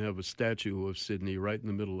years. And they have a statue of Sidney right in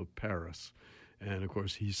the middle of Paris. And, of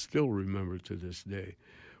course, he's still remembered to this day.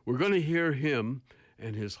 We're going to hear him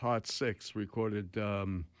and his Hot Six recorded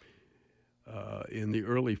in the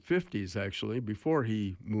early 50s, actually, before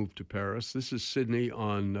he moved to Paris. This is Sidney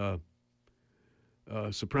on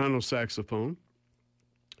soprano saxophone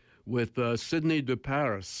with Sidney de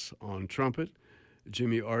Paris on trumpet,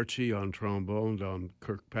 Jimmy Archie on trombone, Don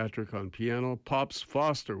Kirkpatrick on piano, Pops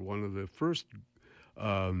Foster, one of the first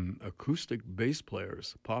acoustic bass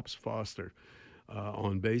players, Pops Foster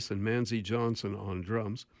on bass, and Manzi Johnson on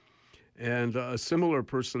drums, and a similar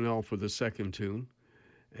personnel for the second tune.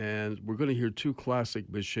 And we're going to hear two classic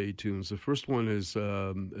Bechet tunes. The first one is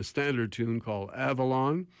a standard tune called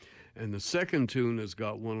Avalon, and the second tune has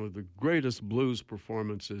got one of the greatest blues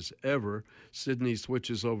performances ever. Sidney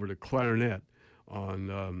switches over to clarinet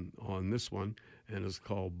on this one, and it's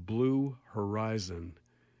called Blue Horizon.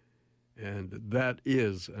 And that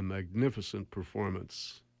is a magnificent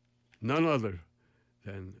performance. None other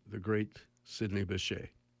than the great Sidney Bechet.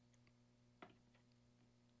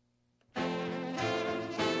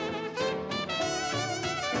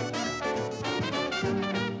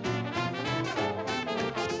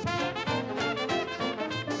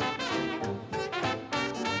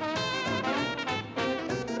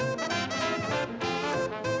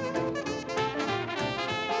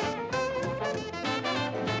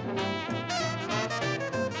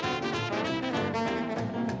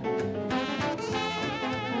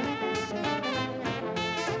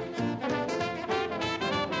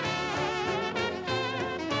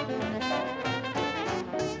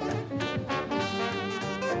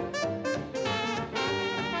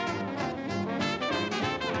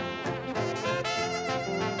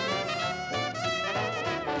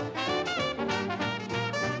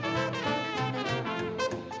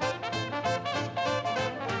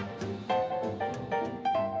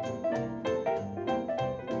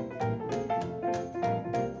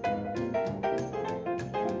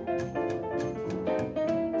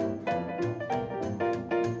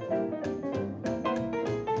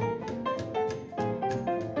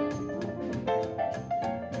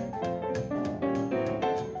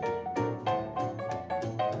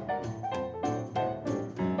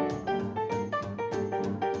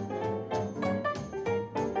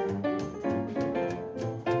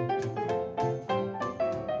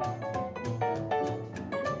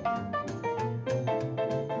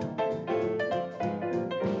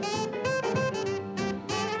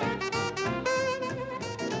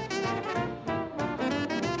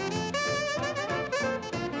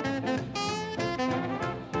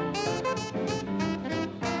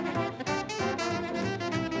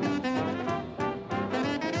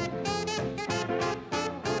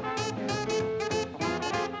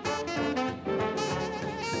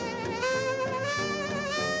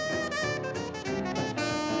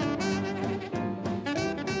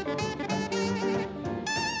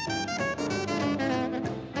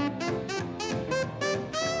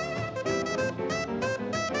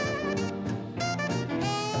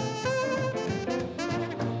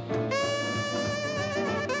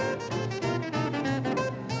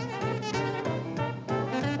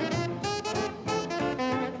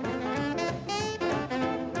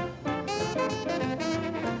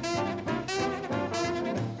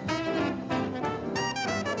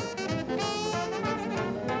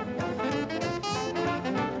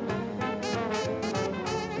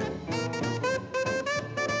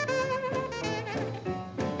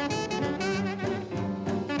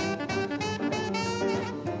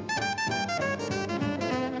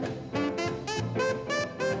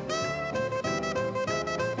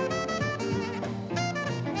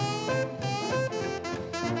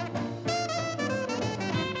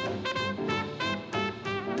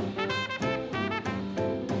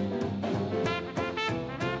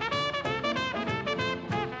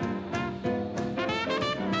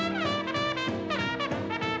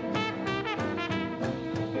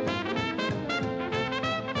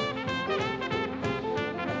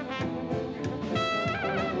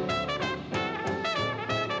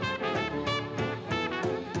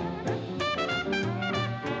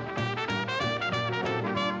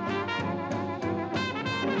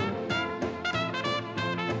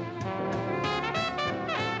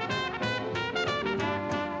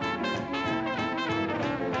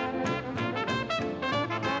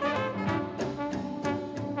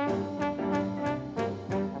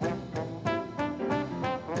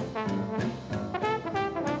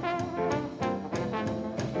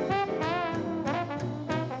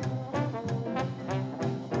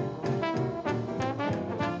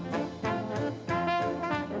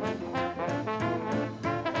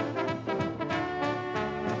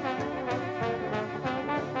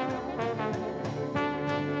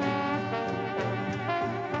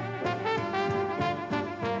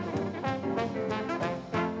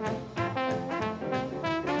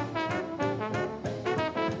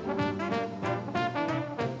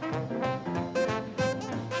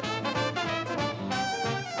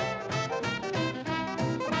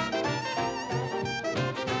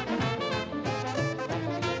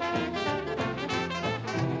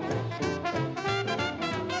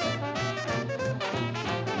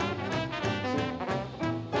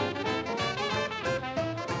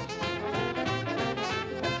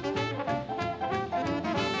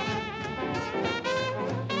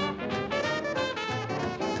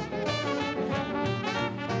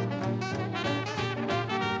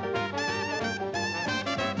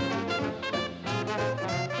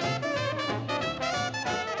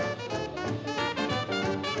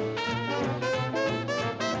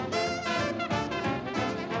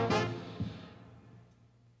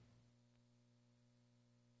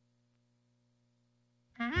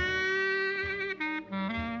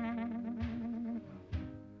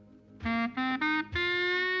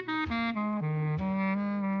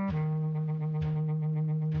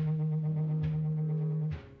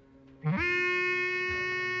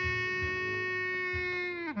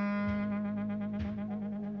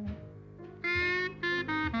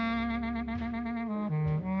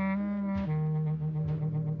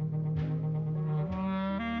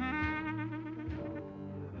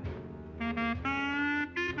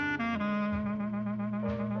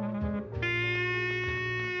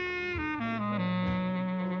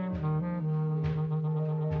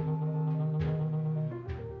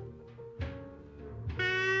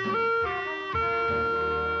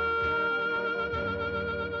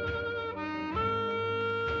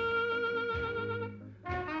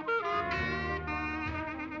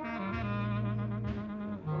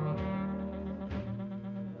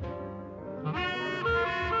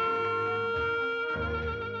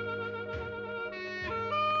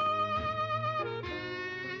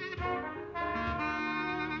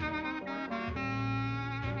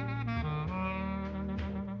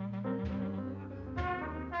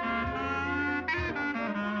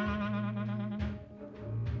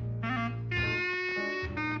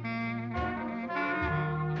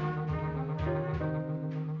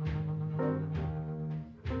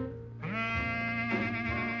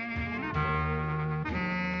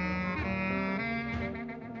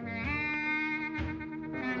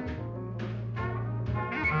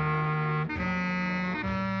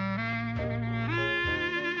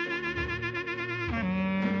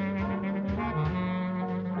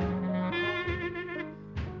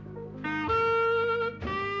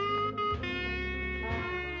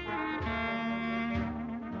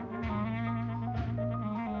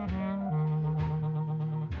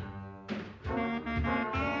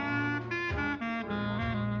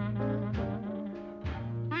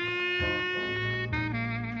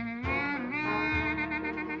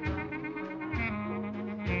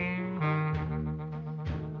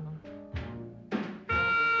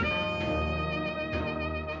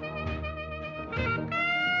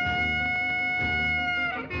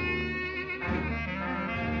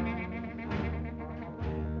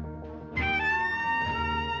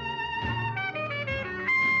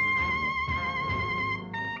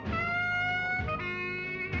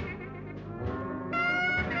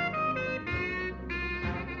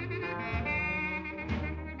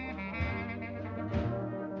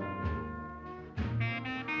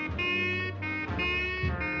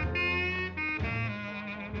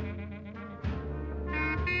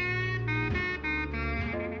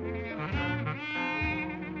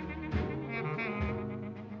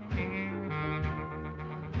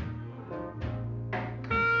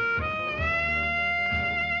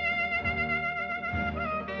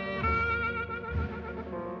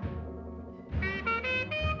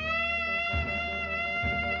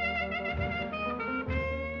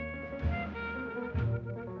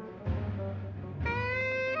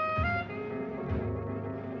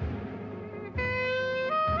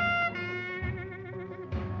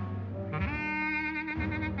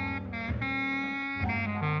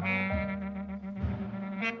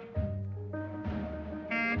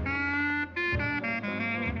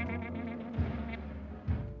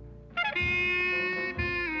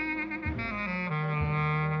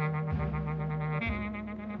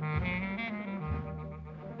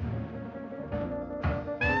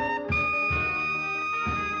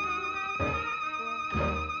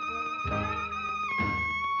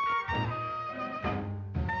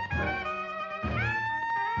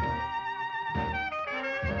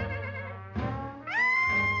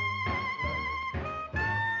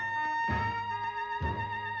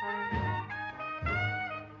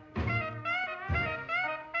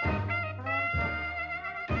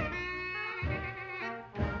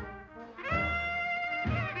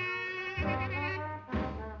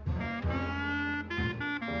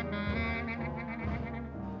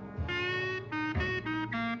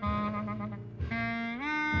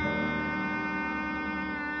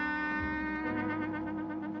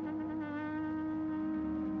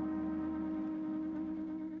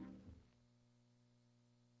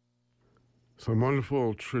 Some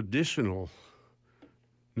wonderful traditional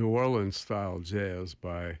New Orleans-style jazz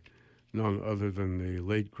by none other than the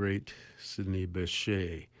late, great Sidney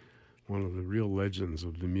Bechet, one of the real legends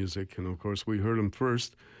of the music. And, of course, we heard him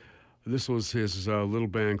first. This was his little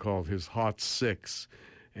band called his Hot Six,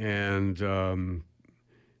 and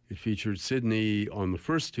it featured Sidney on the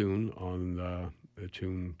first tune, on a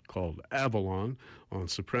tune called Avalon, on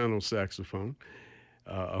soprano saxophone,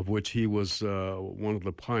 of which he was one of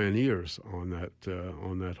the pioneers on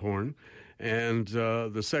that horn. And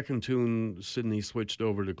the second tune, Sidney switched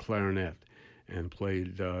over to clarinet and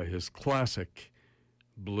played his classic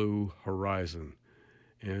Blue Horizon.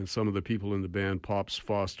 And some of the people in the band, Pops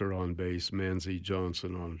Foster on bass, Manzi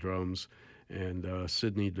Johnson on drums, and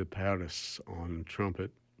Sidney DeParis on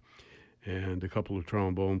trumpet, and a couple of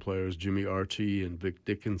trombone players, Jimmy Archie and Vic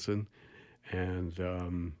Dickinson, and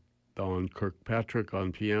Don Kirkpatrick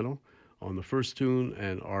on piano on the first tune,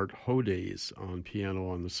 and Art Hodays on piano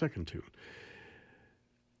on the second tune.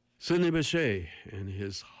 Sidney Bechet and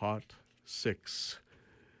his Hot Six.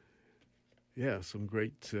 Yeah, some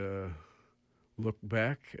great look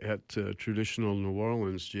back at traditional New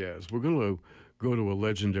Orleans jazz. We're going to go to a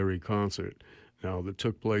legendary concert now that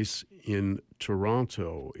took place in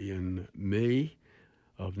Toronto in May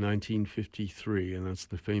of 1953, and that's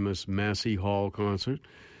the famous Massey Hall concert,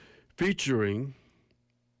 featuring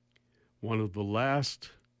one of the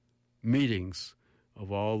last meetings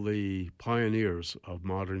of all the pioneers of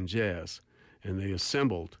modern jazz, and they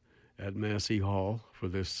assembled at Massey Hall for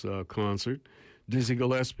this concert. Dizzy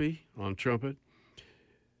Gillespie on trumpet,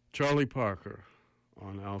 Charlie Parker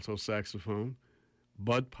on alto saxophone,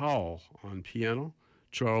 Bud Powell on piano,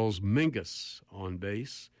 Charles Mingus on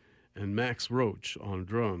bass, and Max Roach on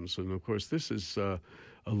drums. And, of course, this is a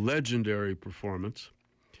legendary performance.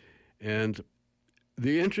 And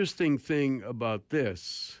the interesting thing about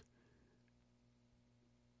this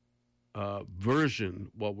version,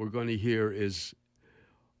 what we're going to hear is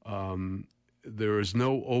there is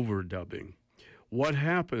no overdubbing. What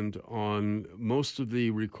happened on most of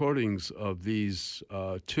the recordings of these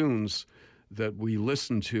tunes that we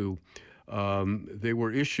listened to, they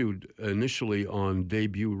were issued initially on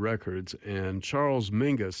debut records, and Charles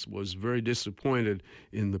Mingus was very disappointed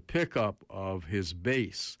in the pickup of his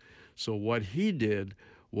bass. So what he did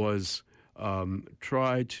was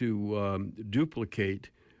try to duplicate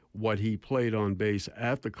what he played on bass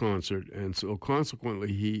at the concert, and so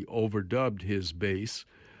consequently he overdubbed his bass,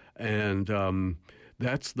 and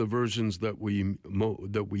that's the versions that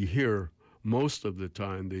we hear most of the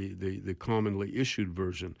time, the commonly issued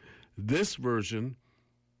version. This version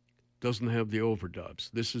doesn't have the overdubs.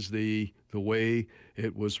 This is the way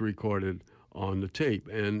it was recorded on the tape.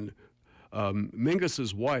 And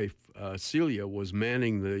Mingus's wife, Celia, was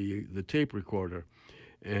manning the tape recorder.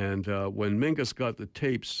 And when Mingus got the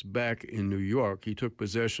tapes back in New York, he took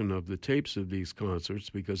possession of the tapes of these concerts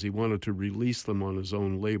because he wanted to release them on his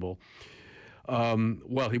own label.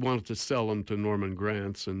 Well, he wanted to sell them to Norman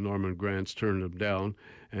Granz, and Norman Granz turned them down.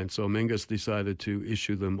 And so Mingus decided to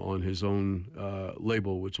issue them on his own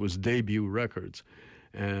label, which was Debut Records.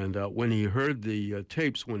 And when he heard the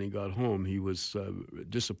tapes when he got home, he was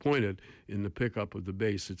disappointed in the pickup of the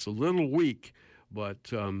bass. It's a little weak,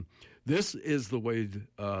 but this is the way,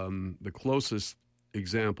 the closest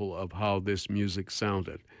example of how this music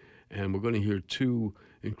sounded. And we're going to hear two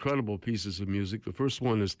incredible pieces of music. The first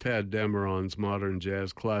one is Tad Dameron's modern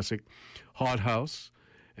jazz classic, Hot House.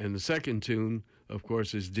 And the second tune, of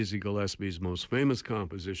course, is Dizzy Gillespie's most famous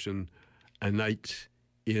composition, A Night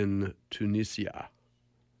in Tunisia.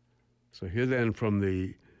 So here then from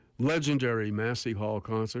the legendary Massey Hall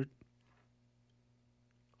concert,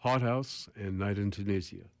 Hot House and Night in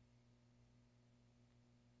Tunisia.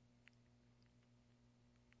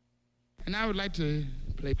 And I would like to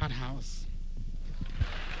play Hot House.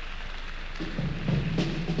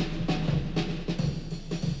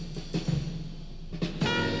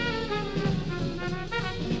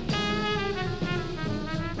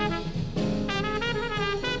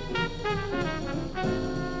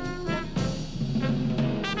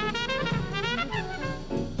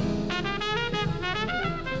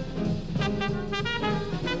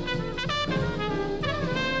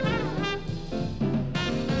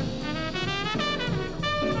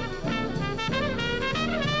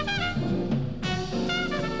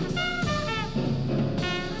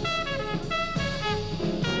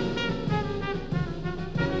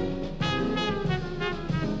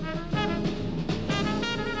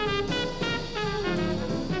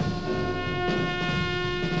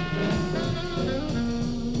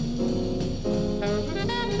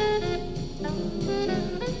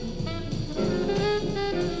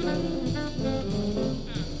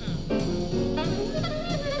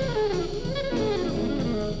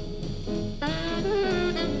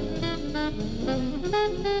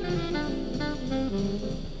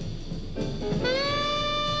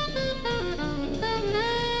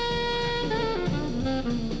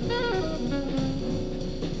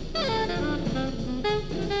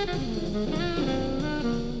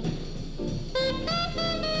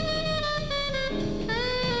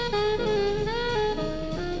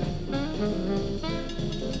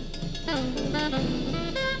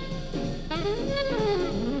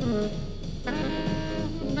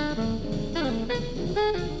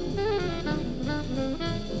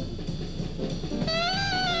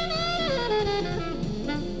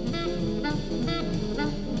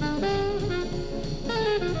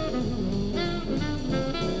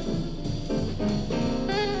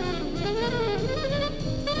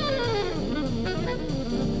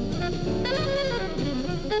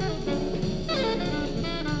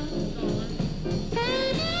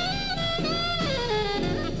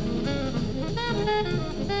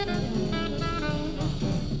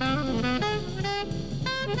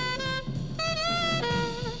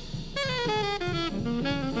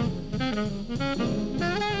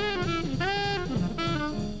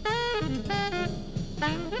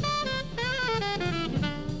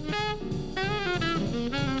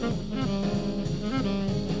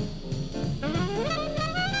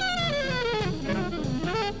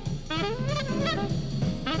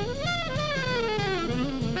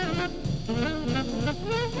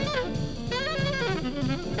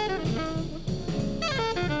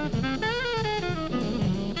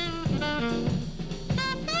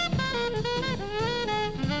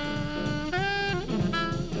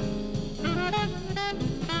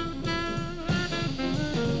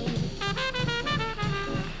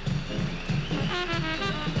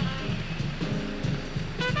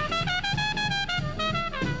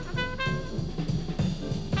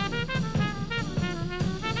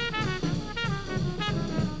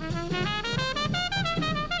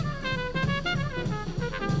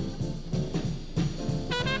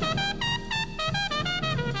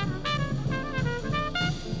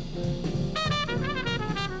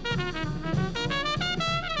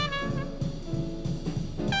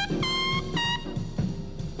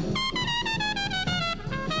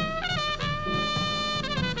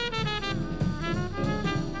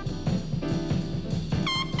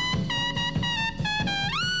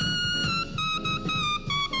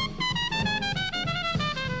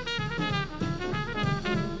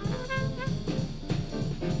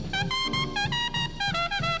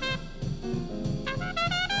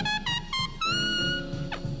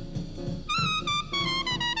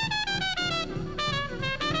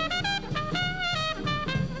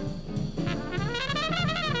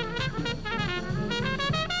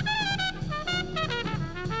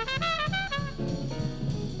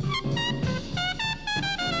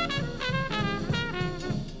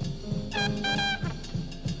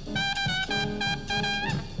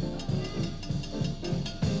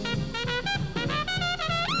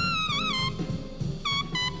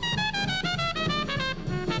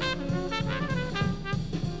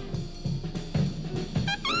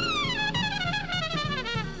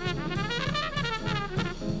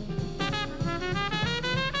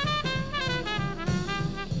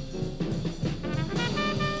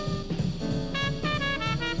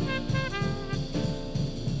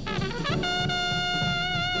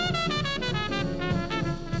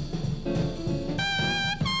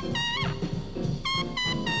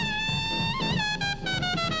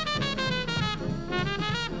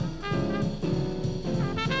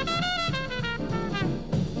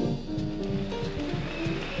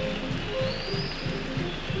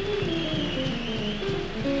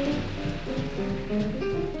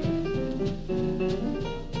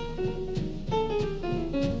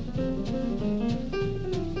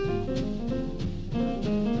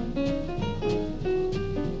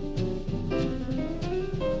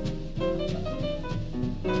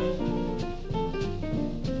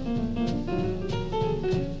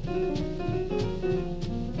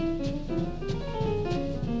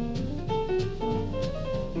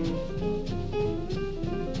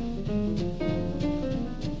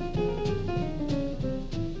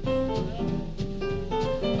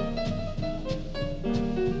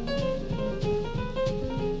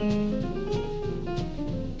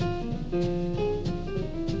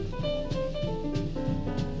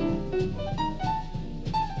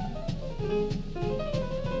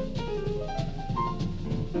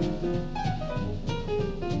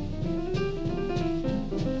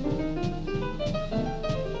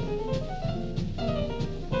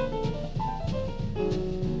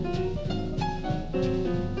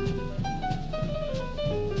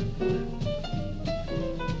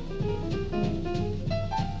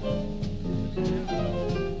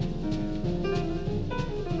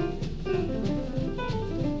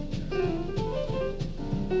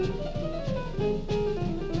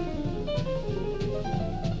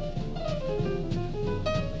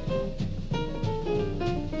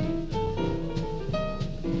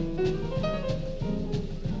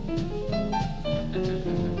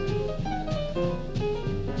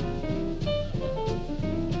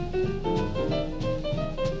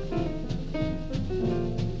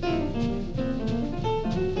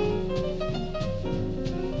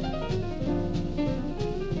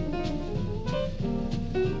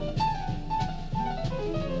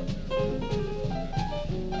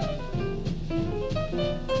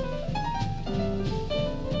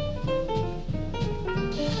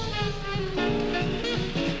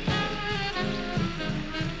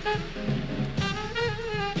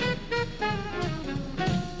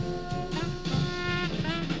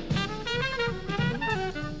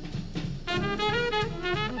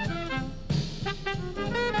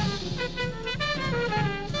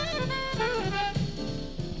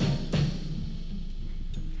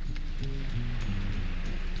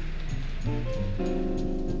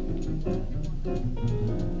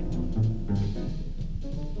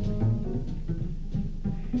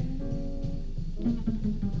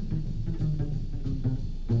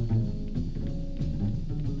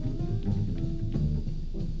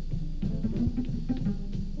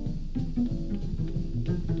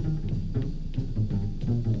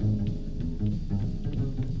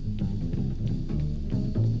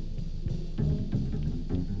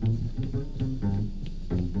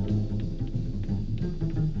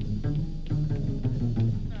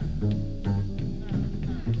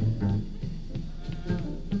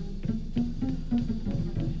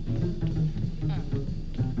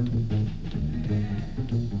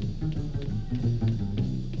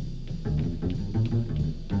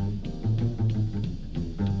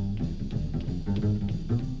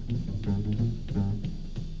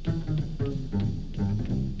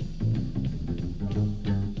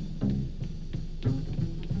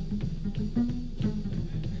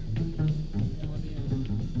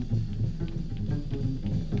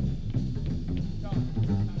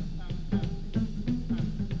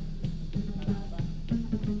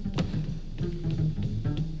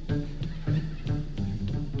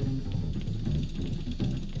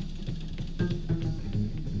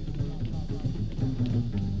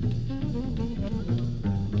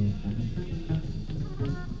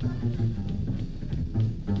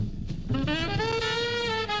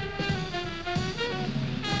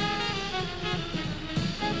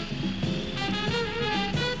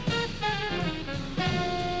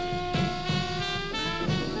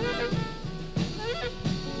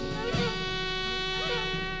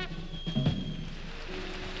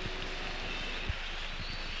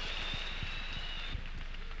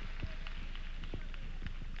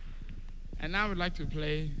 And I would like to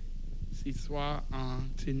play Ce Soir en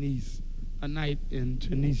Tunis, A Night in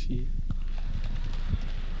Tunisia.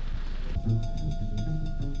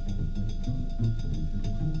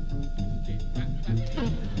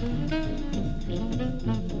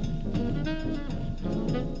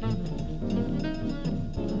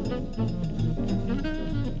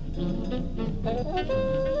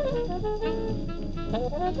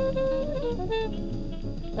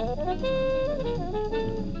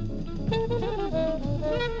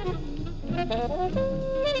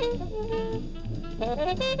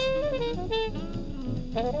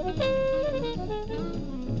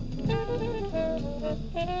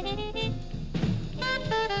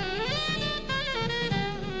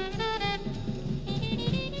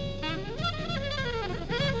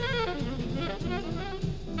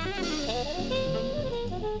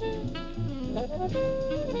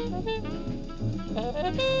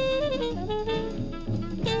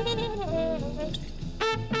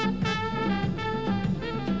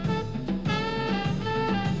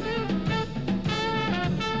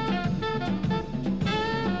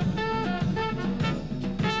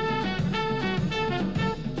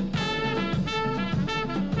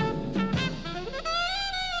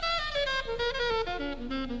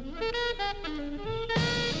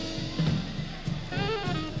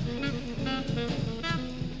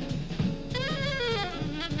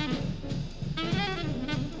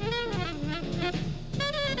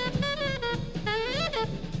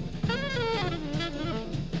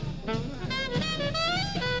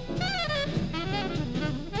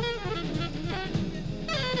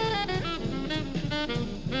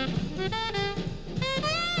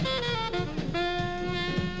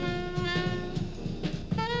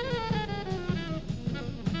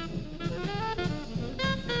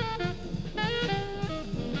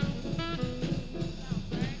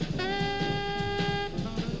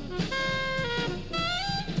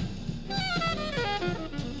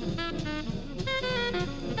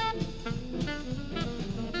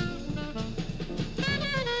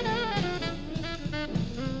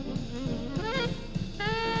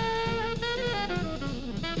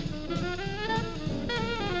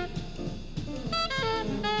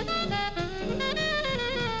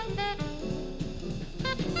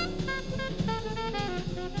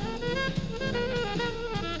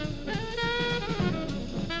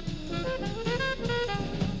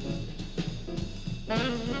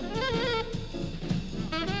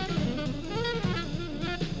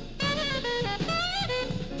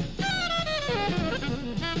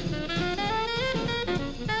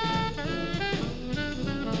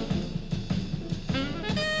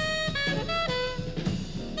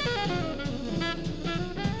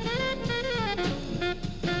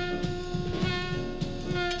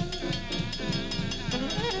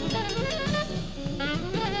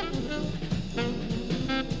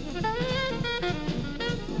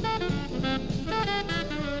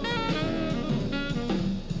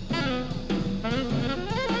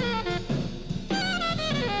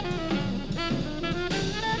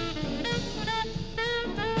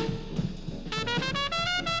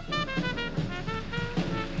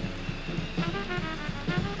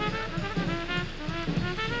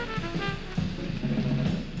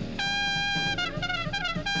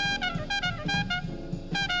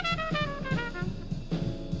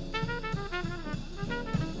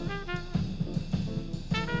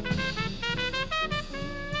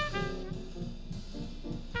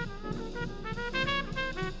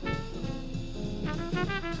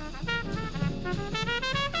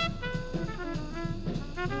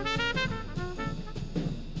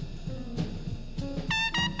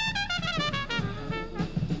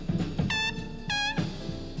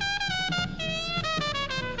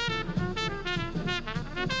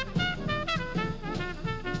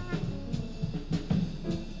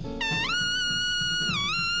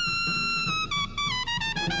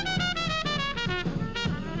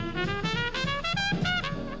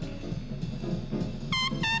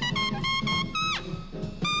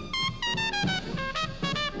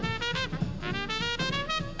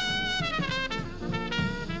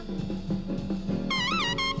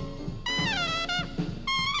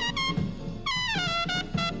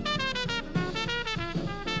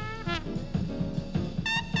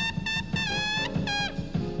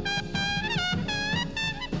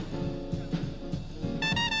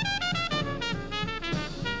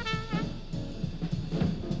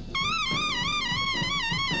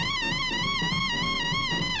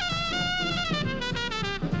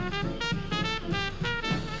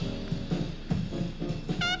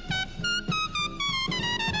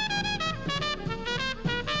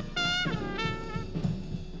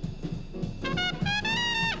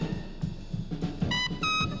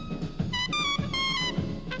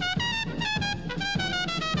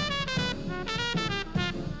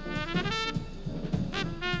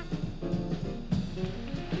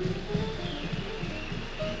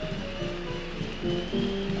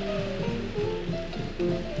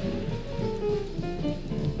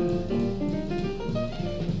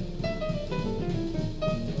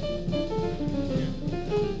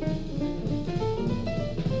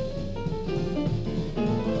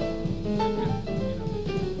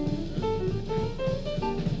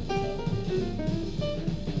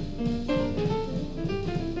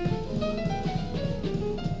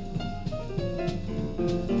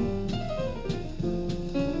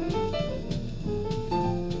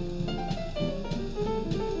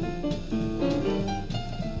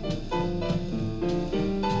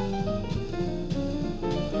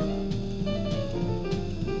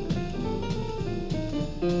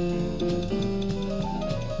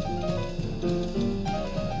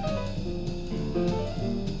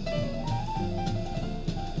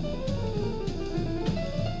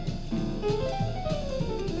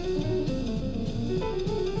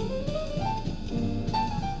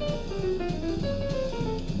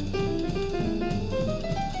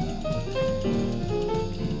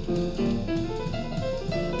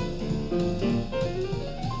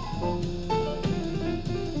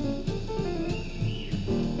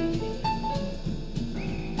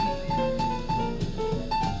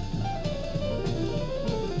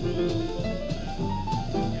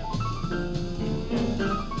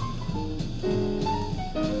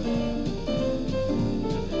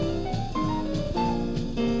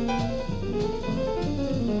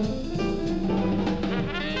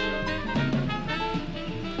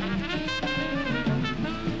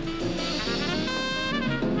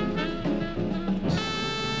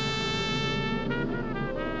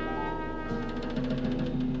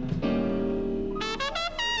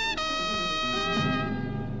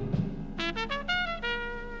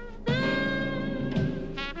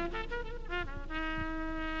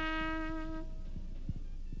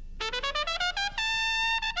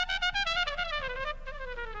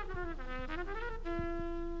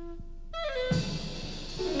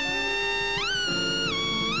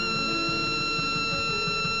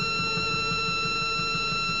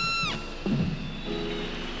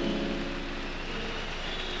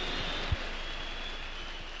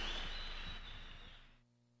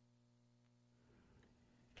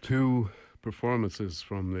 two performances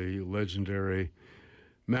from the legendary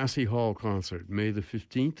Massey Hall concert, May the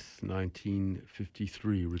 15th,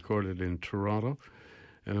 1953, recorded in Toronto.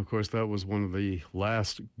 And, of course, that was one of the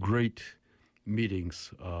last great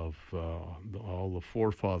meetings of all the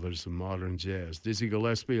forefathers of modern jazz. Dizzy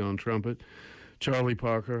Gillespie on trumpet, Charlie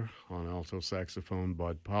Parker on alto saxophone,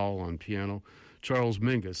 Bud Powell on piano, Charles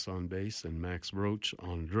Mingus on bass, and Max Roach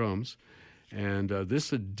on drums. And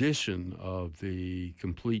this edition of the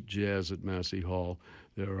Complete Jazz at Massey Hall,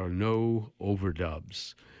 there are no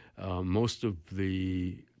overdubs. Most of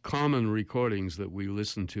the common recordings that we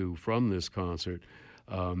listen to from this concert,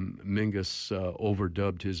 Mingus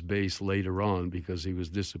overdubbed his bass later on because he was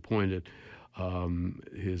disappointed. A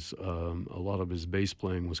lot of his bass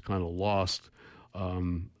playing was kind of lost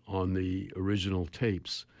on the original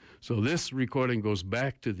tapes. So this recording goes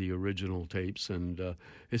back to the original tapes, and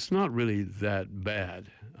it's not really that bad.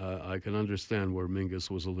 I can understand where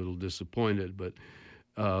Mingus was a little disappointed, but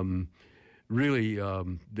really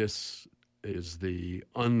this is the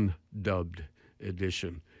undubbed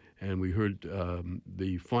edition. And we heard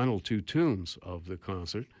the final two tunes of the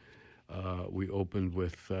concert. We opened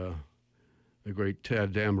with the great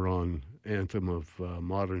Tad Dameron anthem of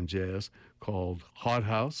modern jazz called Hot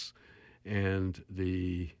House, and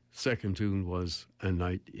the second tune was A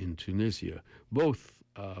Night in Tunisia, both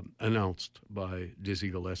announced by Dizzy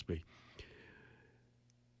Gillespie.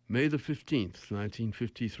 May the 15th,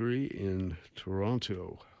 1953, in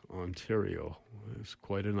Toronto, Ontario. It's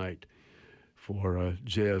quite a night for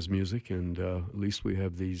jazz music, and at least we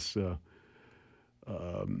have these.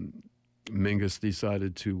 Mingus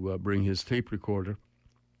decided to bring his tape recorder,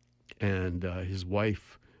 and his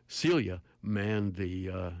wife, Celia, manned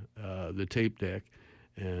the tape deck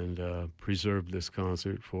and preserved this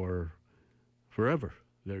concert for forever.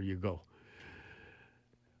 There you go.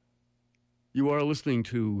 You are listening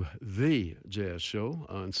to The Jazz Show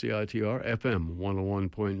on CITR FM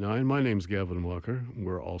 101.9. My name's Gavin Walker.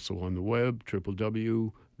 We're also on the web,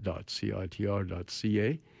 www.citr.ca.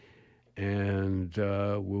 And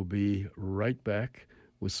we'll be right back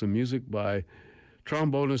with some music by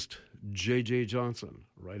trombonist J.J. Johnson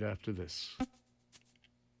right after this.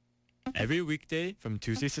 Every weekday from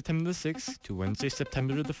Tuesday, September the 6th to Wednesday,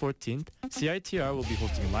 September the 14th, CITR will be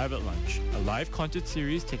hosting Live at Lunch, a live concert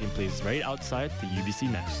series taking place right outside the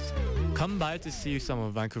UBC Nest. Come by to see some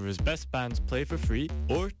of Vancouver's best bands play for free,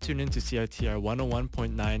 or tune in to CITR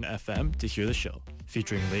 101.9 FM to hear the show.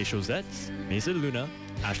 Featuring Les Chosettes, Mesa Luna,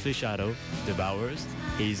 Ashley Shadow, Devours,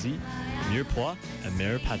 Hazy, Mirepoix, and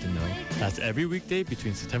Mayor Patinot. That's every weekday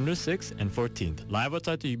between September 6th and 14th, live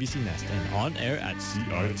outside the UBC Nest and on air at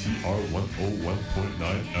CITR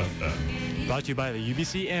 101.9 FM. Brought to you by the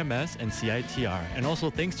UBC AMS and CITR, and also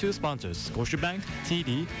thanks to the sponsors Scotiabank,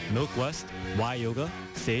 TD, Milk West, Y Yoga,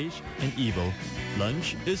 Sage, and Evo.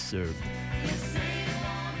 Lunch is served.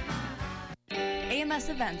 AMS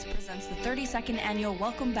Events presents the 32nd Annual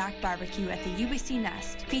Welcome Back Barbecue at the UBC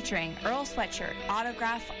Nest, featuring Earl Sweatshirt,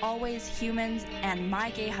 Autograph, Always Humans, and My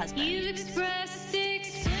Gay Husband.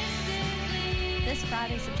 This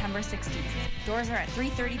Friday, September 16th. Doors are at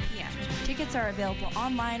 3:30 p.m. Tickets are available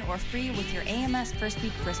online or free with your AMS First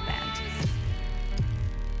Week wristband.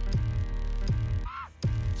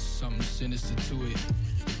 Something sinister to it.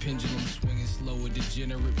 The pendulum swinging slow, a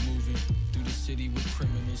degenerate moving through the city with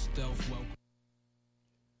criminal stealth.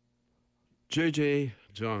 J.J.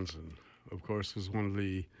 Johnson, of course, was one of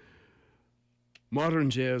the modern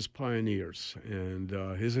jazz pioneers, and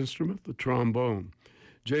his instrument, the trombone.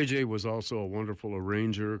 J.J. was also a wonderful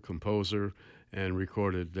arranger, composer, and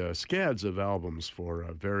recorded scads of albums for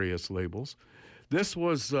various labels. This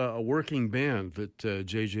was a working band that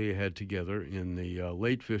J.J. had together in the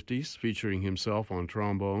late 50s, featuring himself on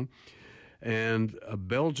trombone, and a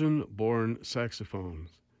Belgian-born saxophone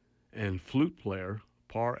and flute player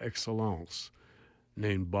par excellence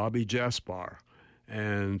named Bobby Jaspar,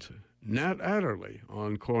 and Nat Adderley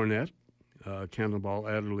on cornet, Cannonball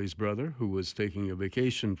Adderley's brother, who was taking a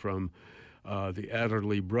vacation from the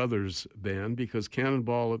Adderley Brothers band because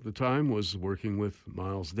Cannonball at the time was working with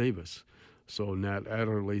Miles Davis. So Nat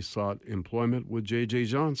Adderley sought employment with J.J.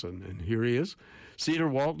 Johnson, and here he is. Cedar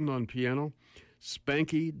Walton on piano,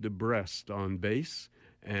 Spanky DeBrest on bass,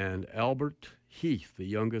 and Albert Heath, the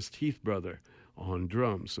youngest Heath brother, on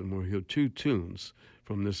drums. And we'll hear two tunes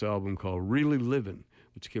from this album called Really Livin',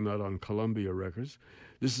 which came out on Columbia Records.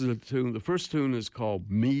 This is a tune. The first tune is called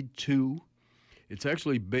Me Too. It's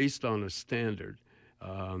actually based on a standard,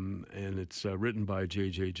 and it's written by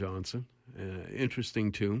J.J. Johnson.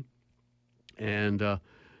 Interesting tune. And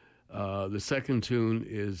the second tune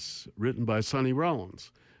is written by Sonny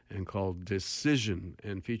Rollins, and called Decision,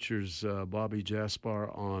 and features Bobby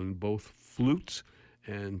Jaspar on both flute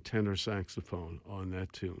and tenor saxophone on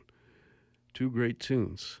that tune. Two great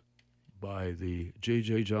tunes by the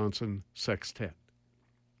J.J. Johnson Sextet.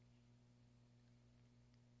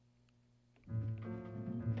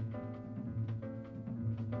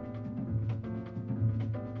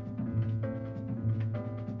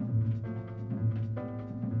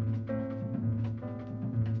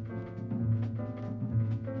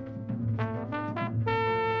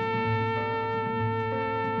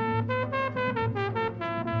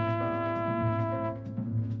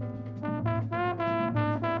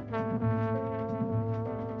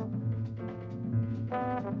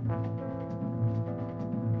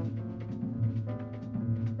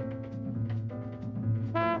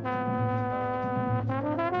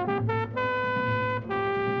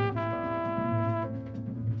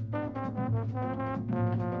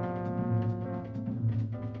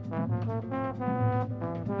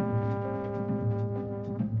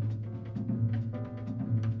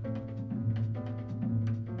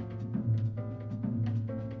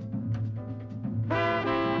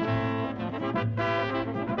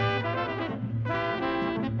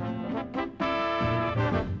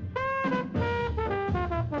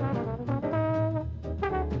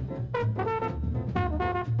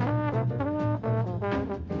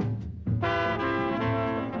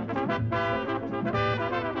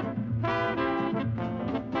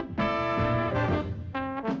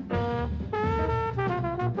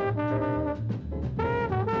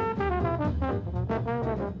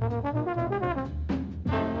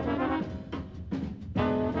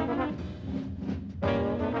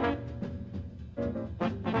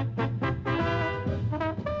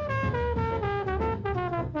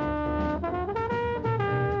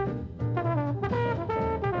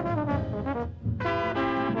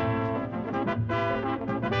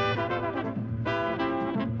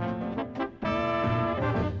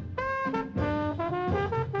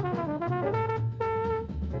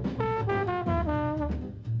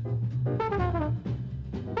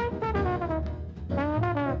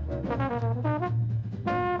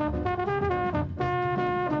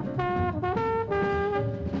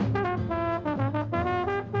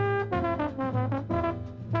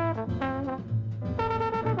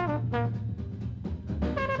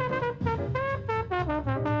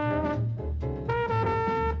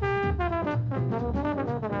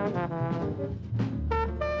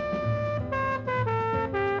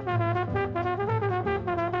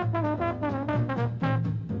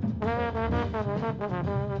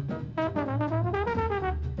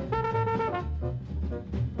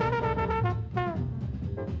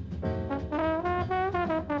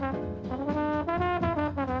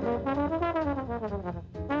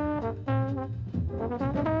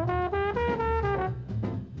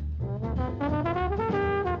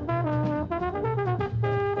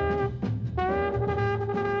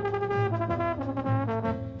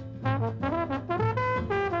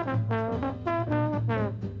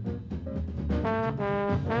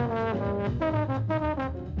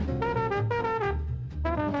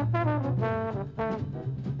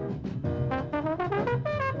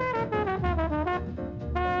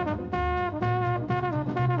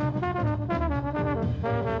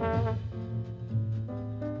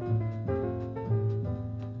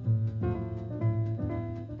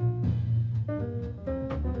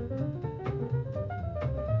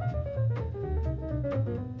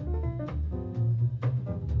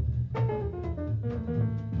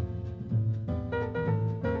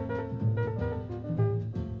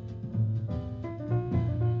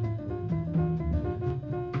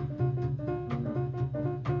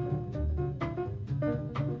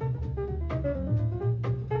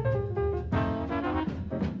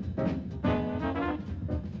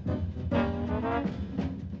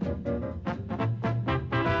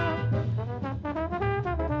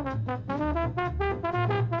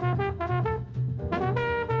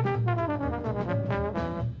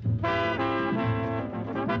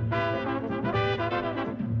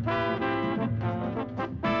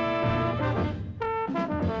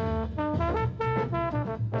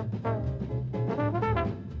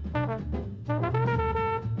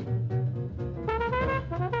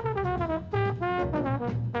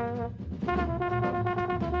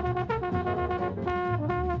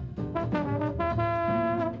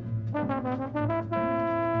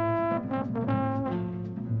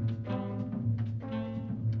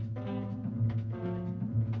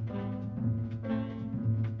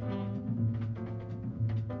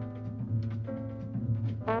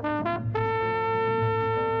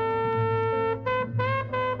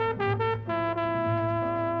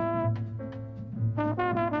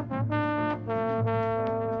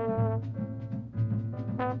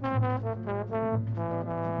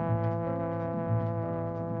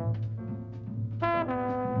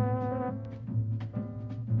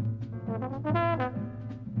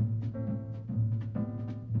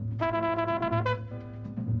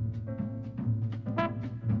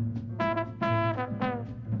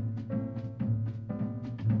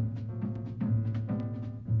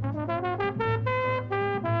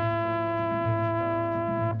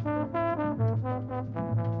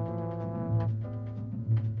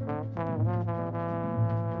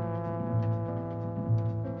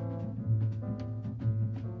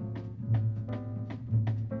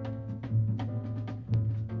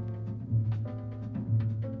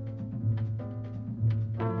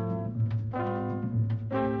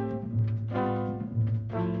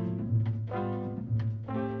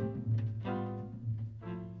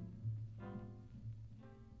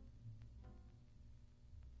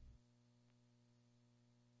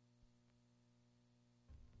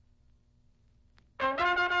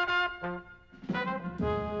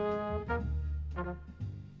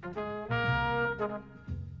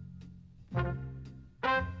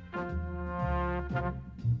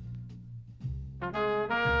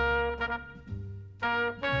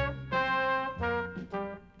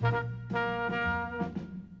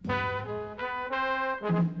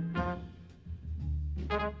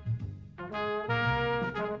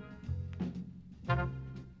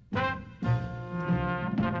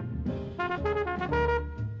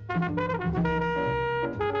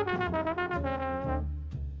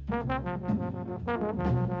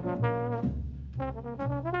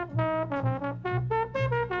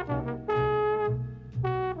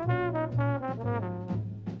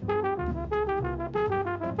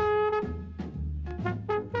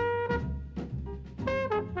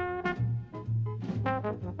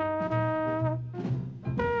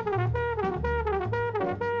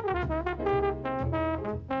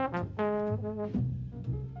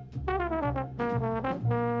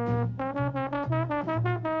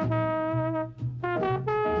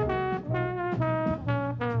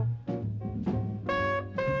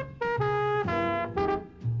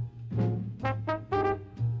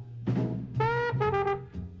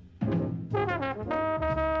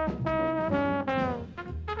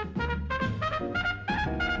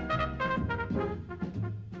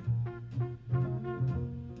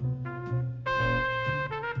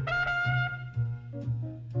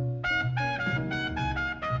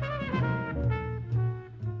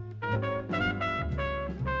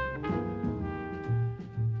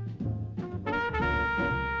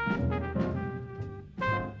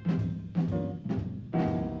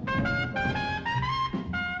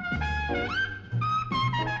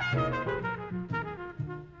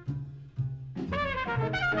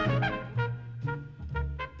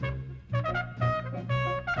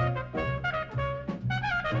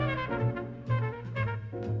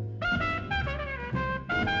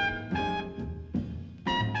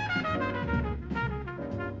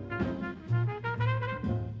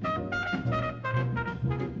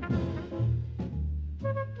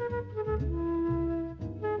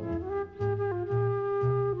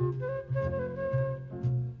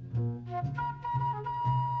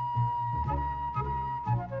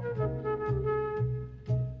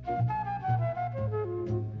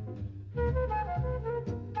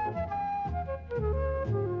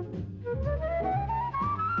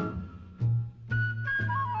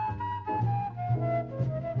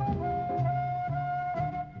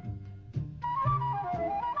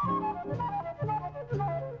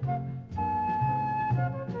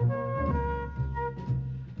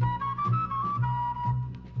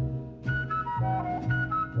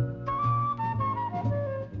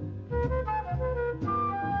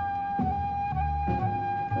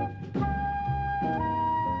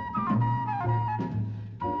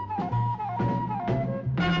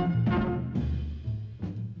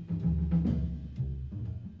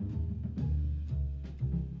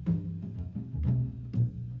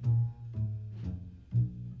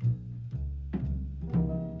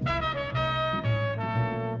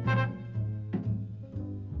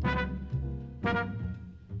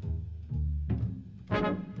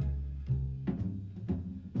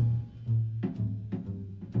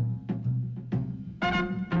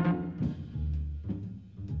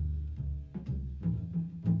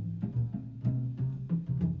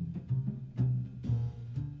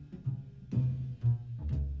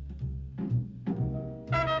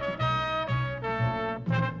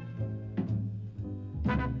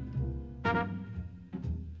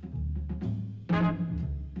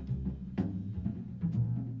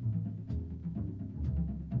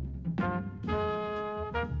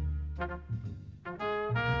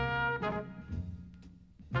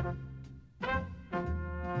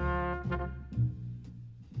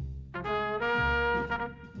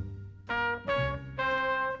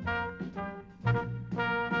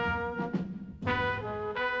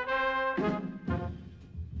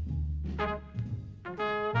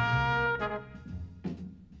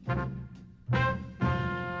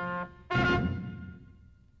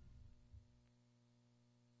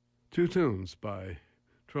 Two tunes by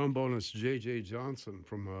trombonist J.J. Johnson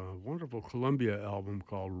from a wonderful Columbia album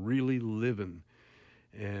called Really Livin'.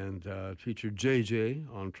 And it featured J.J.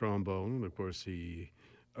 on trombone, and of course he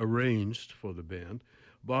arranged for the band.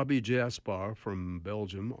 Bobby Jaspar from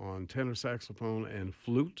Belgium on tenor saxophone and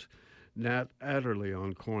flute. Nat Adderley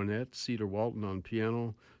on cornet. Cedar Walton on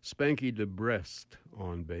piano. Spanky DeBrest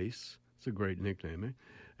on bass. It's a great nickname, eh?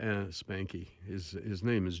 Spanky. His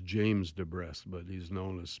name is James DeBrest, but he's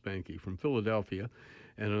known as Spanky from Philadelphia.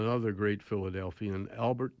 And another great Philadelphian,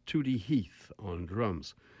 Albert Tootie Heath on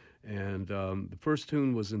drums. And the first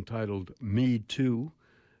tune was entitled Me Too,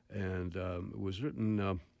 and it was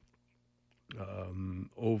written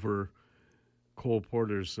over Cole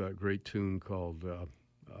Porter's great tune called,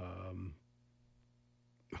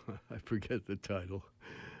 I forget the title.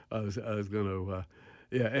 I was going to...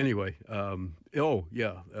 anyway.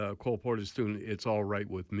 Cole Porter's tune, It's All Right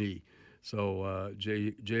With Me. So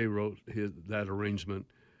Jay wrote that arrangement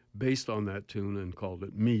based on that tune and called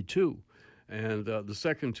it Me Too. And the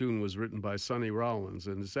second tune was written by Sonny Rollins,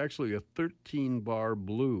 and it's actually a 13-bar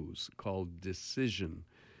blues called Decision.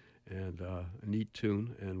 And a neat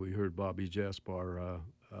tune, and we heard Bobby Jaspar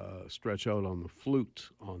stretch out on the flute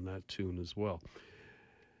on that tune as well.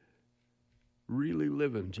 Really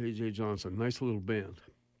Livin', J.J. Johnson. Nice little band.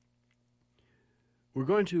 We're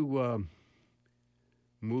going to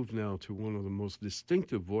move now to one of the most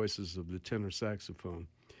distinctive voices of the tenor saxophone.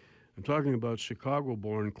 I'm talking about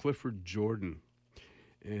Chicago-born Clifford Jordan.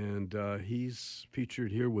 And he's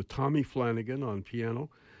featured here with Tommy Flanagan on piano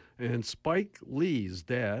and Spike Lee's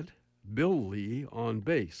dad, Bill Lee, on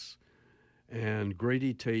bass, and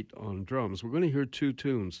Grady Tate on drums. We're going to hear two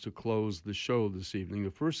tunes to close the show this evening.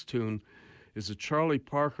 The first tune is a Charlie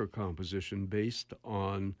Parker composition based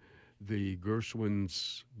on the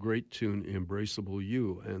Gershwin's great tune, Embraceable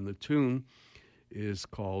You. And the tune is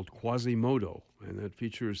called Quasimodo, and that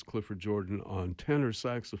features Clifford Jordan on tenor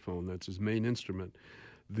saxophone. That's his main instrument.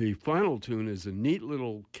 The final tune is a neat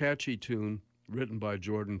little catchy tune written by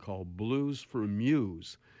Jordan called Blues for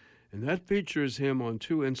Muse. And that features him on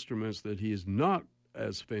two instruments that he is not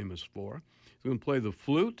as famous for. He's going to play the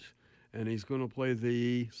flute, and he's going to play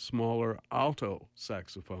the smaller alto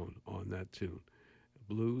saxophone on that tune.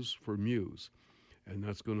 Blues for Muse. And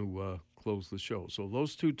that's going to close the show. So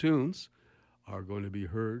those two tunes are going to be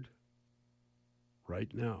heard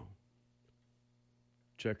right now.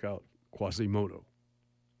 Check out Quasimodo.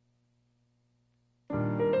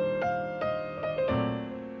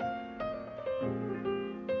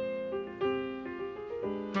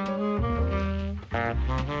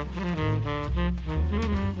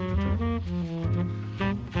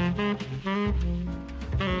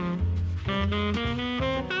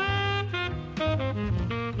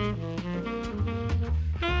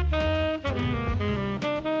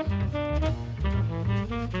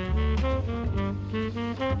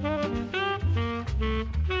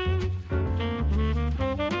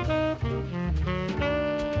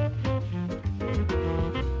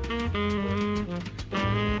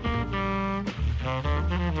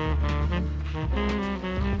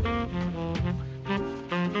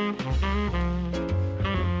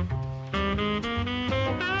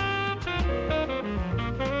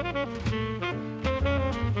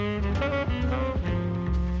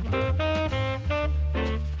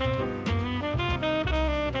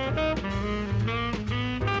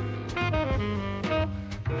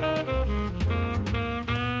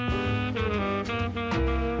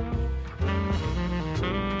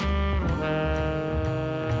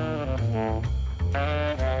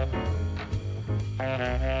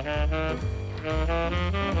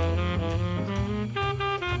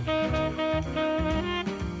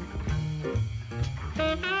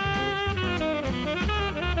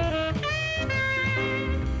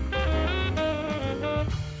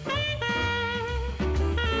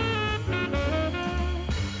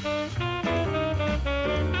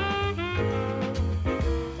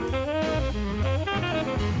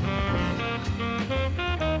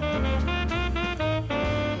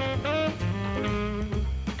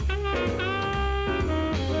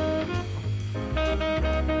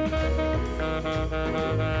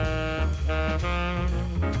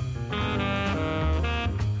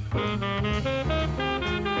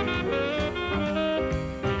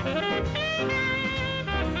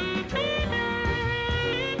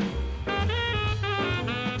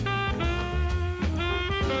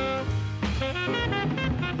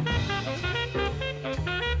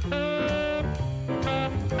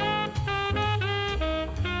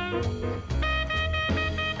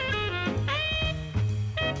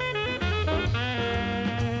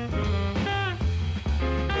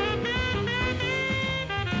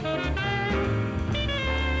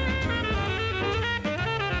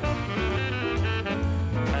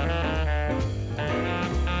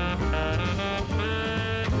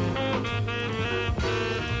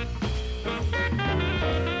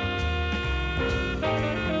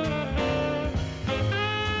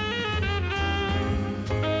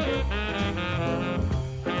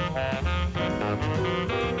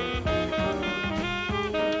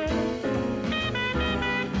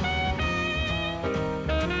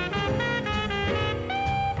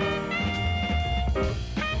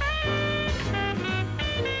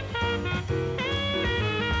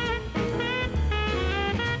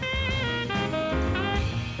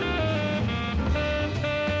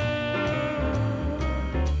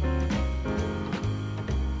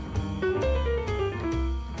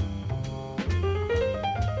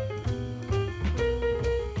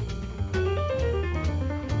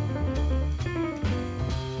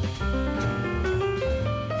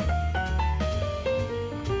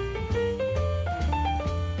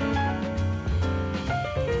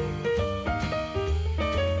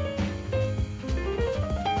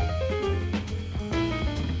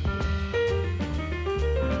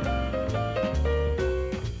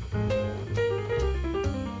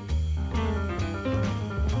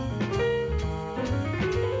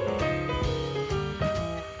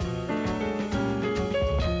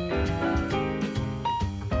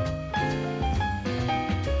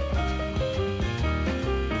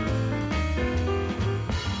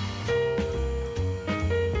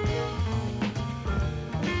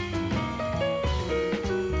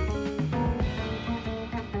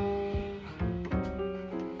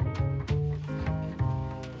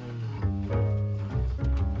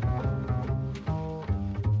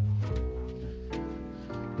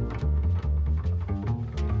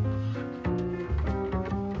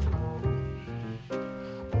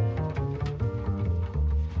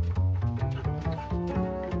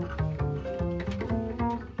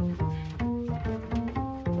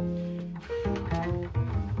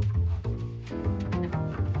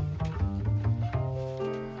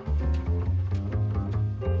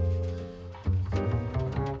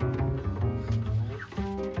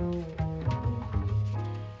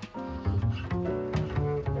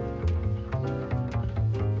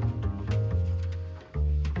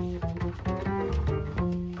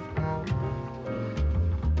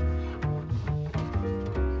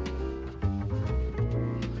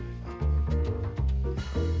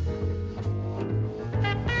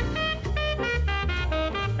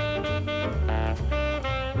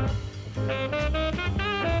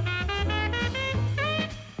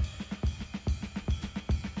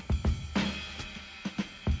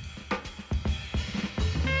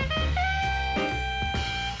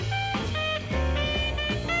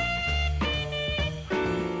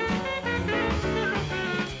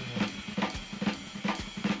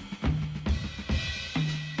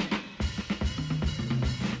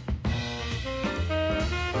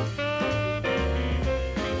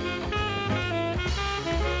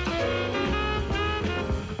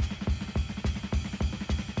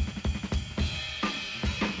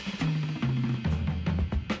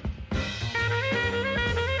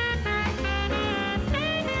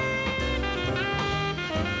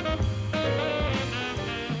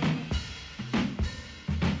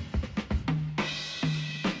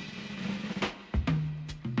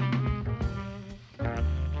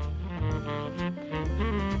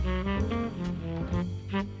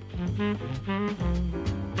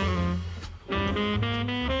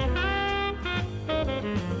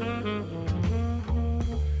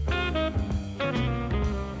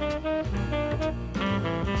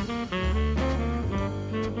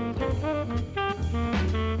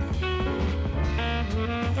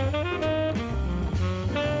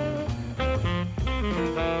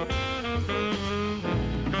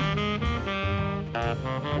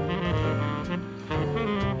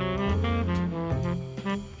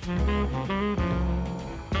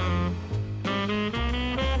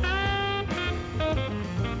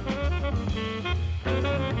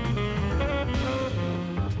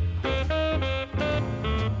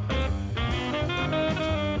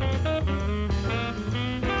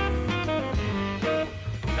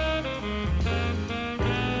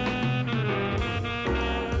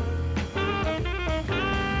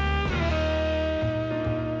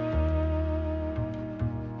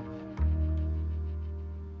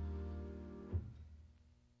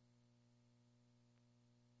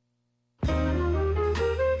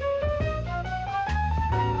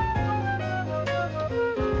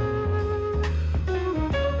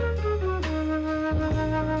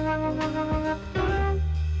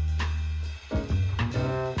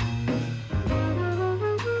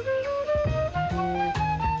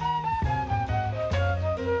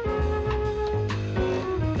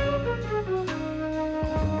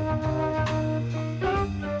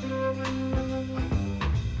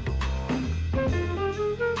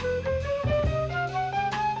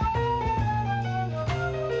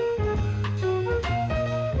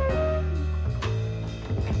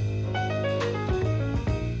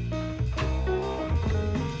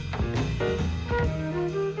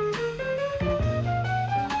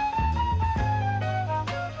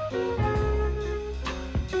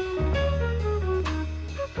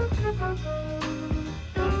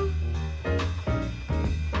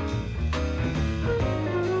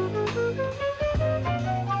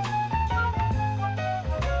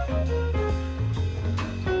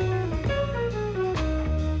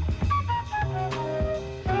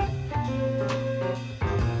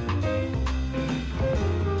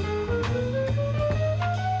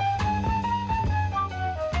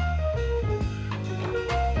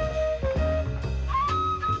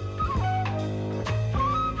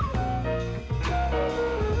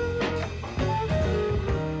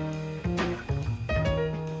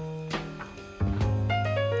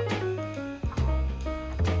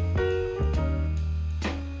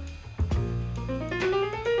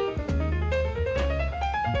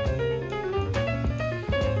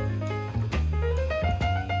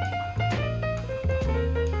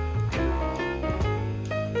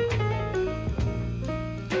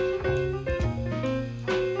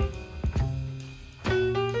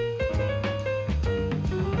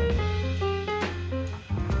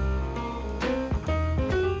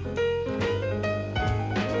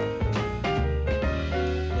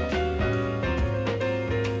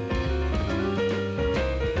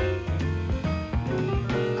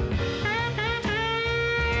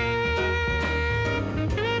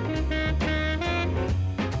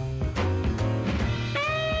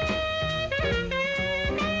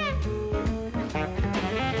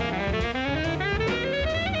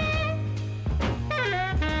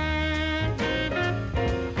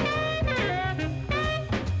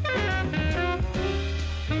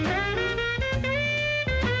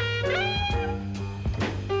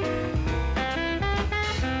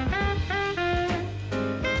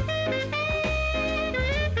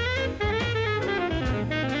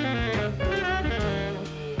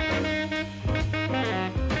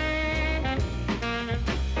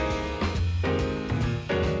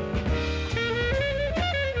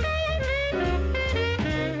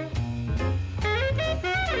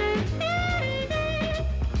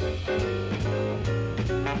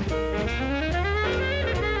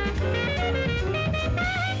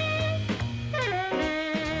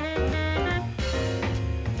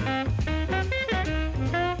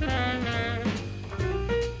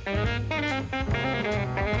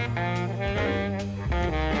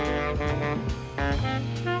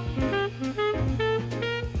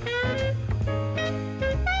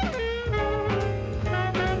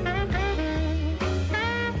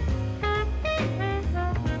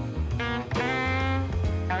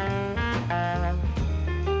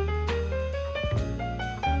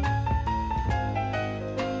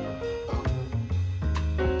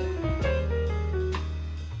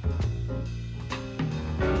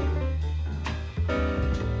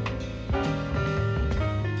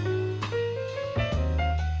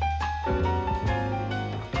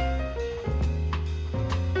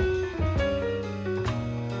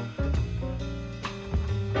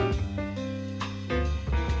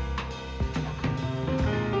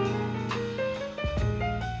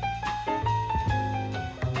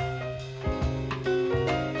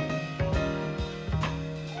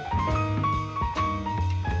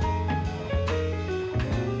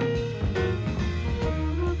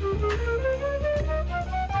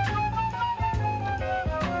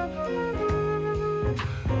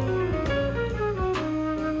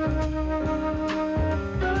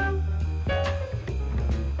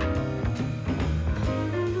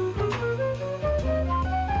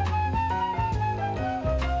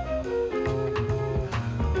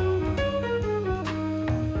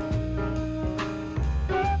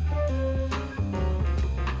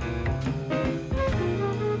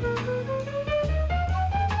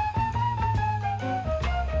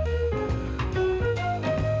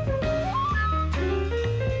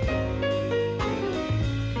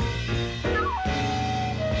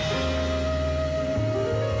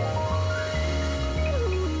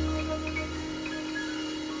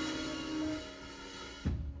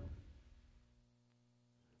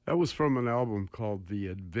 That was from an album called The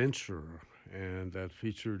Adventurer, and that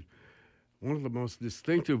featured one of the most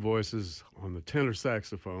distinctive voices on the tenor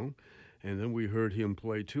saxophone. And then we heard him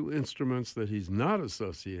play two instruments that he's not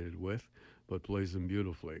associated with, but plays them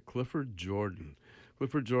beautifully. Clifford Jordan.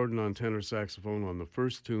 Clifford Jordan on tenor saxophone on the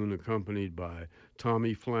first tune, accompanied by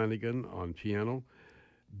Tommy Flanagan on piano,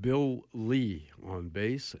 Bill Lee on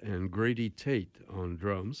bass, and Grady Tate on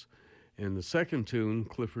drums. In the second tune,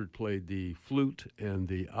 Clifford played the flute and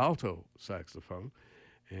the alto saxophone,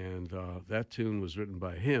 and that tune was written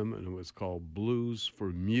by him, and it was called Blues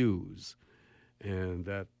for Muse. And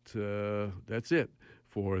that's it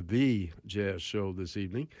for the Jazz Show this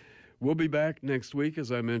evening. We'll be back next week,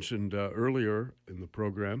 as I mentioned earlier in the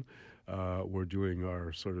program. We're doing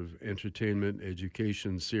our sort of entertainment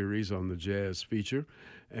education series on the jazz feature,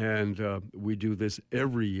 and we do this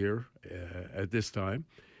every year at this time.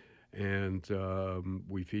 And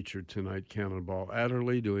we featured tonight Cannonball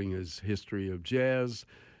Adderley doing his history of jazz.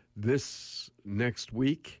 This next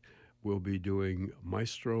week, we'll be doing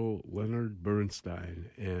Maestro Leonard Bernstein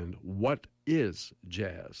and What is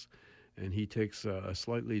Jazz? And he takes a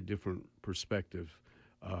slightly different perspective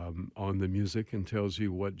on the music and tells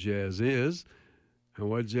you what jazz is and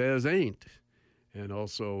what jazz ain't, and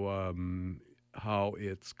also how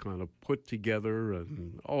it's kind of put together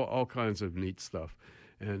and all kinds of neat stuff.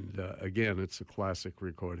 And again, it's a classic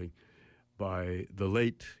recording by the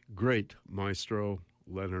late, great Maestro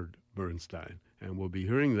Leonard Bernstein. And we'll be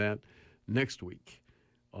hearing that next week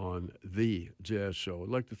on The Jazz Show. I'd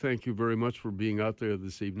like to thank you very much for being out there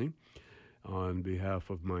this evening. On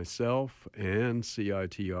behalf of myself and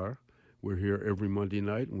CITR, we're here every Monday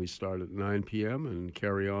night, and we start at 9 p.m. and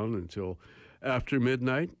carry on until after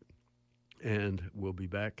midnight. And we'll be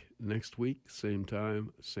back next week, same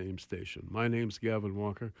time, same station. My name's Gavin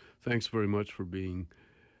Walker. Thanks very much for being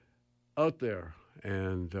out there,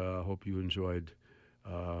 and hope you enjoyed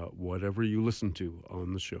whatever you listened to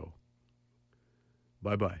on the show.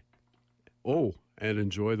 Bye-bye. Oh, and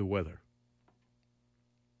enjoy the weather.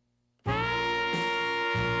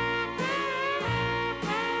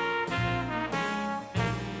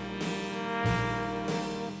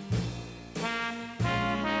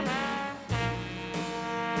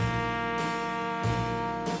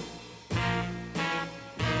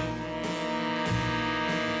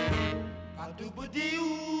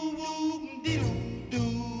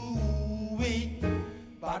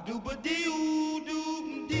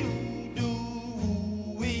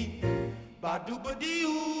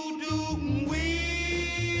 Ba-doo-ba-dee-oo-doo-wee.